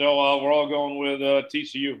 So we're all going with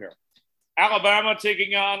TCU here. Alabama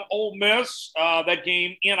taking on Ole Miss. That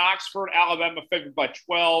game in Oxford. Alabama favored by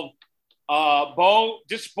 12. Bo,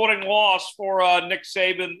 disappointing loss for Nick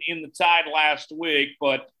Saban in the Tide last week,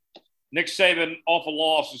 but Nick Saban off a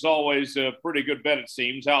loss is always a pretty good bet, it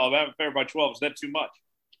seems. Alabama favored by 12. Is that too much?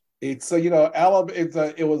 It's Alabama.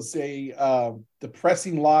 It was a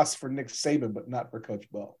depressing loss for Nick Saban, but not for Coach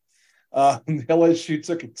Bo. LSU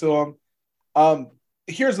took it to him.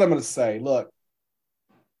 Here's what I'm going to say. Look,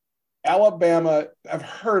 Alabama, I've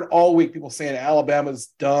heard all week people saying Alabama's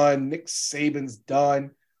done, Nick Saban's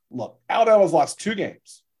done. Look, Alabama's lost 2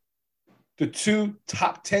 games the two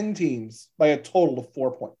top 10 teams by a total of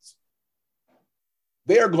 4 points.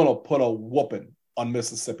 They are going to put a whooping on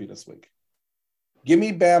Mississippi this week. Give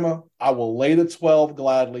me Bama. I will lay the 12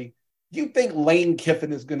 gladly. You think Lane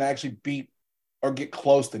Kiffin is going to actually beat or get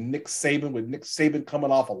close to Nick Saban with Nick Saban coming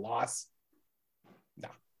off a loss? No.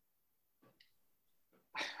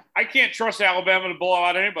 I can't trust Alabama to blow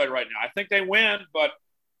out anybody right now. I think they win, but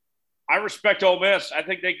I respect Ole Miss. I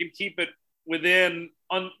think they can keep it within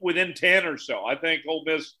 10 or so. I think Ole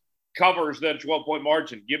Miss covers that 12-point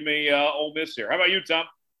margin. Give me Ole Miss here. How about you, Tom?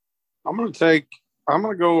 I'm going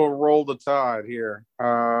to go roll the tide here.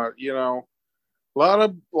 A lot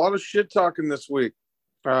of shit talking this week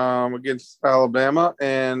against Alabama,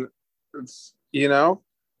 and it's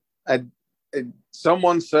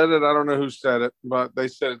someone said it. I don't know who said it, but they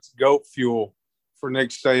said it's goat fuel for Nick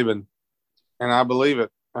Saban, and I believe it.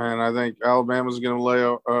 And I think Alabama's going to lay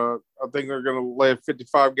they're going to lay a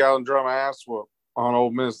 55-gallon drum of ass whoop on Ole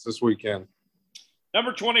Miss this weekend.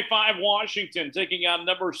 Number 25, Washington, taking on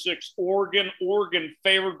number 6, Oregon. Oregon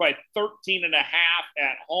favored by 13.5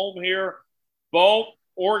 at home here. Bo,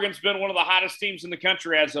 Oregon's been one of the hottest teams in the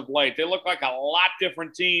country as of late. They look like a lot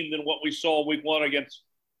different team than what we saw week 1 against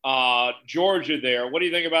Georgia there. What do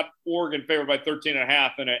you think about Oregon favored by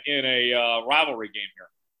 13.5 in a rivalry game here?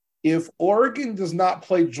 If Oregon does not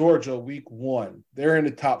play Georgia week 1, they're in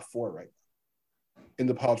the top 4 right now in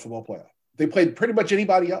the college football playoff. They played pretty much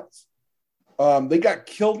anybody else. They got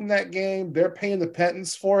killed in that game. They're paying the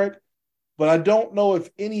penance for it. But I don't know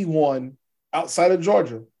if anyone outside of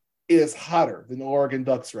Georgia is hotter than the Oregon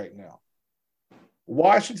Ducks right now.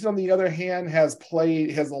 Washington, on the other hand, has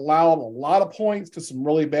allowed a lot of points to some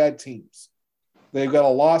really bad teams. They've got a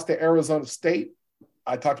loss to Arizona State.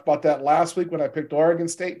 I talked about that last week when I picked Oregon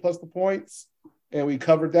State plus the points, and we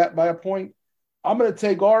covered that by a point. I'm going to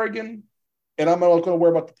take Oregon, and I'm not going to worry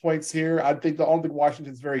about the points here. I don't think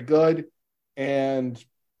Washington's very good, and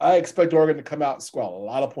I expect Oregon to come out and squall a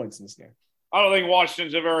lot of points in this game. I don't think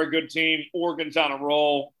Washington's a very good team. Oregon's on a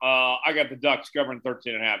roll. I got the Ducks covering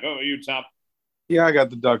 13.5. How about you, Tom? Yeah, I got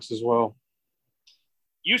the Ducks as well.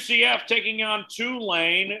 UCF taking on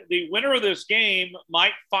Tulane. The winner of this game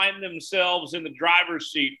might find themselves in the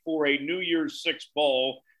driver's seat for a New Year's Six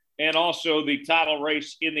Bowl and also the title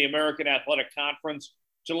race in the American Athletic Conference.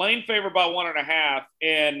 Tulane favored by 1.5.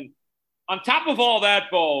 And on top of all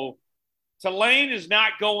that, Bo, Tulane is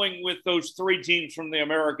not going with those 3 teams from the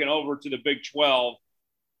American over to the Big 12.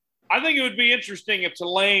 I think it would be interesting if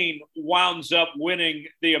Tulane wounds up winning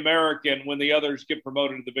the American when the others get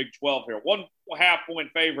promoted to the Big 12 here. 1.5 point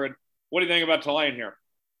favorite. What do you think about Tulane here?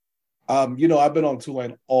 I've been on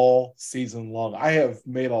Tulane all season long. I have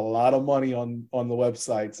made a lot of money on the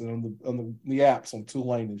websites and on the apps on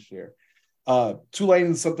Tulane this year.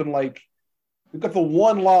 Tulane is something like they've got the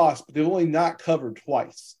one loss, but they've only not covered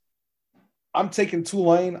twice. I'm taking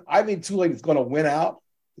Tulane. I think Tulane is going to win out.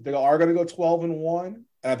 They are going to go 12-1.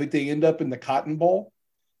 And I think they end up in the Cotton Bowl.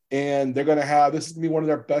 And they're going to have – this is going to be one of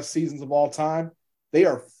their best seasons of all time. They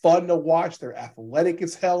are fun to watch. They're athletic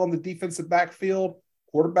as hell on the defensive backfield.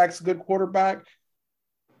 Quarterback's a good quarterback.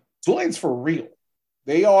 Tulane's for real.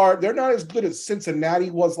 They're not as good as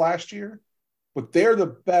Cincinnati was last year, but they're the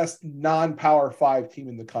best non-Power 5 team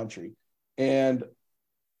in the country. And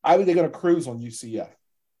I think they're going to cruise on UCF.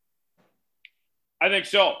 I think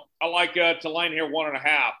so. I like Tulane here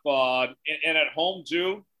 1.5. And at home,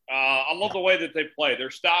 too, I love the way that they play.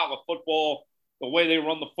 Their style of football, the way they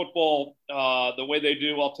run the football, the way they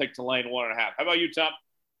do, I'll take Tulane 1.5. How about you, Tom?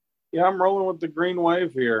 Yeah, I'm rolling with the green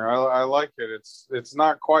wave here. I like it. It's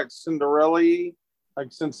not quite Cinderella-y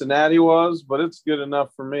like Cincinnati was, but it's good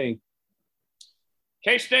enough for me.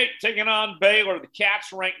 K-State taking on Baylor. The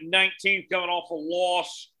Cats ranked 19th coming off a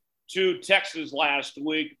loss to Texas last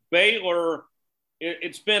week. Baylor,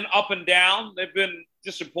 it's been up and down. They've been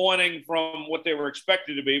disappointing from what they were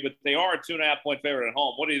expected to be, but they are a 2.5 point favorite at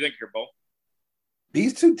home. What do you think here, Bo?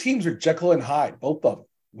 These two teams are Jekyll and Hyde, both of them.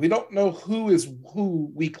 We don't know who is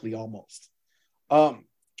who weekly almost.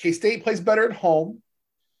 K-State plays better at home.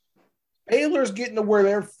 Baylor's getting to where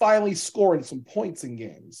they're finally scoring some points in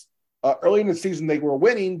games. Early in the season, they were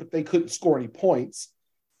winning, but they couldn't score any points.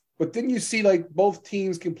 But then you see like both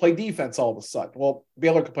teams can play defense all of a sudden. Well,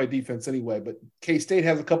 Baylor can play defense anyway, but K-State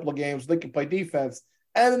has a couple of games they can play defense,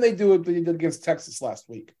 and then they do what they did against Texas last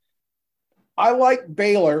week. I like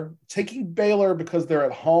Baylor, taking Baylor because they're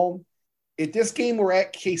at home. If this game were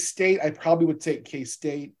at K-State, I probably would take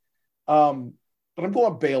K-State. But I'm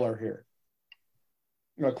going Baylor here.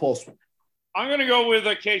 A close one. I'm going to go with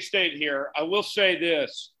K-State here. I will say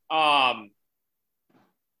this. I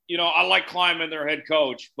like Kleiman, their head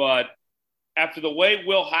coach, but after the way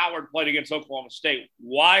Will Howard played against Oklahoma State,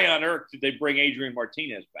 why on earth did they bring Adrian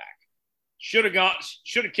Martinez back? Should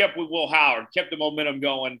have kept with Will Howard, kept the momentum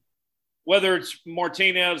going. Whether it's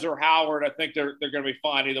Martinez or Howard, I think they're going to be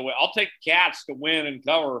fine either way. I'll take the Cats to win and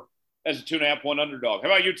cover as a 2.5-point underdog. How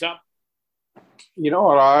about you, Tom? You know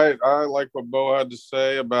what? I like what Bo had to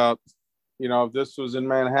say about, if this was in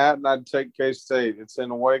Manhattan, I'd take K-State. It's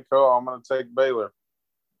in Waco. I'm going to take Baylor.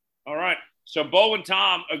 All right. So Bo and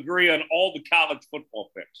Tom agree on all the college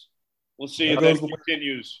football picks. We'll see if that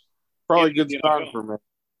continues. Probably good sign for me.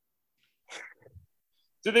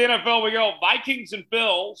 To the NFL we go. Vikings and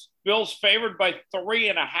Bills. Bills favored by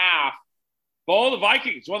 3.5. Bo, the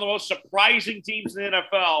Vikings, one of the most surprising teams in the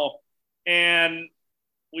NFL. And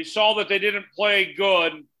we saw that they didn't play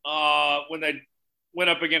good when they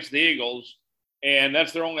went up against the Eagles. And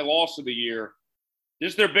that's their only loss of the year.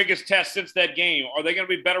 This is their biggest test since that game. Are they going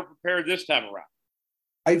to be better prepared this time around?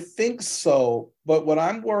 I think so. But what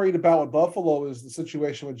I'm worried about with Buffalo is the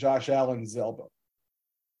situation with Josh Allen's elbow.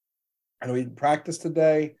 I know he didn't practice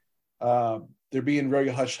today. They're being very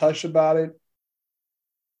hush-hush about it.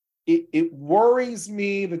 It worries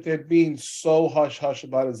me that they're being so hush-hush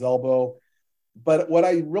about his elbow. But what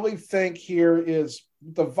I really think here is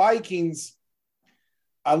the Vikings,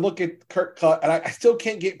 I look at Kirk Cousins, and I still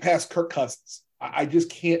can't get past Kirk Cousins. I just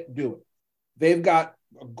can't do it. They've got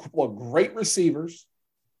great receivers,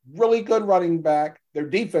 really good running back. Their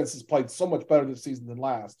defense has played so much better this season than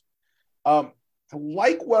last. I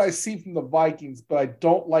like what I see from the Vikings, but I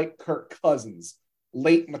don't like Kirk Cousins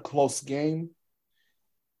late in a close game.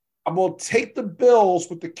 I'm going to take the Bills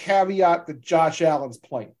with the caveat that Josh Allen's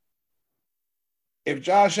playing. If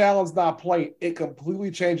Josh Allen's not playing, it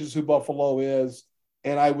completely changes who Buffalo is,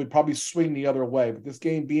 and I would probably swing the other way. But this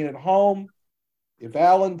game being at home, if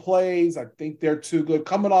Allen plays, I think they're too good.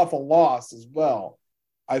 Coming off a loss as well,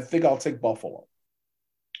 I think I'll take Buffalo.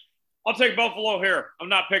 I'll take Buffalo here. I'm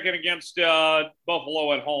not picking against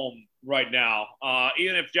Buffalo at home right now.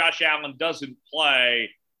 Even if Josh Allen doesn't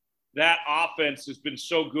play, that offense has been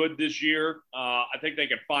so good this year. I think they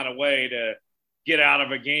can find a way to get out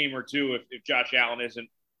of a game or two if Josh Allen isn't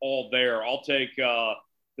all there. I'll take the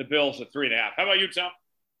Bills at 3.5. How about you, Tom?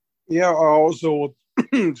 Yeah, I also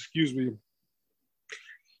excuse me.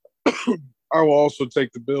 I will also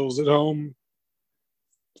take the Bills at home.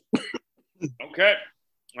 Okay.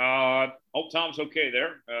 Hope Tom's okay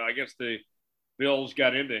there. I guess the Bills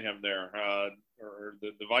got into him there, or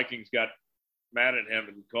the Vikings got mad at him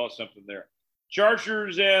and caused something there.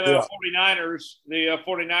 Chargers and 49ers. The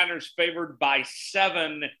 49ers favored by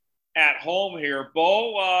 7 at home here.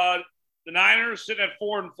 Bo, the Niners sitting at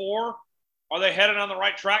 4-4. Are they headed on the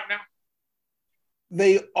right track now?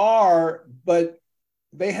 They are, but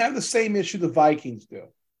they have the same issue the Vikings do.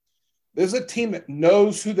 There's a team that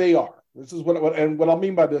knows who they are. This is what I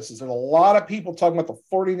mean by this is there's a lot of people talking about the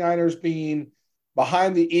 49ers being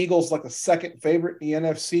behind the Eagles like the second favorite in the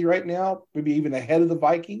NFC right now, maybe even ahead of the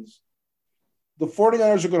Vikings. The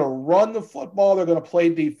 49ers are going to run the football. They're going to play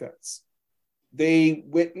defense. They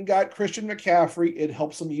went and got Christian McCaffrey. It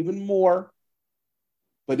helps them even more.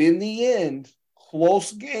 But in the end,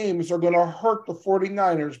 close games are going to hurt the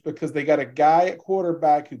 49ers because they got a guy at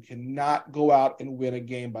quarterback who cannot go out and win a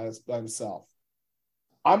game by himself.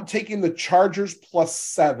 I'm taking the Chargers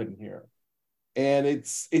 +7 here. And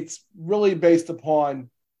it's really based upon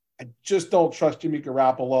I just don't trust Jimmy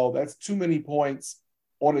Garoppolo. That's too many points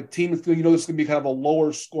on a team that's this is going to be kind of a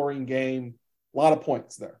lower scoring game. A lot of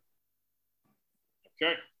points there.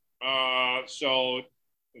 Okay. So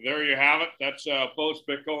there you have it. That's Bo's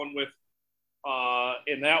pick going with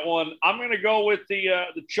in that one. I'm going to go with the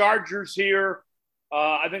Chargers here.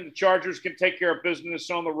 I think the Chargers can take care of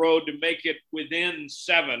business on the road to make it within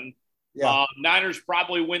 7. Yeah. Niners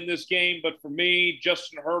probably win this game, but for me,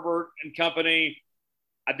 Justin Herbert and company,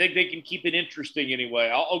 I think they can keep it interesting anyway.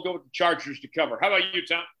 I'll go with the Chargers to cover. How about you,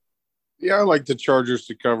 Tom? Yeah, I like the Chargers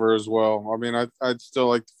to cover as well. I mean, I'd still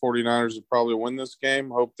like the 49ers to probably win this game.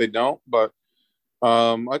 Hope they don't, but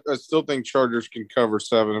I still think Chargers can cover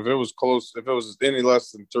 7. If it was close, if it was any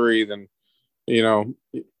less than 3, then,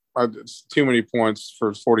 it's too many points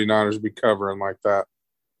for 49ers to be covering like that.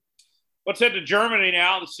 Let's head to Germany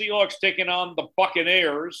now. The Seahawks taking on the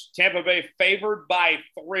Buccaneers. Tampa Bay favored by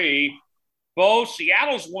 3. Bo,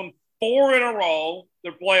 Seattle's won 4 in a row.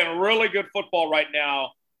 They're playing really good football right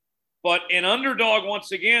now. But an underdog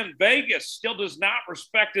once again, Vegas still does not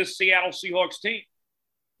respect this Seattle Seahawks team.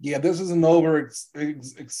 Yeah, this is an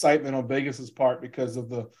excitement on Vegas's part because of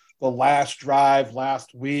the last drive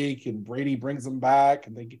last week, and Brady brings them back,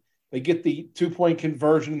 and they get the 2-point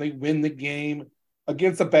conversion, and they win the game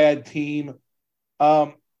against a bad team.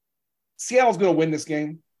 Seattle's going to win this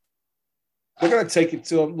game. They're going to take it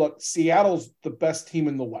to them. Look, Seattle's the best team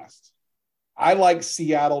in the West. I like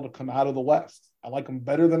Seattle to come out of the West. I like them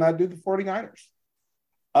better than I do the 49ers.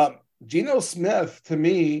 Geno Smith, to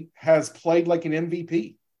me, has played like an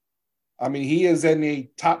MVP. I mean, he is in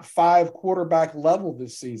a top 5 quarterback level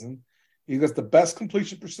this season. He has the best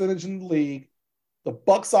completion percentage in the league. The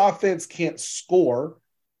Bucs offense can't score.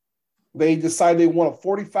 They decide they want a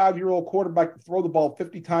 45-year-old quarterback to throw the ball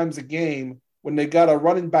 50 times a game when they got a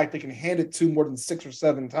running back they can hand it to more than 6 or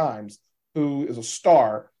 7 times, who is a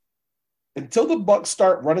star. Until the Bucs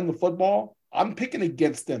start running the football, I'm picking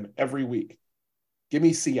against them every week. Give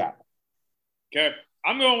me Seattle. Okay.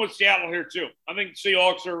 I'm going with Seattle here too. I think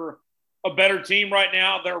Seahawks are a better team right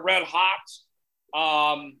now. They're red hot.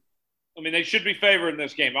 I mean, they should be favored in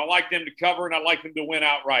this game. I like them to cover, and I like them to win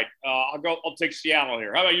outright. I'll take Seattle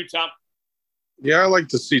here. How about you, Tom? Yeah, I like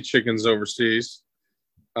to see chickens overseas.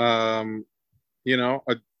 You know,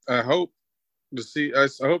 I hope to see. I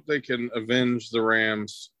hope they can avenge the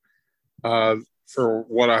Rams for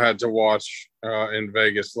what I had to watch in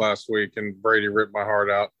Vegas last week, and Brady ripped my heart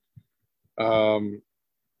out.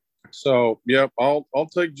 So, yep, I'll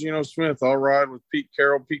take Geno Smith. I'll ride with Pete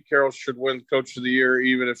Carroll. Pete Carroll should win Coach of the Year,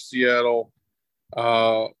 even if Seattle,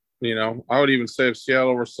 you know, I would even say if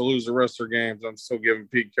Seattle was to lose the rest of their games, I'm still giving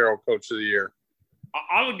Pete Carroll Coach of the Year.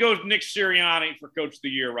 I would go with Nick Sirianni for Coach of the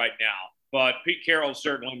Year right now, but Pete Carroll is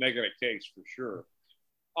certainly making a case for sure.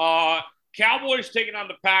 Cowboys taking on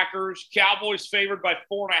the Packers. Cowboys favored by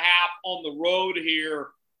 4.5 on the road here.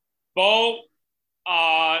 Bo,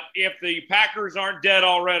 if the Packers aren't dead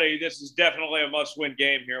already, this is definitely a must-win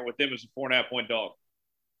game here with them as a 4.5-point dog.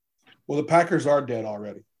 Well, the Packers are dead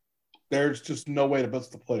already. There's just no way to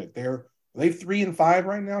put it. Are they 3-5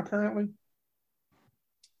 right now currently?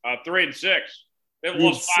 3-6. They've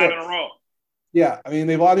lost 5 in a row. Yeah, I mean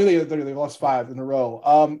they've lost 5 in a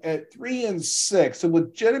row. At 3-6, to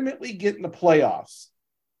legitimately get in the playoffs,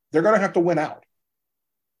 they're going to have to win out.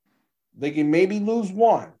 They can maybe lose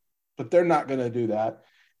 1, but they're not going to do that.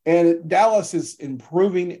 And Dallas is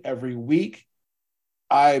improving every week.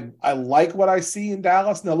 I like what I see in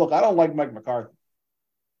Dallas. Now, look, I don't like Mike McCarthy,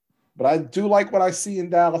 but I do like what I see in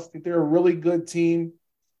Dallas. I think they're a really good team.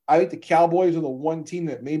 I think the Cowboys are the one team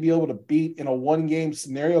that may be able to beat in a one-game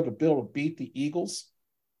scenario to be able to beat the Eagles.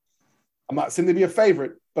 I'm not saying to be a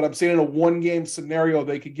favorite, but I'm saying in a one-game scenario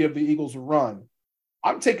they could give the Eagles a run.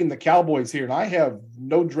 I'm taking the Cowboys here, and I have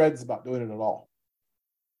no dreads about doing it at all.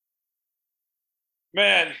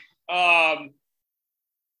 Man, I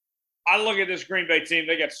look at this Green Bay team.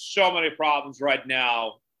 They got so many problems right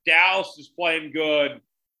now. Dallas is playing good.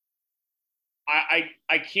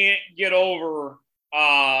 I can't get over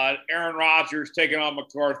Aaron Rodgers taking on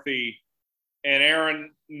McCarthy and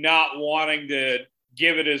Aaron not wanting to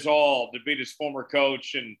give it his all to beat his former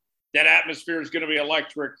coach. And that atmosphere is going to be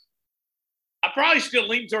electric. I probably still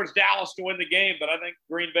lean towards Dallas to win the game, but I think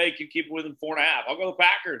Green Bay can keep it within 4.5. I'll go the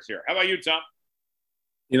Packers here. How about you, Tom?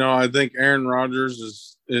 You know, I think Aaron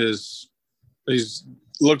Rodgers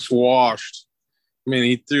looks washed. I mean,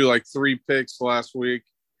 he threw like 3 picks last week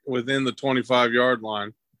within the 25-yard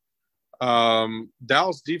line.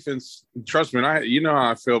 Dallas defense, trust me, you know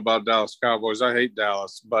how I feel about Dallas Cowboys. I hate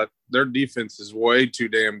Dallas, but their defense is way too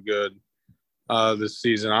damn good this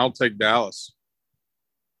season. I'll take Dallas.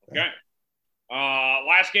 Okay.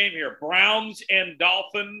 Last game here, Browns and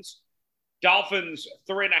Dolphins. Dolphins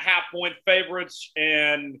 3.5-point favorites,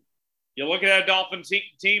 and you look at that Dolphins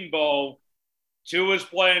team, Bo. Tua's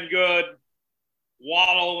playing good.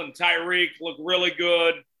 Waddle and Tyreek look really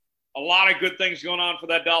good. A lot of good things going on for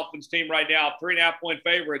that Dolphins team right now. 3.5-point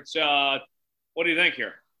favorites. What do you think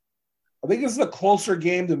here? I think this is a closer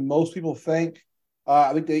game than most people think.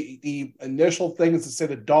 I think the initial thing is to say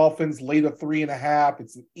the Dolphins lay the 3.5.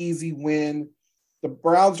 It's an easy win. The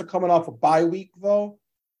Browns are coming off a bye week, though,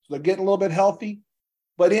 so they're getting a little bit healthy.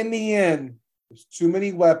 But in the end, there's too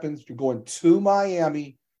many weapons. You're going to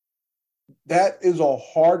Miami. That is a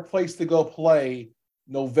hard place to go play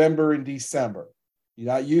November and December.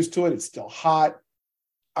 You're not used to it. It's still hot.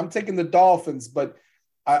 I'm taking the Dolphins, but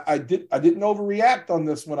I didn't overreact on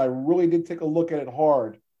this one. I really did take a look at it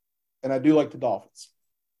hard, and I do like the Dolphins.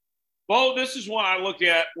 Well, this is one I look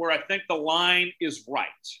at where I think the line is right.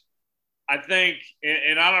 I think,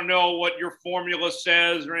 and I don't know what your formula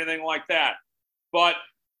says or anything like that, but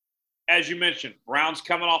as you mentioned, Browns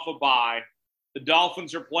coming off a bye. The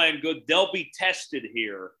Dolphins are playing good. They'll be tested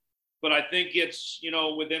here. But I think it's,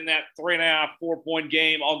 within that 3.5, 4-point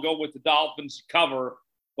game, I'll go with the Dolphins to cover,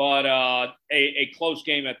 but a close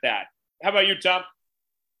game at that. How about you, Tom?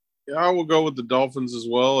 Yeah, I will go with the Dolphins as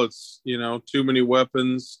well. It's, too many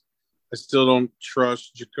weapons. I still don't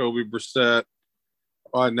trust Jacoby Brissett.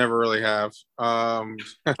 Well, I never really have. I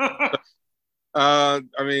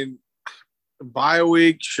mean, bye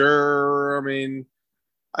week, sure. I mean,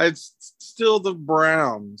 it's still the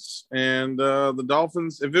Browns and the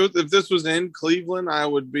Dolphins. If this was in Cleveland, I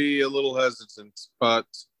would be a little hesitant. But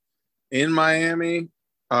in Miami,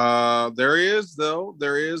 there is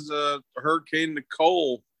a Hurricane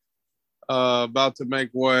Nicole about to make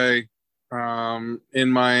way in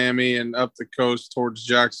Miami and up the coast towards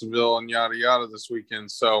Jacksonville and yada yada this weekend.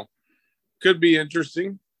 So could be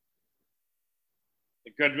interesting.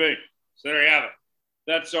 It could be. So there you have it.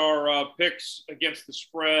 That's our picks against the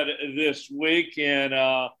spread this week. And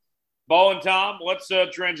Bo and Tom, let's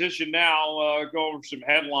transition now, go over some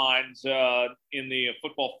headlines in the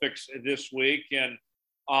football fix this week. And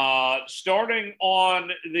starting on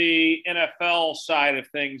the NFL side of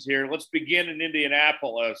things here, let's begin in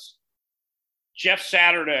Indianapolis. Jeff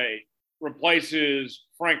Saturday replaces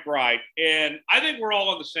Frank Wright. And I think we're all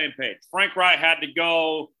on the same page. Frank Wright had to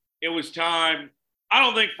go. It was time. I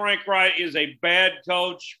don't think Frank Wright is a bad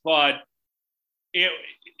coach, but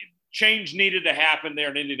change needed to happen there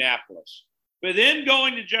in Indianapolis. But then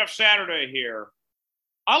going to Jeff Saturday here,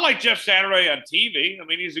 I like Jeff Saturday on TV. I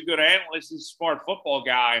mean, he's a good analyst. He's a smart football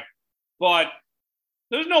guy. But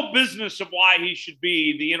there's no business of why he should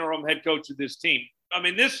be the interim head coach of this team. I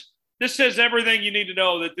mean, this says everything you need to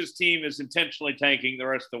know that this team is intentionally tanking the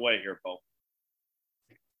rest of the way here, Bo.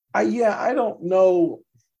 I don't know.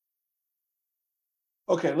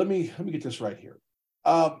 Okay, let me get this right here.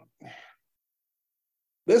 I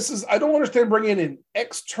don't understand bringing in an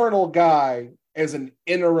external guy as an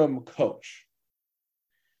interim coach.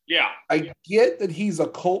 Yeah. I get that he's a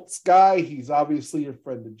Colts guy. He's obviously a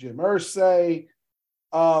friend of Jim Irsay.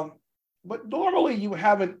 But normally you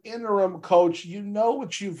have an interim coach, you know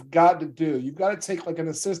what you've got to do. You've got to take like an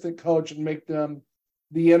assistant coach and make them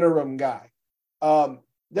the interim guy.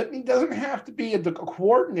 That doesn't have to be a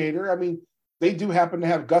coordinator. I mean, they do happen to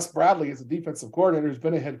have Gus Bradley as a defensive coordinator who's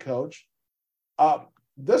been a head coach.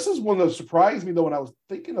 This is one that surprised me, though, when I was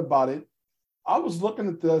thinking about it. I was looking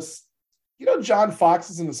at this. You know, John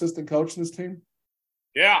Fox is an assistant coach in this team?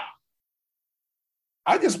 Yeah.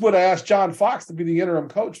 I just would have asked John Fox to be the interim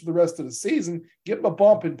coach for the rest of the season, give him a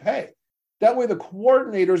bump in pay. That way the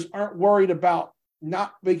coordinators aren't worried about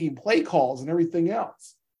not making play calls and everything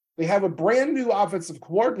else. They have a brand new offensive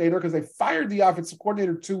coordinator because they fired the offensive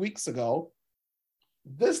coordinator 2 weeks ago.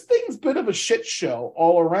 This thing's a bit of a shit show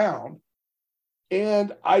all around.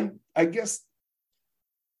 And I guess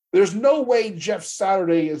there's no way Jeff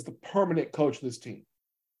Saturday is the permanent coach of this team.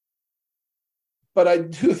 But I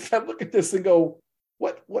look at this and go,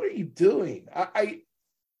 what are you doing?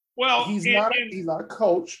 He's not a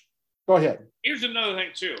coach. Go ahead. Here's another thing,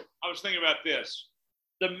 too. I was thinking about this.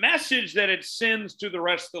 The message that it sends to the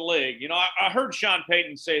rest of the league. You know, I heard Sean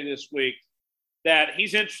Payton say this week that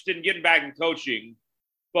he's interested in getting back in coaching,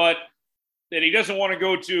 but that he doesn't want to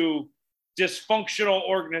go to dysfunctional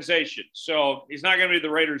organizations. So he's not going to be the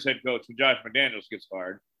Raiders head coach when Josh McDaniels gets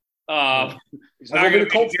fired. He's not going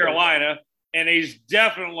to be Carolina, and he's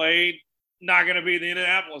definitely not going to be the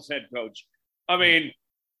Indianapolis head coach. I mean,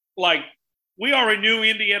 like, we already knew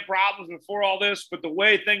Indy had problems before all this, but the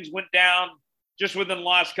way things went down just within the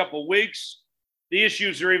last couple of weeks, the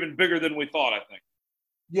issues are even bigger than we thought, I think.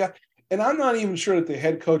 Yeah, and I'm not even sure that the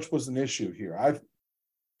head coach was an issue here.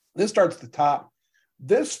 This starts at the top.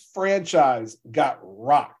 This franchise got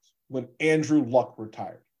rocked when Andrew Luck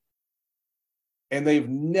retired. And they've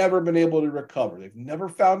never been able to recover. They've never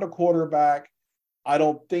found a quarterback. I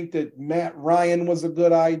don't think that Matt Ryan was a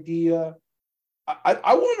good idea. I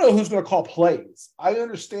want to know who's going to call plays. I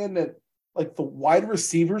understand that, like, the wide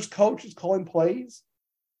receivers coach is calling plays.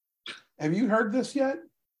 Have you heard this yet?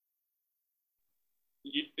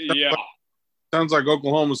 Yeah. Sounds like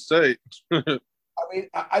Oklahoma State. I mean,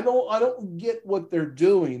 I don't get what they're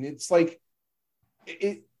doing. It's like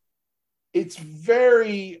it's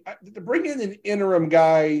very to bring in an interim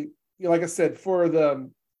guy, you know, like I said, for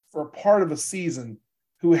a part of a season,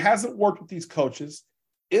 who hasn't worked with these coaches,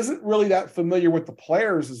 isn't really that familiar with the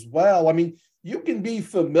players as well. I mean, you can be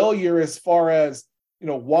familiar as far as, you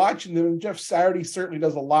know, watching them. Jeff Saturday certainly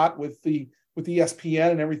does a lot with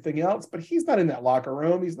ESPN and everything else, but he's not in that locker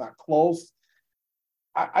room. He's not close.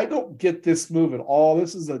 I don't get this move at all.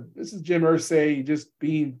 This is Jim Irsay just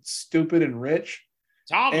being stupid and rich.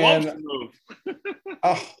 Tom loves the move.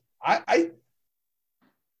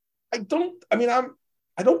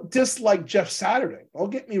 I don't dislike Jeff Saturday. Don't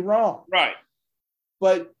get me wrong. Right.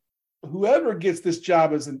 But whoever gets this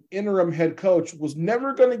job as an interim head coach was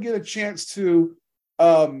never going to get a chance to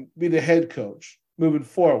be the head coach moving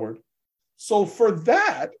forward. So for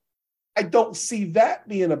that, I don't see that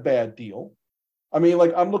being a bad deal. I mean,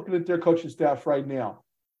 like, I'm looking at their coaching staff right now.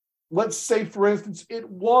 Let's say, for instance, it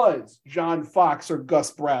was John Fox or Gus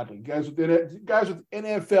Bradley, guys with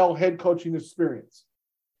NFL head coaching experience.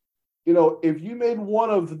 You know, if you made one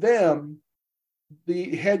of them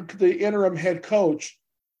the interim head coach,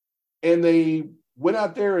 and they went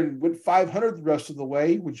out there and went 500 the rest of the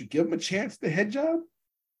way, would you give them a chance at the head job?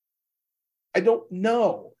 I don't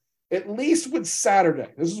know. At least with Saturday,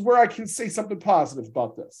 this is where I can say something positive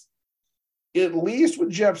about this. At least with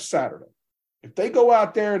Jeff Saturday, if they go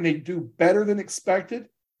out there and they do better than expected,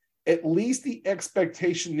 at least the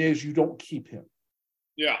expectation is you don't keep him.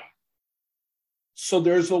 Yeah. So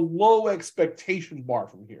there's a low expectation bar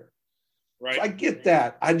from here. Right. So I get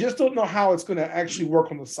that. I just don't know how it's going to actually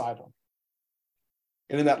work on the sideline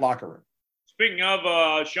and in that locker room. Speaking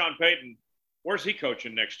of Sean Payton, where's he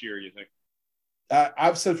coaching next year, you think?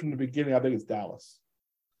 I've said from the beginning, I think it's Dallas.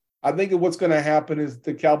 I think what's going to happen is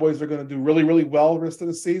the Cowboys are going to do really, really well the rest of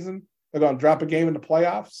the season. They're going to drop a game in the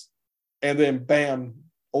playoffs, and then, bam,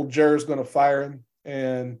 old Jerry's going to fire him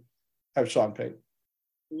and have Sean Payton.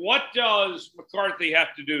 What does McCarthy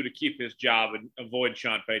have to do to keep his job and avoid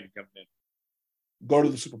Sean Payton coming in? Go to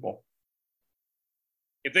the Super Bowl.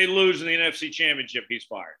 If they lose in the NFC Championship, he's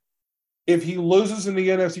fired. If he loses in the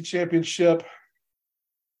NFC Championship,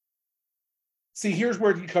 see, here's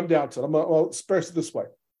where it can come down to it. I'll express it this way.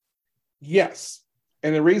 Yes.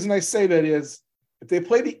 And the reason I say that is if they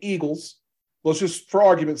play the Eagles, let's just for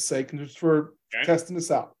argument's sake and just for testing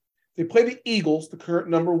this out. If they play the Eagles, the current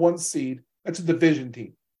number 1 seed, that's a division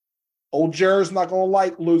team. Old Jerry's not going to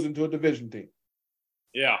like losing to a division team.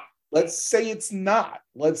 Yeah. Let's say it's not.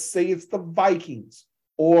 Let's say it's the Vikings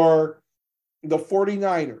or the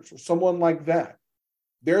 49ers or someone like that.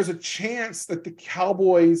 There's a chance that the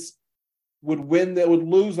Cowboys would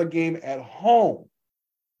lose a game at home.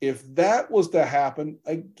 If that was to happen,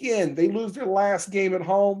 again, they lose their last game at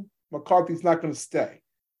home, McCarthy's not going to stay.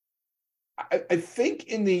 I think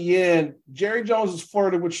in the end, Jerry Jones has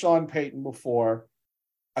flirted with Sean Payton before.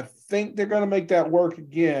 I think they're going to make that work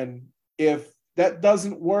again. If that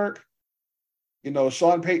doesn't work,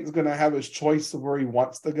 Sean Payton's going to have his choice of where he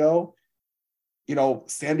wants to go.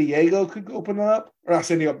 San Diego could open up, or not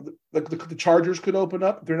San Diego, the Chargers could open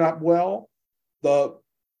up. They're not well.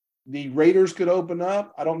 The Raiders could open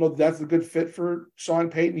up. I don't know if that's a good fit for Sean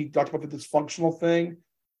Payton. He talked about the dysfunctional thing.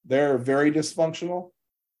 They're very dysfunctional.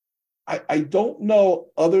 I don't know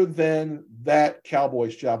other than that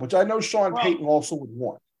Cowboys job, which I know Sean Payton also would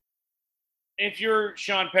want. If you're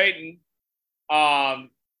Sean Payton,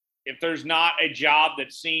 if there's not a job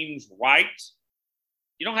that seems right,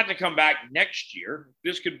 you don't have to come back next year.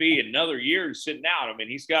 This could be another year sitting out. I mean,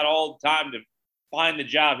 he's got all the time to find the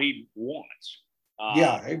job he wants. I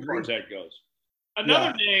agree. As far as that goes.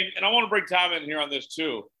 Another name, and I want to bring time in here on this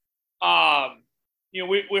too.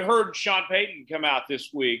 We heard Sean Payton come out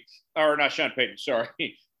this week, or not Sean Payton, sorry.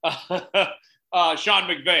 Sean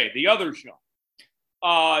McVay, the other Sean.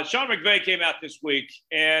 Sean McVay came out this week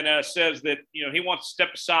and says that, he wants to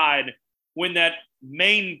step aside when that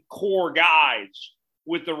main core guys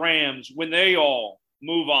with the Rams, when they all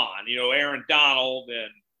move on, Aaron Donald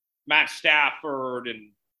and Matt Stafford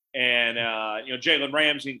and Jalen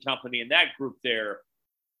Ramsey and company and that group there.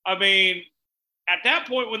 I mean, at that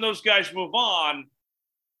point when those guys move on,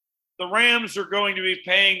 the Rams are going to be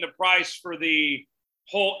paying the price for the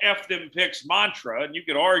whole F them picks mantra. And you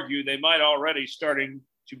could argue they might already starting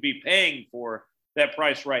to be paying for that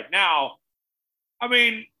price right now. I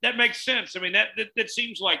mean, that makes sense. I mean, that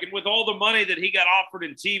seems like, and with all the money that he got offered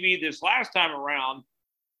in TV this last time around,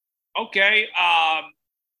 okay.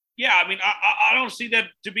 Yeah, I mean, I don't see that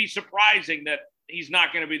to be surprising that he's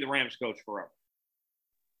not going to be the Rams coach forever.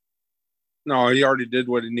 No, he already did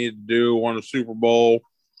what he needed to do, won a Super Bowl,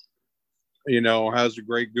 has a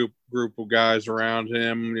great group of guys around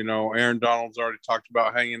him. Aaron Donald's already talked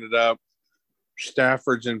about hanging it up.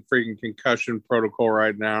 Stafford's in freaking concussion protocol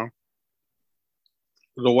right now.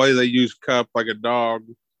 The way they use Cup like a dog,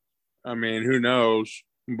 I mean, who knows?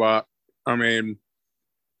 But, I mean,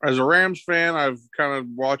 as a Rams fan, I've kind of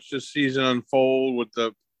watched this season unfold with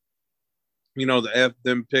the F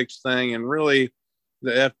them picks thing. And really,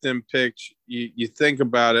 the F them picks, you think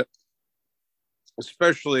about it,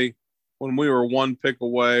 especially when we were one pick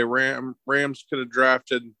away, Rams could have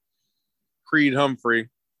drafted Creed Humphrey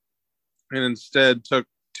and instead took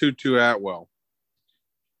Tutu Atwell.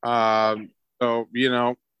 So,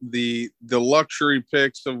 the luxury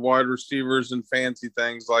picks of wide receivers and fancy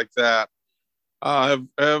things like that have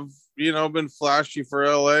been flashy for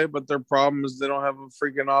LA, but their problem is they don't have a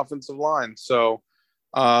freaking offensive line. So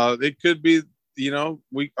It could be,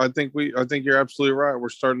 I think you're absolutely right. We're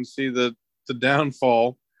starting to see the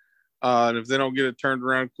downfall. And if they don't get it turned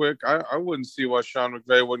around quick, I wouldn't see why Sean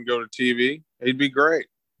McVay wouldn't go to TV. He'd be great.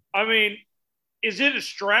 I mean, is it a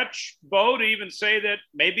stretch, Bo, to even say that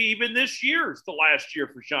maybe even this year is the last year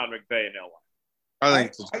for Sean McVay in LA? I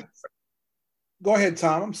think go ahead,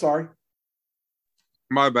 Tom. I'm sorry.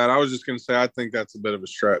 My bad. I was just going to say I think that's a bit of a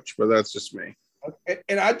stretch, but that's just me.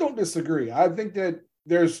 And I don't disagree. I think that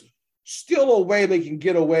there's still a way they can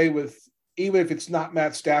get away with, even if it's not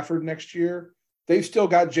Matt Stafford next year. They've still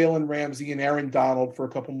got Jalen Ramsey and Aaron Donald for a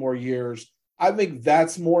couple more years. I think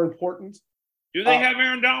that's more important. Do they have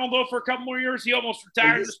Aaron Donald, though, for a couple more years? He almost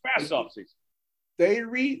retired this past offseason. They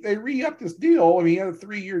re-upped this deal. I mean, he had a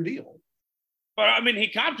 3-year deal. But, I mean, he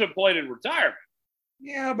contemplated retirement.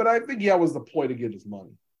 Yeah, but I think that was the ploy to get his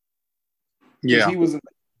money. Yeah. He was. I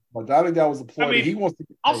think that was the ploy. I mean, he wants to.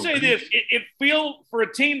 I'll say this. It feels for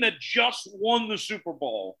a team that just won the Super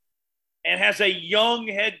Bowl and has a young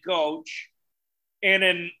head coach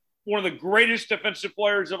and one of the greatest defensive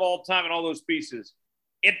players of all time and all those pieces,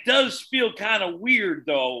 it does feel kind of weird,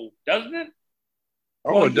 though, doesn't it?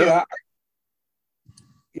 Oh, it does.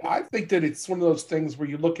 Yeah, I think that it's one of those things where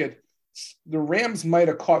you look at the Rams might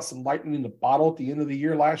have caught some lightning in the bottle at the end of the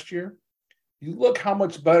year last year. You look how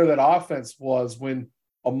much better that offense was when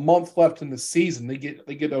a month left in the season, they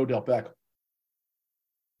get Odell Beckham.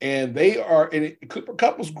 And Cooper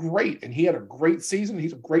Kupp was great, and he had a great season.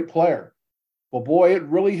 He's a great player. But boy, it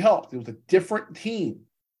really helped. It was a different team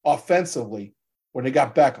offensively when they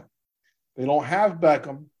got Beckham. They don't have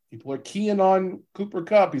Beckham. People are keying on Cooper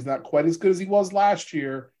Kupp. He's not quite as good as he was last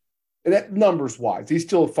year. And that numbers-wise, he's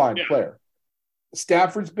still a fine player.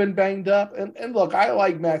 Stafford's been banged up. And look, I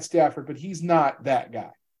like Matt Stafford, but he's not that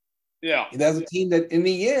guy. Yeah. And that's a team that, in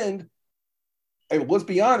the end, hey, let's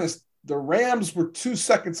be honest, the Rams were 2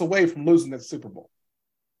 seconds away from losing that Super Bowl.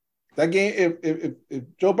 That game, if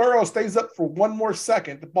Joe Burrow stays up for one more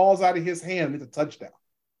second, the ball's out of his hand, it's a touchdown.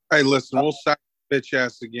 Hey, listen, we'll sack bitch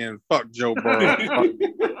ass again. Fuck Joe Burrow.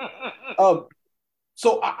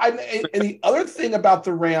 So and the other thing about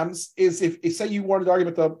the Rams is if say you wanted to argue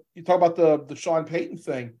about you talk about the Sean Payton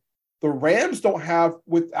thing, the Rams don't have,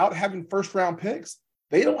 without having first round picks,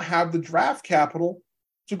 they don't have the draft capital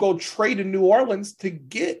to go trade in New Orleans to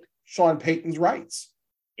get Sean Payton's rights.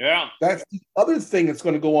 Yeah. That's the other thing that's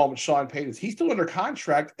going to go on with Sean Payton is he's still under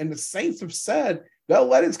contract, and the Saints have said they'll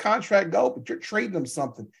let his contract go, but you're trading them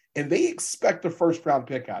something, and they expect a first-round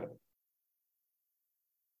pick out of it.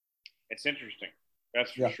 It's interesting.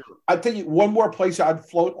 That's for sure. I'd tell you one more place I'd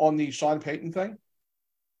float on the Sean Payton thing.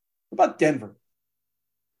 What about Denver?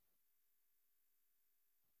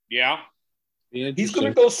 Yeah. He's going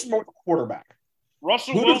to go smoke the quarterback.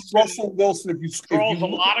 Russell Wilson, if you draws a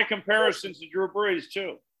lot of comparisons to Drew Brees,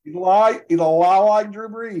 too. He's a lot like Drew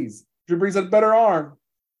Brees. Drew Brees had a better arm,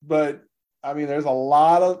 but I mean, there's a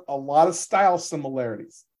lot of style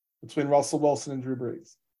similarities between Russell Wilson and Drew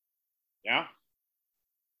Brees. Yeah,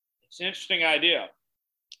 it's an interesting idea.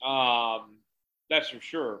 That's for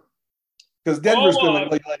sure. Because Denver's going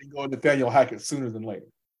to let him go Nathaniel Hackett sooner than later.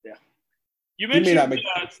 Yeah, you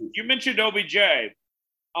mentioned OBJ.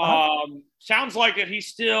 Sounds like that he's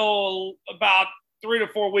still about 3 to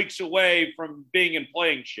 4 weeks away from being in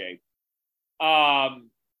playing shape.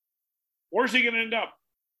 Where's he going to end up?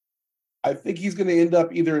 I think he's going to end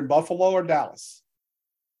up either in Buffalo or Dallas.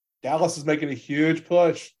 Dallas is making a huge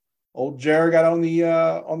push. Old Jared got on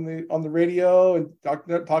the radio and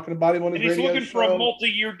talking about him on his radio show. He's looking for a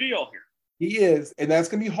multi-year deal here. He is, and that's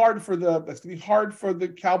going to be hard for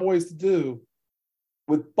the Cowboys to do.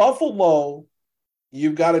 With Buffalo,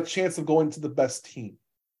 you've got a chance of going to the best team.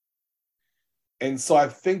 And so I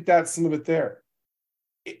think that's some of it there.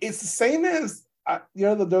 It's the same as,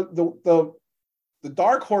 the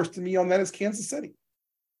dark horse to me on that is Kansas City.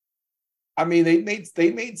 I mean,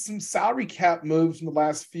 they made some salary cap moves in the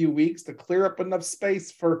last few weeks to clear up enough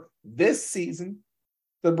space for this season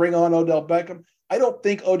to bring on Odell Beckham. I don't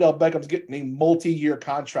think Odell Beckham's getting a multi-year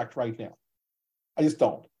contract right now. I just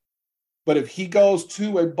don't. But if he goes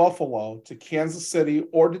to a Buffalo, to Kansas City,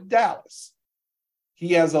 or to Dallas,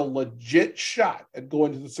 he has a legit shot at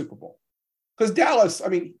going to the Super Bowl. Because Dallas, I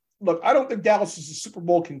mean, look, I don't think Dallas is a Super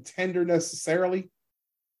Bowl contender necessarily.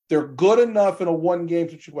 They're good enough in a one-game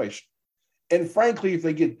situation. And frankly, if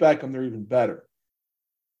they get Beckham, they're even better.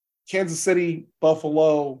 Kansas City,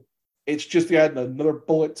 Buffalo, it's just adding another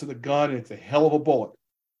bullet to the gun, and it's a hell of a bullet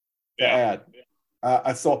to add.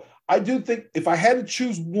 So I do think if I had to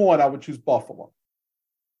choose one, I would choose Buffalo.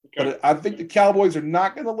 Okay. But I think the Cowboys are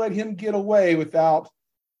not going to let him get away without,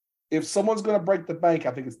 if someone's going to break the bank,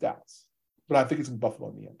 I think it's Dallas. but I think it's in Buffalo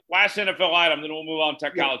in the end. Last NFL item, then we'll move on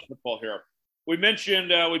to college football here. We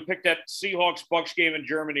mentioned we picked that Seahawks-Bucs game in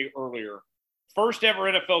Germany earlier. First ever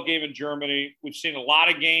NFL game in Germany. We've seen a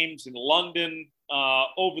lot of games in London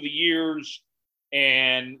over the years,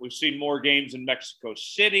 and we've seen more games in Mexico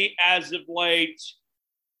City as of late.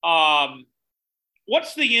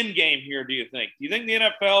 What's the end game here, do you think? Do you think the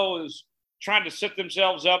NFL is trying to set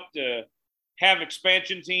themselves up to have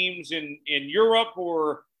expansion teams in Europe,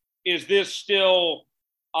 or is this still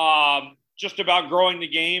just about growing the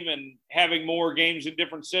game and having more games in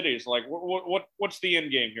different cities? Like, what's the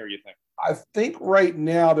end game here, you think? I think right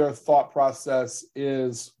now their thought process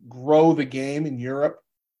is grow the game in Europe,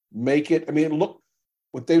 make it. I mean, look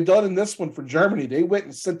what they've done in this one for Germany. They went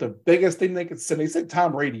and sent the biggest thing they could send. They sent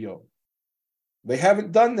Tom Radio. They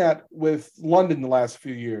haven't done that with London the last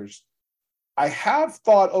few years. I have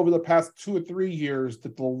thought over the past 2 or 3 years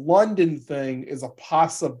that the London thing is a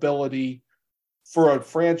possibility for a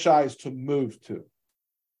franchise to move to.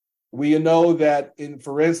 We know that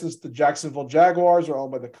for instance, the Jacksonville Jaguars are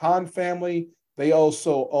owned by the Khan family. They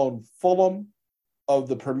also own Fulham of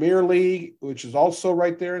the Premier League, which is also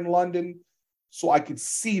right there in London. So I could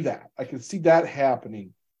see that. I could see that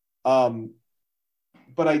happening. But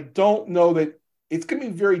I don't know that it's going to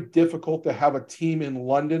be very difficult to have a team in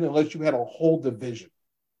London unless you had a whole division.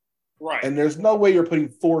 Right. And there's no way you're putting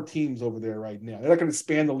 4 teams over there right now. They're not going to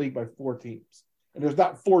expand the league by 4 teams. And there's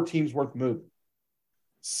not 4 teams worth moving.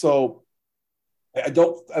 So I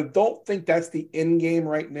don't think that's the end game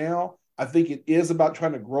right now. I think it is about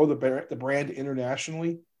trying to grow the brand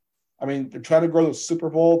internationally. I mean, they're trying to grow the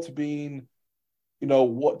Super Bowl to being,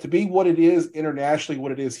 what it is internationally,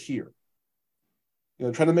 what it is here.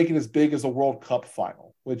 Trying to make it as big as a World Cup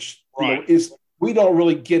final, which is, we don't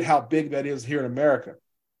really get how big that is here in America,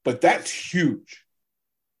 but that's huge.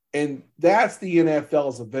 And that's the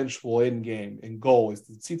NFL's eventual end game and goal, is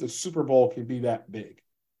to see if the Super Bowl can be that big.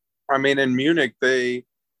 I mean, in Munich, they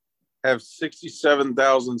have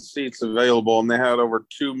 67,000 seats available, and they had over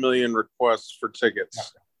 2 million requests for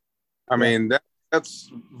tickets. I mean, that's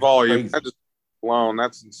volume. That is alone.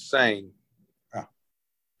 That's insane.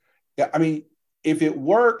 Yeah. I mean, if it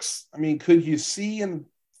works, I mean, could you see in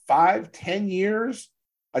 5-10 years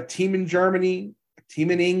a team in Germany, a team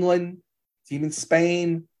in England, a team in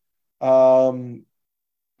Spain, one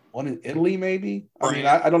in Italy, maybe? I mean,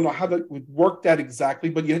 I don't know how that would work that exactly,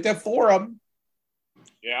 but you have to have 4 of them.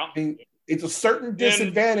 Yeah. I mean, it's a certain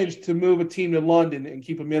disadvantage to move a team to London and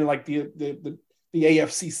keep them in like the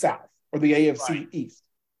AFC South or the AFC East.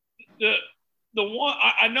 The one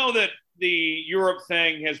I know that the Europe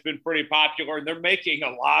thing has been pretty popular, and they're making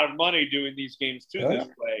a lot of money doing these games too this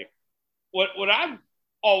way. What I've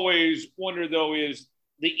always wondered, though, is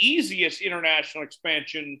the easiest international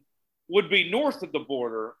expansion would be north of the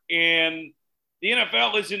border, and the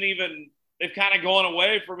NFL isn't even. They've kind of gone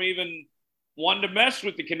away from even wanting to mess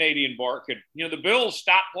with the Canadian market. The Bills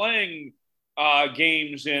stopped playing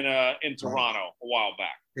games in Toronto a while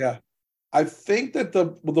back. Yeah. I think that the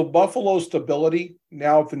Buffalo stability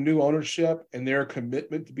now with the new ownership and their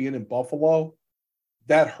commitment to being in Buffalo,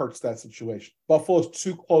 that hurts that situation. Buffalo's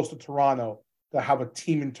too close to Toronto to have a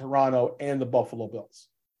team in Toronto and the Buffalo Bills.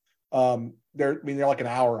 They're like an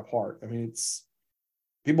hour apart. I mean,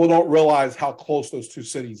 people don't realize how close those two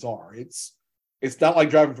cities are. It's not like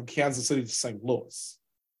driving from Kansas City to St. Louis.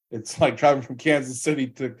 It's like driving from Kansas City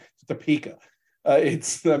to Topeka.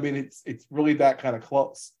 It's really that kind of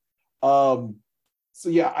close. So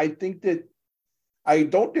yeah, I think that I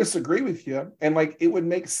don't disagree with you. And it would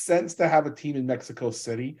make sense to have a team in Mexico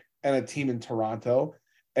City and a team in Toronto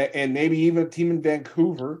and maybe even a team in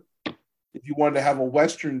Vancouver. If you wanted to have a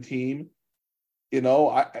Western team,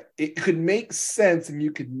 it could make sense and you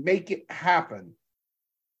could make it happen.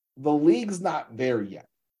 The league's not there yet.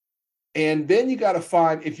 And then you got to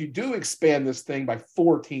find, if you do expand this thing by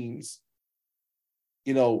 4 teams,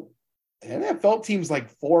 NFL teams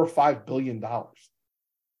like $4 or $5 billion.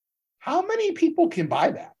 How many people can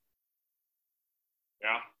buy that?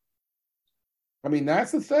 Yeah. I mean,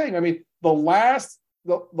 that's the thing. I mean, the last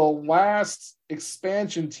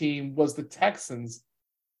expansion team was the Texans,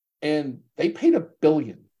 and they paid $1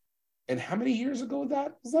 billion. And how many years ago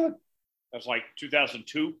was that? That's like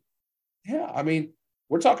 2002. Yeah, I mean,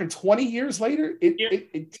 we're talking 20 years later.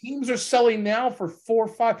 Teams are selling now for 4 or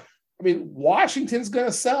 5. I mean, Washington's going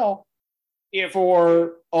to sell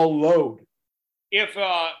for a load. If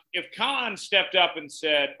Khan stepped up and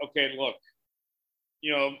said, "Okay, look,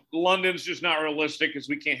 London's just not realistic because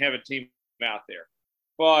we can't have a team out there,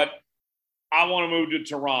 but I want to move to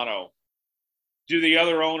Toronto," do the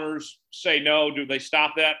other owners say no? Do they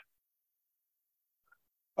stop that?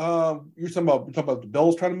 You're talking about the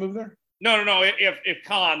Bills trying to move there? No. If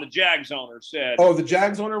Khan, the Jags owner, said, oh, the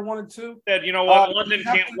Jags owner wanted to, said, you know what, London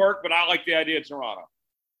can't work, but I like the idea of Toronto.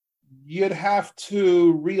 You'd have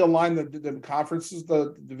to realign the conferences,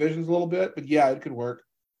 the divisions a little bit, but yeah, it could work.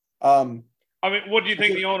 I mean, what do you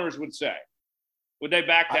think the owners would say? Would they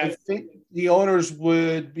back that? I think the owners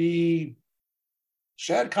would be.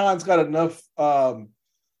 Shad Khan's got enough.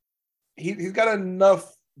 He's got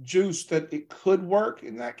enough juice that it could work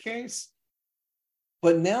in that case.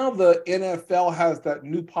 But now the NFL has that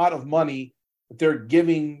new pot of money that they're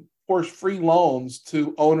giving, of course, free loans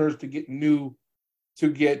to owners to get new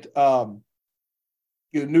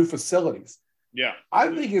facilities. Yeah. I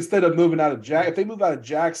think instead of moving out of if they move out of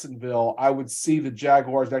Jacksonville, I would see the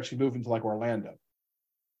Jaguars actually moving to like Orlando.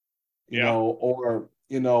 You know,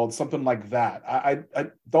 or something like that. I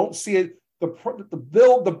don't see it.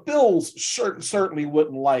 The Bills certainly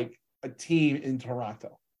wouldn't like a team in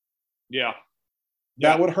Toronto. Yeah.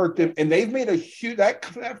 That would hurt them, and they've made a huge that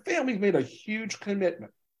family's made a huge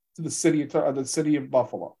commitment to the city of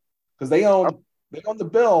Buffalo because they own the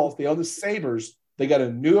Bills, they own the Sabres. They got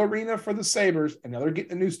a new arena for the Sabres, and now they're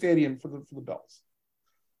getting a new stadium for the Bills.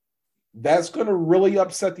 That's going to really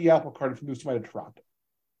upset the apple cart if you move somebody to Toronto.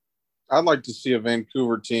 I'd like to see a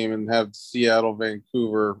Vancouver team and have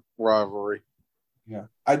Seattle-Vancouver rivalry. Yeah,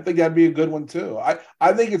 I think that'd be a good one too.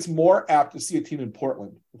 I think it's more apt to see a team in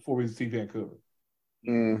Portland before we see Vancouver.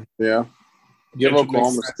 Yeah. Give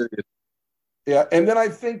Oklahoma City. Yeah, and then I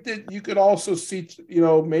think that you could also see,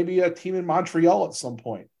 maybe a team in Montreal at some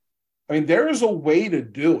point. I mean, there is a way to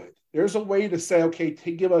do it. There's a way to say, okay,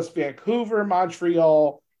 give us Vancouver,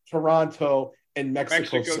 Montreal, Toronto, and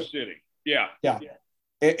Mexico City. Yeah.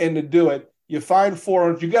 And to do it, you find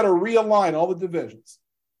you got to realign all the divisions.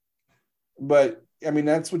 But, I mean,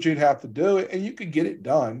 that's what you'd have to do, and you could get it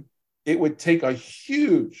done. It would take a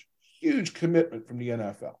huge, huge commitment from the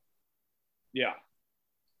NFL. Yeah.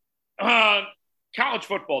 College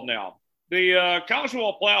football now. The college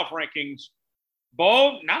football playoff rankings,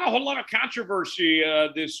 Bo, not a whole lot of controversy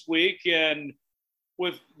this week, and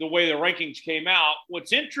with the way the rankings came out.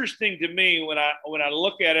 What's interesting to me when I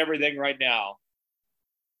look at everything right now,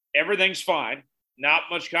 everything's fine. Not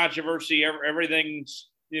much controversy. Everything's,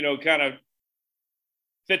 kind of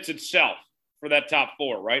fits itself for that top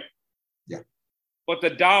four, right? Yeah. But the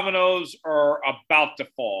dominoes are about to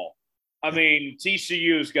fall. I mean,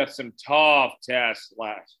 TCU's got some tough tests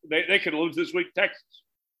last. They could lose this week, Texas.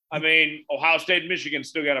 I mean, Ohio State and Michigan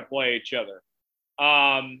still got to play each other.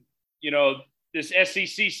 This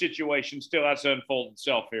SEC situation still has to unfold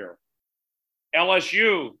itself here.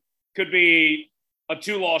 LSU could be a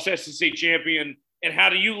 2-loss SEC champion, and how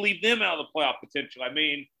do you leave them out of the playoff potential? I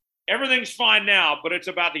mean, everything's fine now, but it's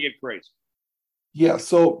about to get crazy. Yeah,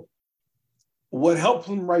 so what helps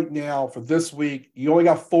them right now for this week, you only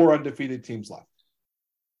got 4 undefeated teams left.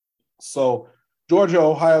 So Georgia,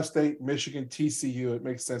 Ohio State, Michigan, TCU, it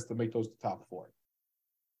makes sense to make those the top 4.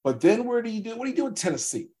 But then what do you do with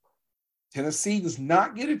Tennessee? Tennessee does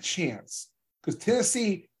not get a chance because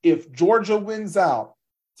Tennessee, if Georgia wins out,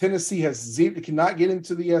 Tennessee cannot get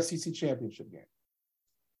into the SEC championship game.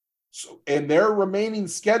 So, and their remaining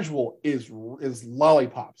schedule is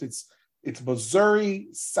lollipops. It's Missouri,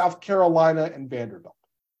 South Carolina, and Vanderbilt.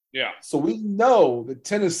 Yeah. So we know that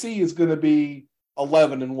Tennessee is going to be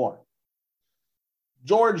 11-1.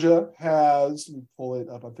 Georgia has, let me pull it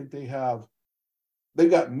up. I think they've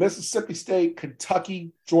got Mississippi State,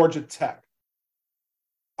 Kentucky, Georgia Tech.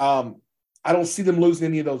 I don't see them losing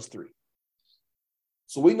any of those 3.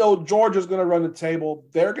 So we know Georgia's going to run the table.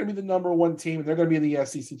 They're going to be the number 1 team, and they're going to be in the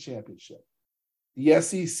SEC championship. The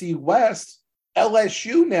SEC West,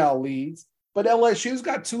 LSU now leads, but LSU's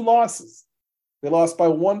got 2 losses. They lost by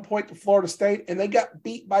 1 point to Florida State, and they got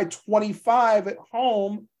beat by 25 at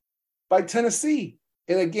home by Tennessee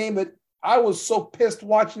in a game that I was so pissed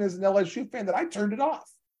watching as an LSU fan that I turned it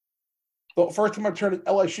off. The first time I turned an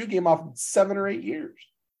LSU game off in 7 or 8 years.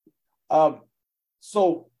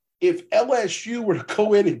 So if LSU were to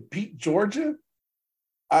go in and beat Georgia,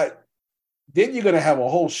 then you're going to have a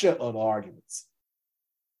whole shitload of arguments.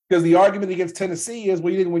 Because the argument against Tennessee is,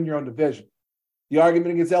 well, you didn't win your own division. The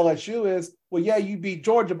argument against LSU is, well, yeah, you beat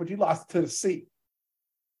Georgia, but you lost to Tennessee.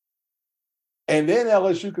 And then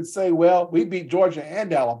LSU could say, well, we beat Georgia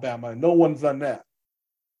and Alabama, and no one's done that.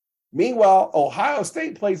 Meanwhile, Ohio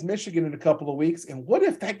State plays Michigan in a couple of weeks, and what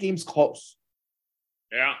if that game's close?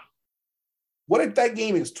 Yeah. What if that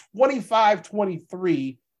game is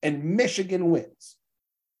 25-23 and Michigan wins?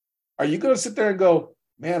 Are you going to sit there and go,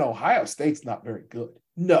 man, Ohio State's not very good?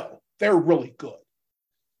 No, they're really good.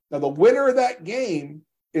 Now, the winner of that game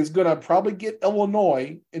is going to probably get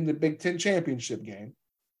Illinois in the Big Ten championship game,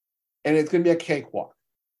 and it's going to be a cakewalk.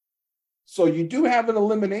 So you do have an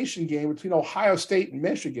elimination game between Ohio State and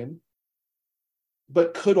Michigan,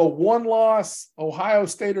 but could a one-loss Ohio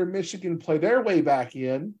State or Michigan play their way back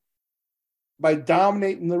in by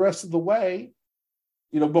dominating the rest of the way,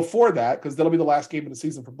 before that, because that'll be the last game of the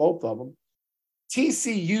season for both of them.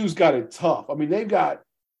 TCU's got it tough. I mean, they've got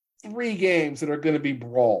 3 games that are going to be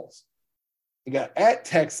brawls. They got at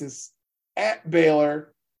Texas, at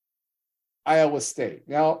Baylor, Iowa State.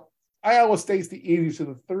 Now, Iowa State's the easiest of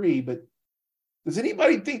the 3, but does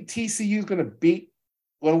anybody think TCU is going to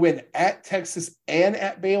win at Texas and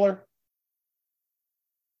at Baylor?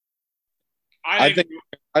 I think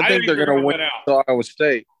they're going to win to Iowa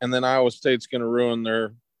State, and then Iowa State's going to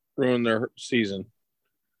ruin their season.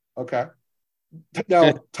 Okay.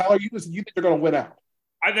 Now, Tyler, you think they're going to win out?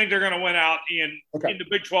 I think they're going to win out in the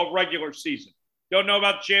Big 12 regular season. Don't know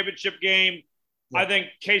about the championship game. Yeah. I think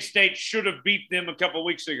K-State should have beat them a couple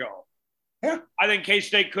weeks ago. Yeah. I think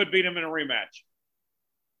K-State could beat them in a rematch.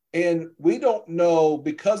 And we don't know,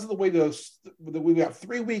 because of the way we've got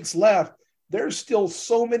 3 weeks left, there's still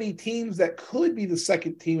so many teams that could be the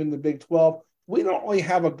second team in the Big 12. We don't really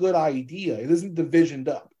have a good idea. It isn't divisioned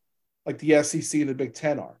up like the SEC and the Big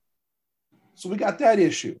 10 are. So we got that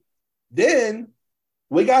issue. Then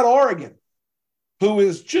we got Oregon, who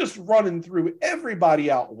is just running through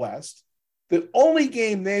everybody out west. The only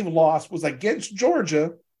game they've lost was against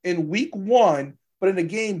Georgia in week 1, but in a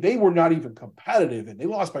game they were not even competitive in. They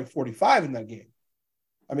lost by 45 in that game.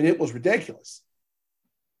 I mean, it was ridiculous.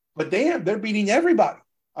 But damn, they're beating everybody.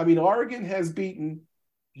 I mean, Oregon has beaten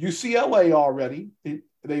UCLA already.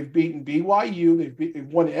 They've beaten BYU. They've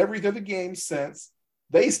won every other game since.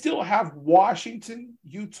 They still have Washington,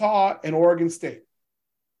 Utah, and Oregon State.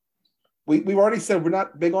 We've already said we're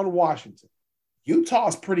not big on Washington.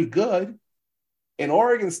 Utah's pretty good. And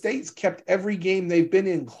Oregon State's kept every game they've been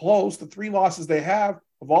in close. The 3 losses they have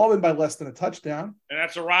all been by less than a touchdown. And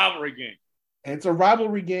that's a rivalry game. And it's a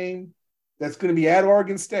rivalry game that's going to be at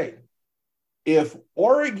Oregon State. If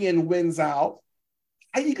Oregon wins out,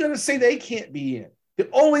 how are you going to say they can't be in? The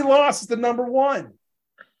only loss is the number 1.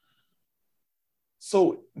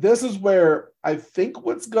 So this is where I think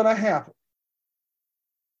what's going to happen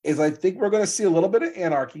is I think we're going to see a little bit of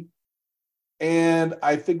anarchy. And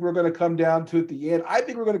I think we're going to come down to, at the end, I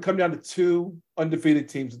think we're going to come down to 2 undefeated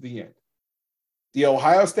teams at the end. The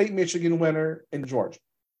Ohio State-Michigan winner and Georgia.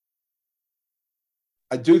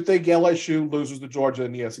 I do think LSU loses to Georgia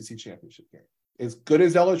in the SEC championship game. As good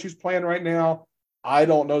as LSU's playing right now, I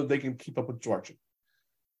don't know that they can keep up with Georgia.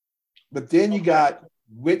 But then you got,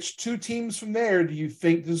 which 2 teams from there do you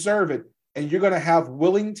think deserve it? And you're going to have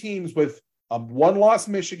willing teams with a 1-loss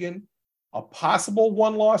Michigan, a possible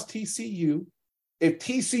 1-loss TCU. If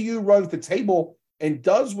TCU runs the table and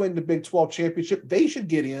does win the Big 12 championship, they should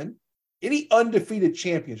get in. Any undefeated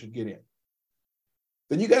champion should get in.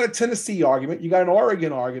 Then you got a Tennessee argument. You got an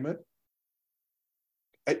Oregon argument.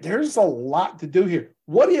 There's a lot to do here.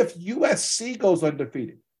 What if USC goes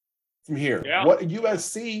undefeated from here? Yeah. What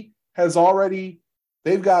USC has already,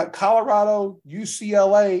 they've got Colorado,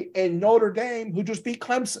 UCLA, and Notre Dame, who just beat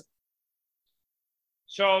Clemson.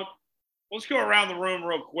 So let's go around the room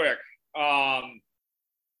real quick.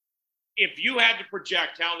 If you had to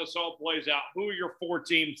project how this all plays out, who are your 4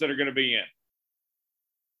 teams that are going to be in?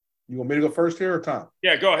 You want me to go first here or Tom?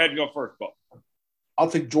 Yeah, go ahead and go first, Bo. I'll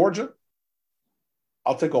take Georgia.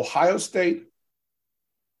 I'll take Ohio State,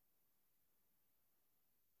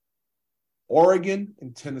 Oregon,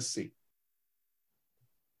 and Tennessee.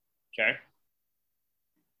 Okay.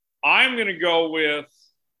 I'm going to go with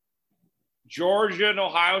Georgia and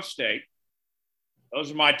Ohio State.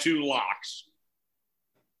 Those are my 2 locks.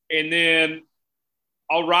 And then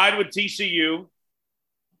I'll ride with TCU.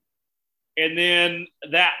 And then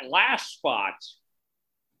that last spot,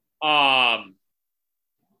 I'm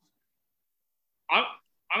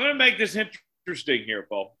going to make this interesting here,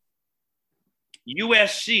 Paul.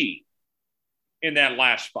 USC in that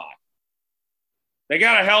last spot. They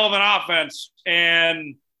got a hell of an offense,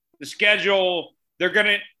 and the schedule, they're going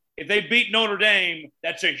to, if they beat Notre Dame,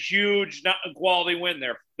 that's a huge quality win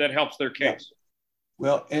there that helps their case. Yeah.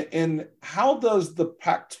 Well, and how does the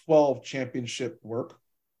Pac-12 championship work?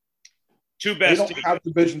 2 best teams. They teams. don't have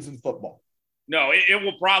divisions in football. No, it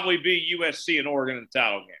will probably be USC and Oregon in the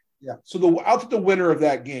title game. Yeah. So I'll take the winner of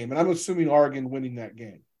that game, and I'm assuming Oregon winning that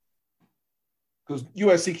game. Because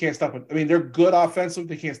USC can't stop it. I mean, they're good offensive.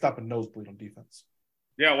 They can't stop a nosebleed on defense.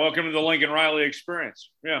 Yeah, welcome to the Lincoln Riley experience.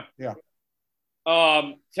 Yeah. Yeah.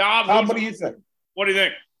 Tom, what do you think? What do you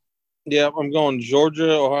think? Yeah, I'm going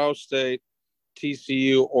Georgia, Ohio State,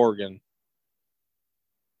 TCU, Oregon.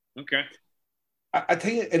 Okay. I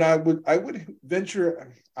tell you, and I would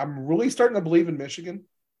venture. I'm really starting to believe in Michigan.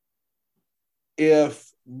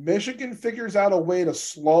 If Michigan figures out a way to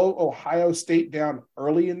slow Ohio State down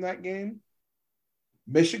early in that game,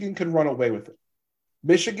 Michigan can run away with it.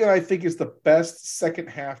 Michigan, I think, is the best second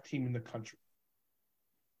half team in the country.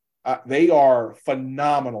 They are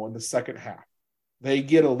phenomenal in the second half. They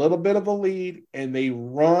get a little bit of a lead and they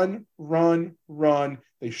run.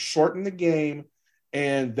 They shorten the game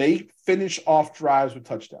and they finish off drives with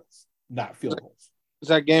touchdowns, not field goals. Is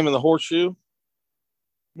that game in the Horseshoe? I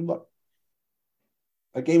mean, look,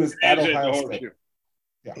 that game is at Ohio State.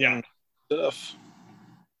 Yeah. Tough.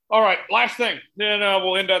 All right, last thing. Then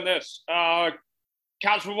we'll end on this.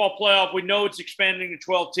 College football playoff, we know it's expanding to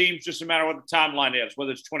 12 teams, just a matter of what the timeline is,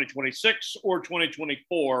 whether it's 2026 or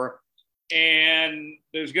 2024. And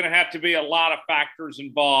there's going to have to be a lot of factors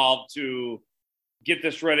involved to get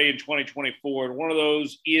this ready in 2024. And one of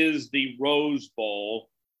those is the Rose Bowl.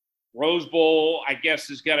 Rose Bowl, I guess,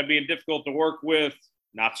 is going to be difficult to work with.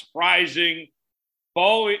 Not surprising.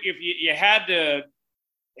 Bo, if you had to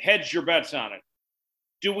hedge your bets on it,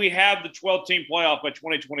 do we have the 12-team playoff by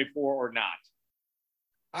 2024 or not?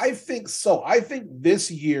 I think so. I think this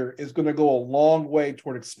year is going to go a long way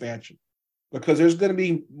toward expansion because there's going to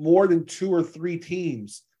be more than 2 or 3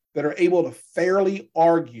 teams that are able to fairly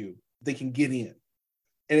argue they can get in.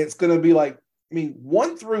 And it's going to be like,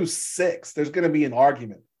 1 through 6, there's going to be an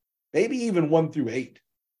argument, maybe even 1 through 8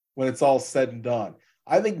 when it's all said and done.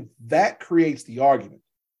 I think that creates the argument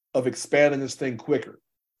of expanding this thing quicker.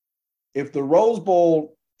 If the Rose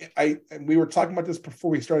Bowl, and we were talking about this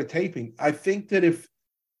before we started taping, I think that if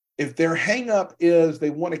their hang up is they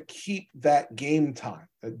want to keep that game time,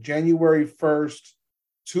 that January 1st,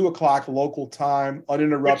 2:00 local time,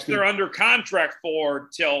 uninterrupted. Which they're under contract for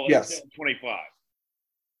till 25.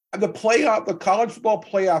 The college football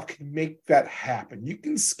playoff can make that happen. You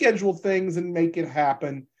can schedule things and make it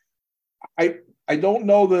happen. I don't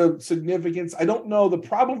know the significance. I don't know. The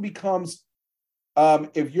problem becomes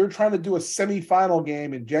if you're trying to do a semifinal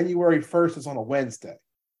game and January 1st is on a Wednesday.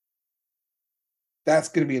 That's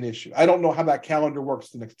going to be an issue. I don't know how that calendar works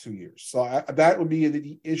the next 2 years. So that would be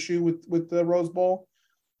the issue with the Rose Bowl.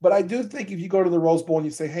 But I do think if you go to the Rose Bowl and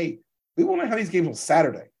you say, hey, we want to have these games on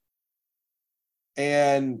Saturday.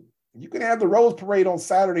 And you can have the Rose Parade on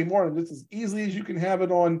Saturday morning just as easily as you can have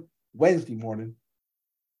it on Wednesday morning.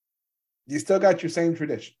 You still got your same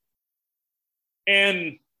tradition.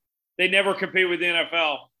 And they never compete with the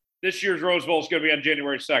NFL. This year's Rose Bowl is going to be on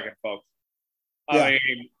January 2nd, folks. I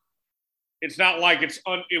mean, it's not like it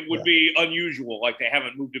would be unusual, like they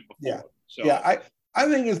haven't moved it before. I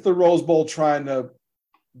think it's the Rose Bowl trying to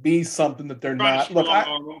be something that they're not. Look,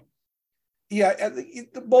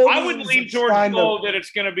 the bowl. I would lean towards the bowl that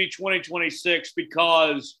it's going to be 2026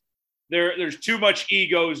 because there's too much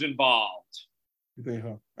egos involved.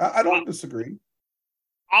 I don't disagree.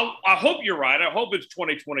 I hope you're right. I hope it's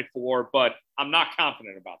 2024, but I'm not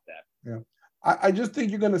confident about that. Yeah. I just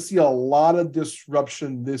think you're going to see a lot of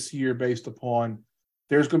disruption this year based upon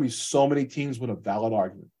there's going to be so many teams with a valid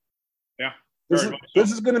argument. Yeah.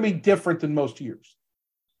 This is going to be different than most years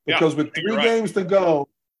because with 3 games to go,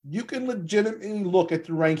 you can legitimately look at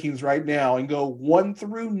the rankings right now and go 1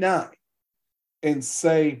 through 9 and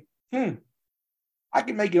say, I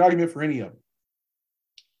can make an argument for any of them.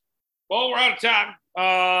 Well, we're out of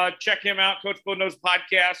time. Check him out. Coach Bo Knows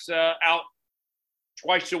podcast out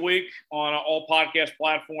twice a week on all podcast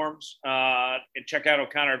platforms. And check out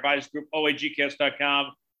O'Connor Advisor Group,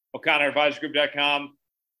 oagcast.com, o'connoradvisorgroup.com.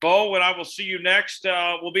 Bo, and I will see you next.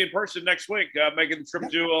 We'll be in person next week, making the trip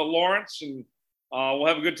to Lawrence, and we'll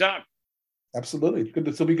have a good time. Absolutely.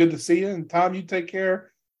 It'll be good to see you. And Tom, you take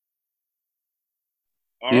care.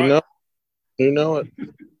 All right. You know it.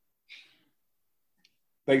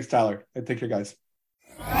 Thanks, Tyler. And take care, guys.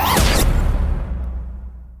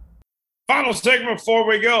 Final segment before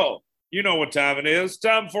we go. You know what time it is.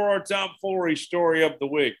 Time for our tomfoolery story of the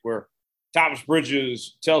week, where Thomas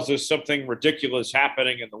Bridges tells us something ridiculous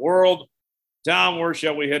happening in the world. Tom, where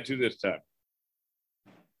shall we head to this time?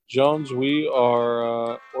 Jones, we're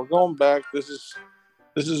going back. This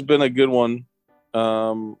has been a good one,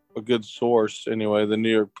 a good source anyway. The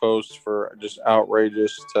New York Post for just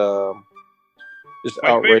outrageous.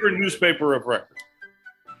 My favorite newspaper of record.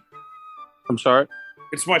 I'm sorry?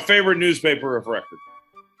 It's my favorite newspaper of record.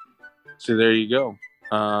 See, there you go.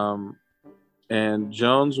 And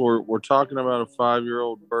Jones, we're talking about a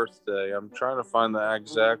 5-year-old birthday. I'm trying to find the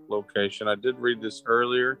exact location. I did read this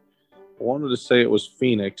earlier. I wanted to say it was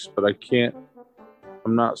Phoenix, but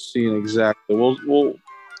I'm not seeing exactly. We'll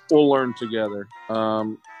we'll learn together.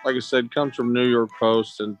 Like I said, comes from New York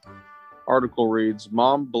Post, and article reads,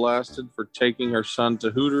 Mom blasted for taking her son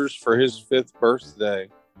to Hooters for his 5th birthday.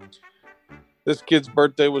 This kid's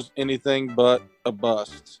birthday was anything but a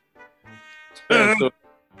bust. Parents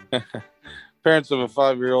of a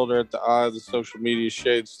 5-year-old are at the eye of the social media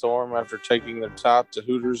shade storm after taking their tot to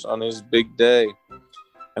Hooters on his big day.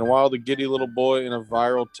 And while the giddy little boy in a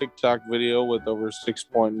viral TikTok video with over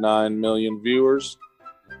 6.9 million viewers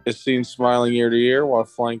is seen smiling ear to ear while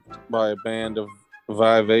flanked by a band of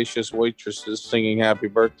vivacious waitresses singing happy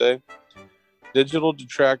birthday, digital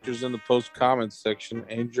detractors in the post comments section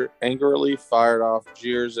angrily fired off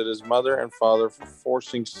jeers at his mother and father for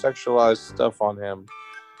forcing sexualized stuff on him.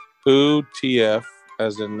 Who TF,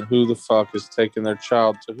 as in who the fuck, is taking their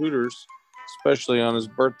child to Hooters, especially on his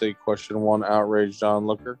birthday, questioned one outraged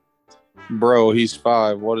onlooker. Bro, he's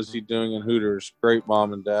 5. What is he doing in Hooters? Great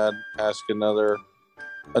mom and dad, asked another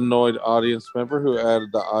annoyed audience member who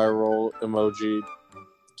added the eye roll emoji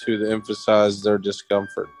to emphasize their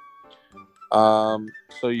discomfort.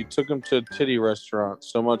 So you took him to a titty restaurant.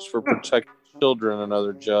 So much for protecting children,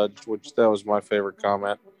 another judge, which that was my favorite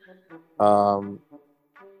comment.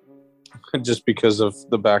 Just because of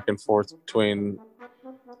the back and forth between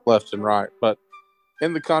left and right. But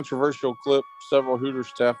in the controversial clip, several Hooters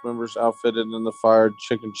staff members outfitted in the fired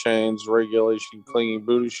chicken chains, regulation clinging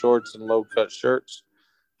booty shorts, and low-cut shirts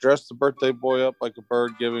dressed the birthday boy up like a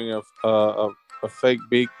bird, giving a fake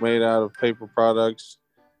beak made out of paper products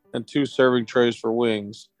and 2 serving trays for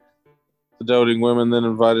wings. The doting women then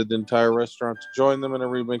invited the entire restaurant to join them in a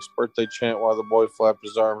remixed birthday chant while the boy flapped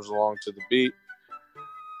his arms along to the beat.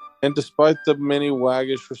 And despite the many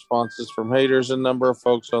waggish responses from haters, a number of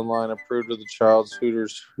folks online approved of the child's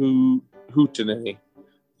Hooters hootenanny.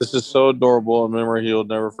 This is so adorable, a memory he'll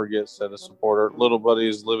never forget, said a supporter. Little buddy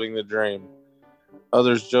is living the dream.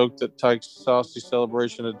 Others joked that Tyke's saucy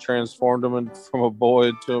celebration had transformed him from a boy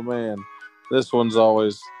into a man. This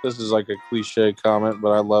is like a cliche comment,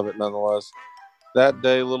 but I love it nonetheless. That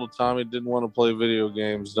day, little Tommy didn't want to play video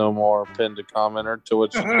games no more, pinned a commenter, to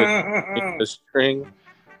which he put a string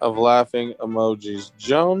of laughing emojis.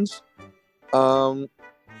 Jones, I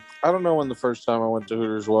don't know when the first time I went to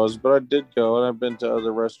Hooters was, but I did go, and I've been to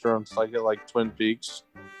other restaurants like Twin Peaks.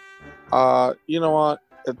 You know what?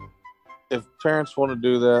 If parents want to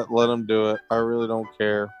do that, let them do it. I really don't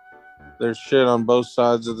care. There's shit on both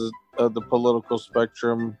sides of the political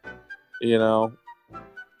spectrum, you know,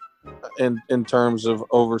 in terms of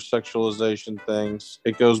over-sexualization things.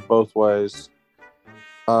 It goes both ways.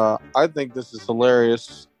 I think this is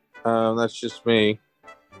hilarious. That's just me.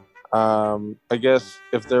 I guess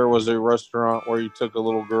if there was a restaurant where you took a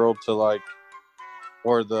little girl to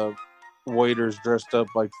where the waiters dressed up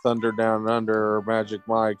like Thunder Down Under or Magic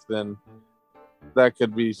Mike, then that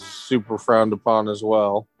could be super frowned upon as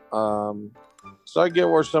well. So I get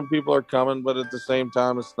where some people are coming, but at the same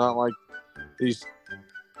time, it's not like these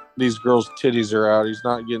girls' titties are out. He's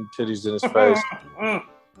not getting titties in his face.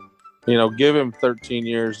 You know, give him 13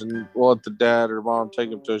 years and we'll let the dad or mom take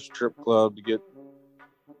him to a strip club to get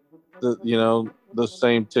the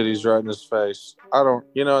same titties right in his face.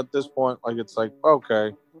 At this point, it's like,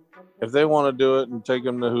 okay, if they want to do it and take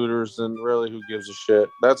him to Hooters, then really who gives a shit?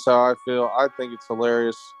 That's how I feel. I think it's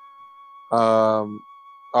hilarious.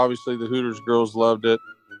 Obviously the Hooters girls loved it.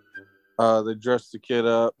 They dressed the kid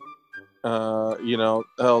up. Hell, you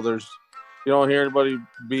don't hear anybody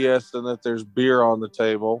BSing that there's beer on the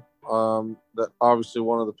table. That obviously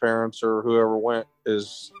one of the parents or whoever went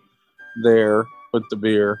is there with the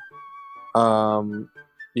beer.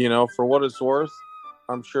 For what it's worth,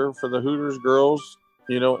 I'm sure for the Hooters girls,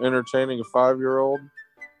 entertaining a 5-year-old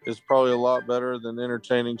is probably a lot better than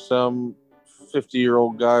entertaining some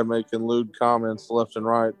 50-year-old guy making lewd comments left and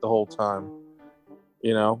right the whole time.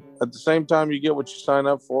 At the same time, you get what you sign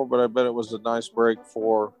up for, but I bet it was a nice break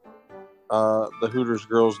for the Hooters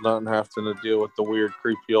girls not having to deal with the weird,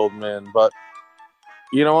 creepy old men. But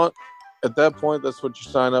you know what? At that point, that's what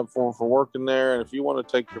you sign up for working there. And if you want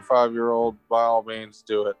to take your 5-year-old, by all means,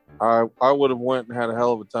 do it. I would have went and had a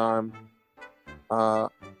hell of a time. My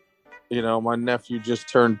nephew just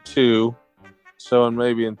turned 2, so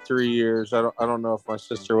in 3 years, I don't know if my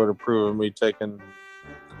sister would approve of me taking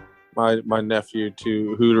my nephew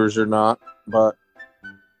to Hooters or not. But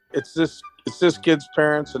it's this kid's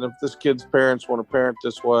parents, and if this kid's parents want to parent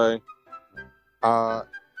this way, I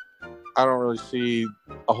don't really see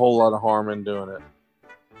a whole lot of harm in doing it.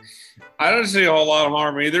 I don't see a whole lot of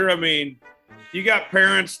harm either. I mean, you got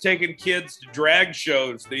parents taking kids to drag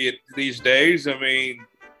shows these days. I mean,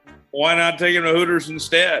 why not take them to Hooters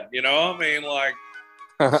instead? I'd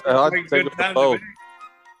take them to both.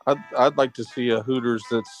 I'd like to see a Hooters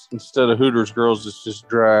that's instead of Hooters girls, it's just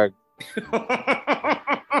drag.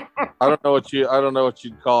 I don't know what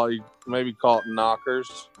you'd call it. You'd maybe call it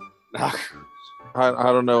knockers. I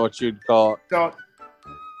don't know what you'd call it. Don't.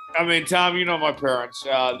 I mean, Tom, you know my parents.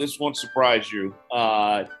 This won't surprise you.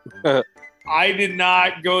 I did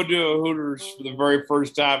not go to a Hooters for the very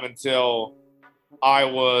first time until I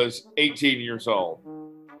was 18 years old,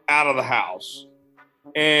 out of the house.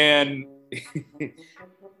 And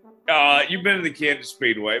you've been to the Kansas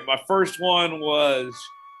Speedway. My first one was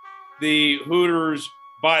the Hooters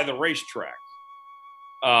by the racetrack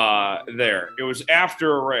there. It was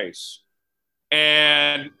after a race.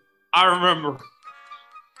 And I remember,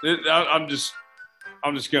 I'm just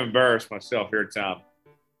going to embarrass myself here, Tom.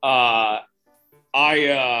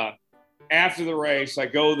 After the race, I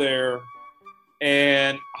go there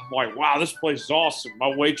and I'm like, wow, this place is awesome.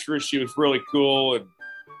 My waitress, she was really cool.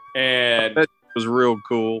 And That was real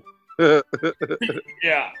cool.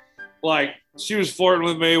 yeah, like she was flirting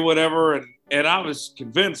with me, whatever. And I was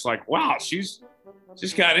convinced, like, wow, she's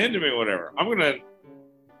got into me, whatever.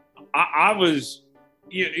 I was,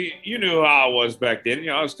 you knew how I was back then. You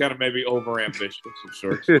know, I was kind of maybe over ambitious of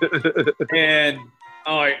sorts. And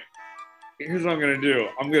I'm like, here's what I'm going to do.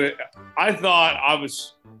 I thought I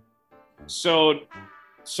was so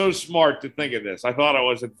smart to think of this. I thought I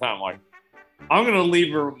was at the time, like, I'm going to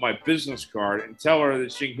leave her my business card and tell her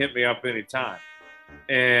that she can hit me up anytime.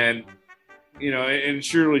 And, you know, and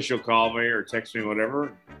surely she'll call me or text me,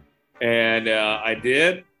 whatever. And I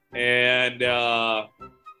did. And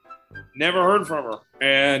never heard from her.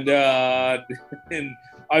 And and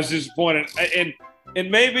I was disappointed.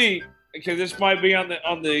 And maybe, because this might be on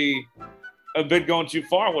the a bit going too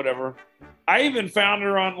far, whatever. I even found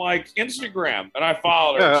her on like Instagram, and I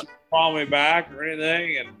followed her. She didn't follow me back or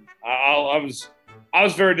anything, and I was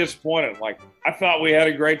very disappointed. Like, I thought we had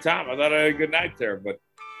a great time. I thought I had a good night there, but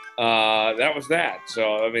that was that.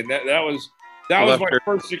 So I mean, that was my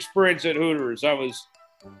first experience at Hooters.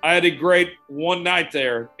 I had a great one night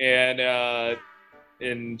there, and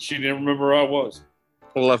she didn't remember who I was.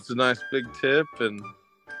 Left a nice big tip, and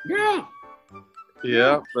yeah.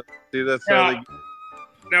 But see, that's how they.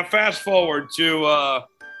 Now, fast forward to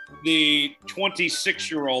the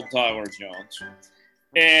 26-year-old Tyler Jones.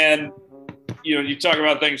 And, you know, you talk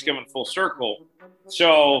about things coming full circle.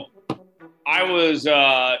 So I was,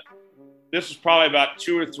 this was probably about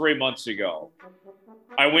 2 or 3 months ago.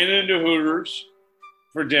 I went into Hooters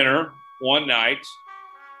for dinner one night.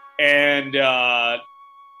 And my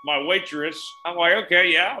waitress, I'm like,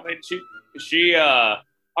 okay, yeah. I mean, she I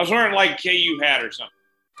was wearing like KU hat or something.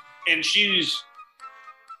 And she's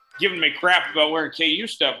giving me crap about wearing KU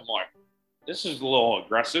stuff. I'm like, this is a little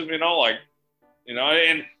aggressive, you know, like, you know,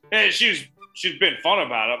 and she's been fun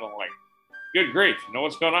about it. I'm like, good grief, you know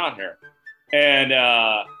what's going on here? And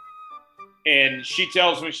she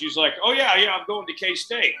tells me, she's like, oh yeah, I'm going to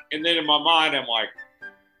K-State. And then in my mind, I'm like,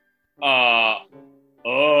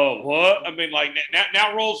 oh, what? I mean, like,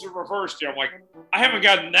 now roles are reversed here. I'm like, I haven't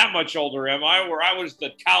gotten that much older, am I? Where I was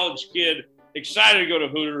the college kid excited to go to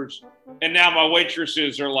Hooters, and now my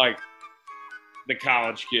waitresses are like the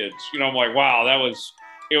college kids. You know, I'm like, wow,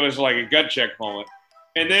 it was like a gut check moment.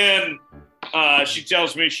 And then she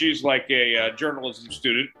tells me she's like a journalism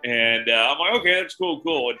student, and I'm like, okay, that's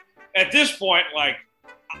cool. And at this point, like,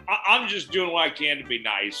 I'm just doing what I can to be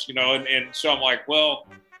nice, you know, and so I'm like, well,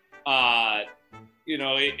 you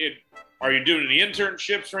know, are you doing any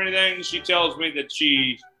internships or anything? She tells me that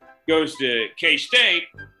she goes to K-State.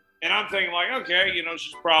 And I'm thinking, like, okay, you know,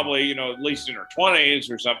 she's probably, you know, at least in her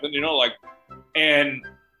 20s or something, you know, like, and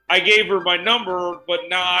I gave her my number, but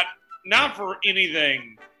not for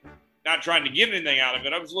anything, not trying to get anything out of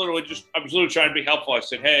it. I was literally trying to be helpful. I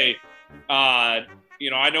said, hey,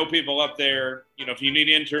 you know, I know people up there, you know, if you need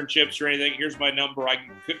internships or anything, here's my number. I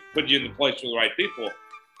can put you in the place with the right people.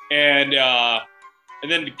 And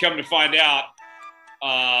then to come to find out,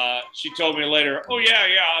 she told me later, oh yeah,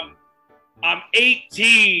 I'm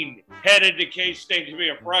 18, headed to K-State to be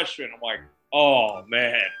a freshman. I'm like, oh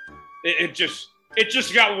man, it just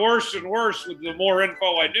got worse and worse with the more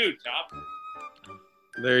info I knew, Tom.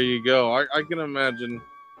 There you go. I can imagine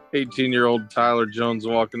 18-year-old Tyler Jones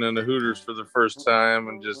walking into Hooters for the first time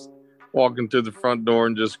and just walking through the front door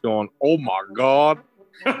and just going, oh my God.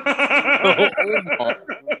 Oh my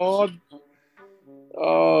God.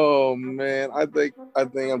 Oh man. I think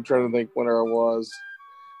I'm trying to think when I was.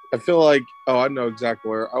 I feel like, I know exactly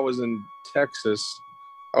where. I was in Texas.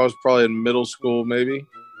 I was probably in middle school, maybe.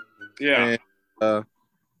 Yeah.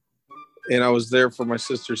 And I was there for my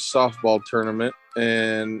sister's softball tournament.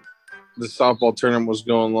 And the softball tournament was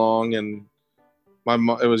going long. And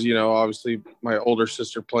it was, obviously my older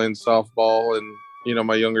sister playing softball, and,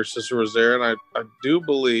 my younger sister was there. And I do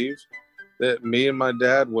believe that me and my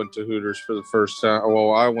dad went to Hooters for the first time.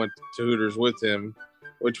 Well, I went to Hooters with him,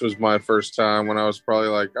 which was my first time when I was probably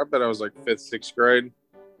I bet I was like 5th, 6th grade.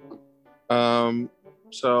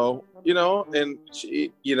 So, and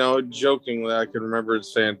she, jokingly, I can remember it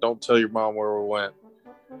saying, "Don't tell your mom where we went,"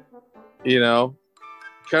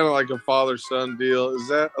 kind of like a father-son deal. Is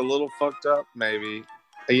that a little fucked up? Maybe,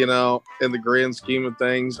 in the grand scheme of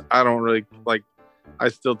things, I don't really I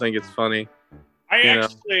still think it's funny. I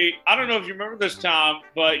don't know if you remember this, Tom,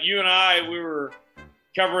 but you and we were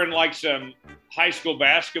covering some high school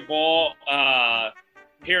basketball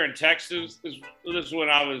here in Texas. This is when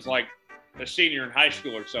I was a senior in high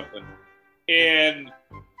school or something. And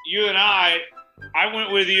you and I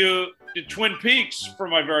went with you to Twin Peaks for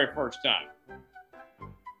my very first time.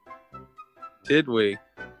 Did we?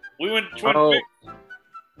 We went to Twin Peaks.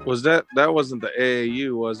 Was that wasn't the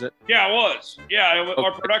AAU, was it? Yeah, it was. Yeah,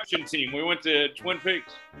 our production team. We went to Twin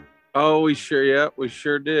Peaks. Oh, we sure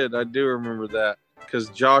did. I do remember that because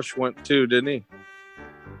Josh went too, didn't he?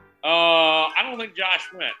 I don't think Josh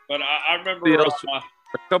went, but I remember a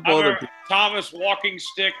couple other people. Thomas Walking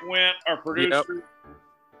Stick went, our producer.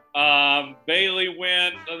 Yep. Bailey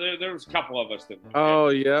went. There was a couple of us that went. Oh,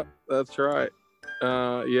 yeah, that's right.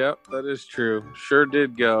 Yep, that is true. Sure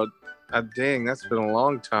did go. Dang, that's been a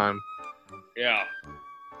long time. Yeah.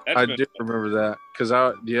 I do remember that because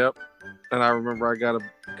and I remember I got a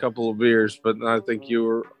couple of beers, but I think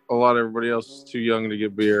a lot of everybody else is too young to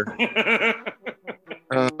get beer.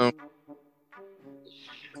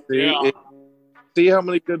 See how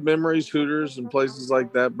many good memories Hooters and places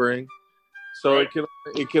like that bring. So right.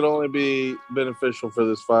 It can only be beneficial for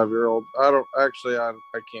this 5-year-old. I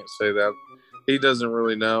can't say that. He doesn't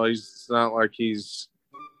really know. It's not like he's,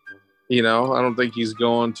 I don't think he's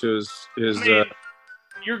going to his.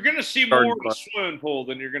 You're going to see more at a swimming pool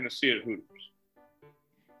than you're going to see at Hooters.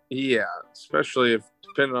 Yeah, especially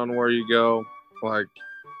depending on where you go.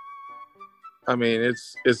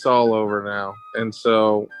 It's all over now. And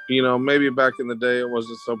so, maybe back in the day it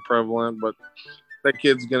wasn't so prevalent, but that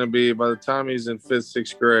kid's going to be, by the time he's in 5th,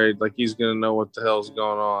 6th grade, he's going to know what the hell's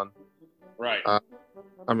going on. Right.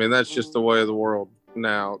 That's just the way of the world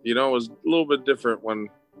now. It was a little bit different when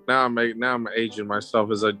now I'm aging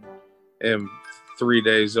myself as I am 3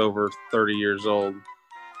 days over 30 years old.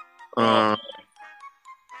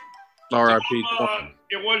 R.I.P.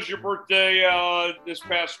 It was your birthday this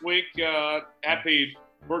past week. Happy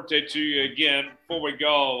birthday to you again. Before we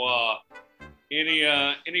go,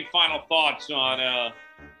 any final thoughts on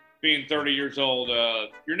being 30 years old?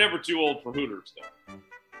 You're never too old for Hooters, though.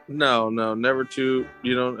 No, never too,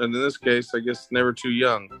 and in this case, I guess never too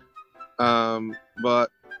young. But,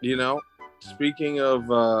 speaking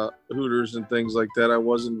of Hooters and things like that, I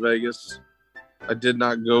was in Vegas. I did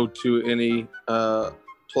not go to any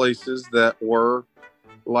places that were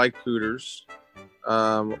like Hooters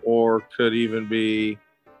or could even be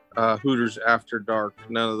Hooters after dark.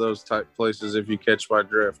 None of those type places, if you catch my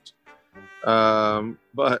drift.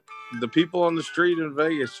 But the people on the street in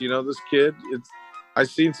Vegas, this kid, I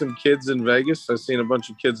seen some kids in Vegas. I seen a bunch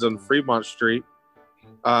of kids on Fremont Street.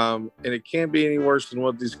 And it can't be any worse than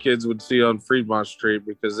what these kids would see on Fremont Street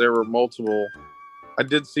because there were multiple. I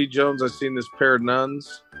did see Jones. I seen this pair of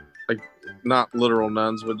nuns, not literal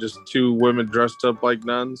nuns, but just 2 women dressed up like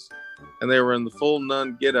nuns. And they were in the full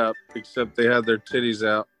nun get up, except they had their titties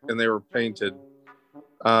out and they were painted.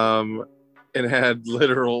 And had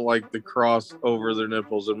literal the cross over their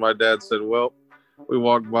nipples. And my dad said, well, we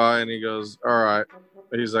walked by and he goes, all right.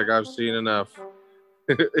 He's like, I've seen enough.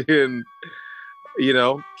 And,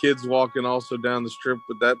 kids walking also down the strip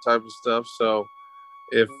with that type of stuff. So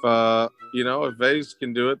if Vegas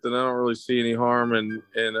can do it, then I don't really see any harm in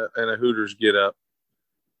a Hooters get up.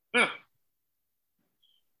 Huh.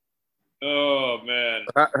 Oh, man.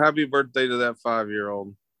 Happy birthday to that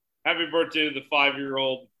 5-year-old. Happy birthday to the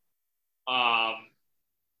 5-year-old. I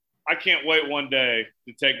can't wait one day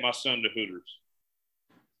to take my son to Hooters.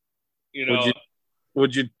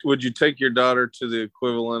 Would you take your daughter to the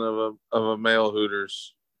equivalent of a male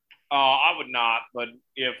Hooters? I would not, but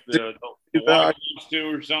if the wife wants to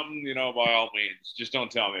or something, by all means, just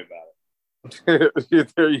don't tell me about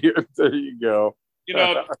it. There you go.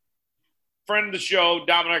 Friend of the show,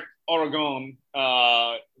 Dominic Aragon,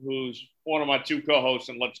 who's one of my 2 co-hosts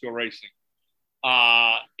in Let's Go Racing.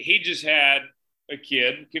 He just had a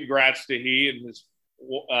kid. Congrats to he and his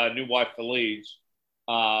new wife, Felice.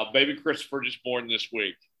 Baby Christopher just born this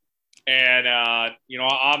week. And,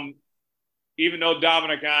 I'm, even though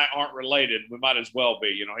Dominic and I aren't related, we might as well be.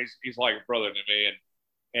 You know, he's like a brother to me,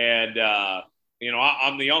 and you know,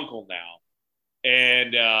 I'm the uncle now.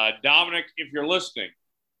 And Dominic, if you're listening,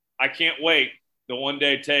 I can't wait to one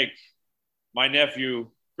day take my nephew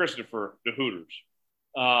Christopher to Hooters.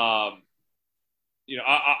 You know,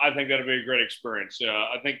 I think that'd be a great experience.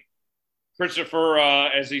 I think Christopher,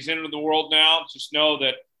 as he's entered the world now, just know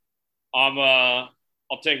that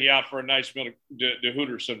I'll take you out for a nice meal to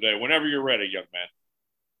Hooters someday, whenever you're ready, young man.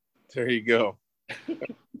 There you go.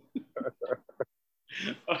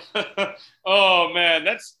 Oh man,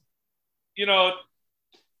 that's, you know,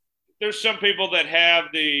 there's some people that have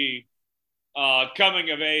the coming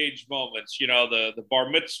of age moments, you know, the bar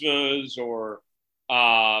mitzvahs or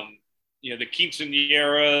you know, the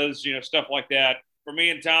quinceañeras, you know, stuff like that. For me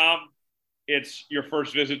and Tom, it's your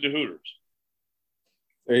first visit to Hooters.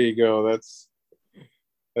 There you go. That's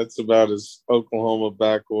about as Oklahoma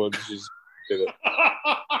backwoods as you get it.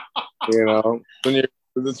 You know,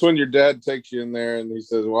 it's when your dad takes you in there and he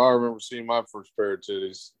says, "Well, I remember seeing my first pair of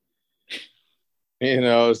titties." You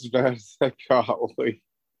know, it's bad as that. Golly.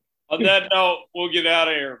 On that note, we'll get out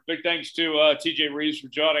of here. Big thanks to TJ Rives for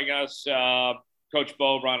joining us, Coach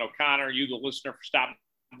Bo, Brian O'Connor, you, the listener, for stopping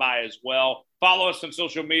by as well. Follow us on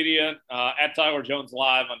social media at Tyler Jones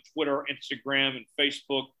Live on Twitter, Instagram, and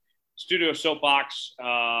Facebook. Studio Soapbox,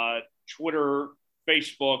 Twitter,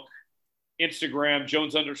 Facebook, Instagram,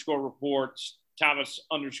 Jones_reports,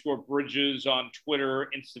 Thomas_Bridges on Twitter,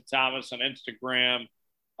 Insta Thomas on Instagram.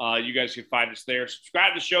 You guys can find us there.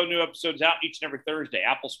 Subscribe to the show. New episodes out each and every Thursday.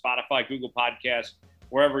 Apple, Spotify, Google Podcasts,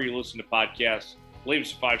 wherever you listen to podcasts. Leave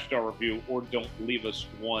us a 5-star review or don't leave us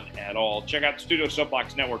one at all. Check out the Studio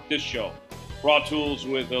Soapbox Network, this show. Raw Tools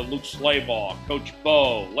with Luke Slaybaugh, Coach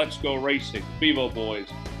Bo, Let's Go Racing, Bevo Boys.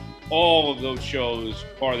 All of those shows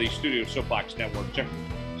part of the Studio Soapbox Network. Check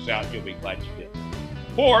us out. You'll be glad you did.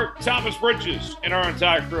 For Thomas Bridges and our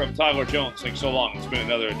entire crew, I'm Tyler Jones. Thanks so long. It's been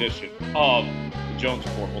another edition of the Jones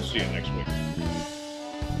Report. We'll see you next week.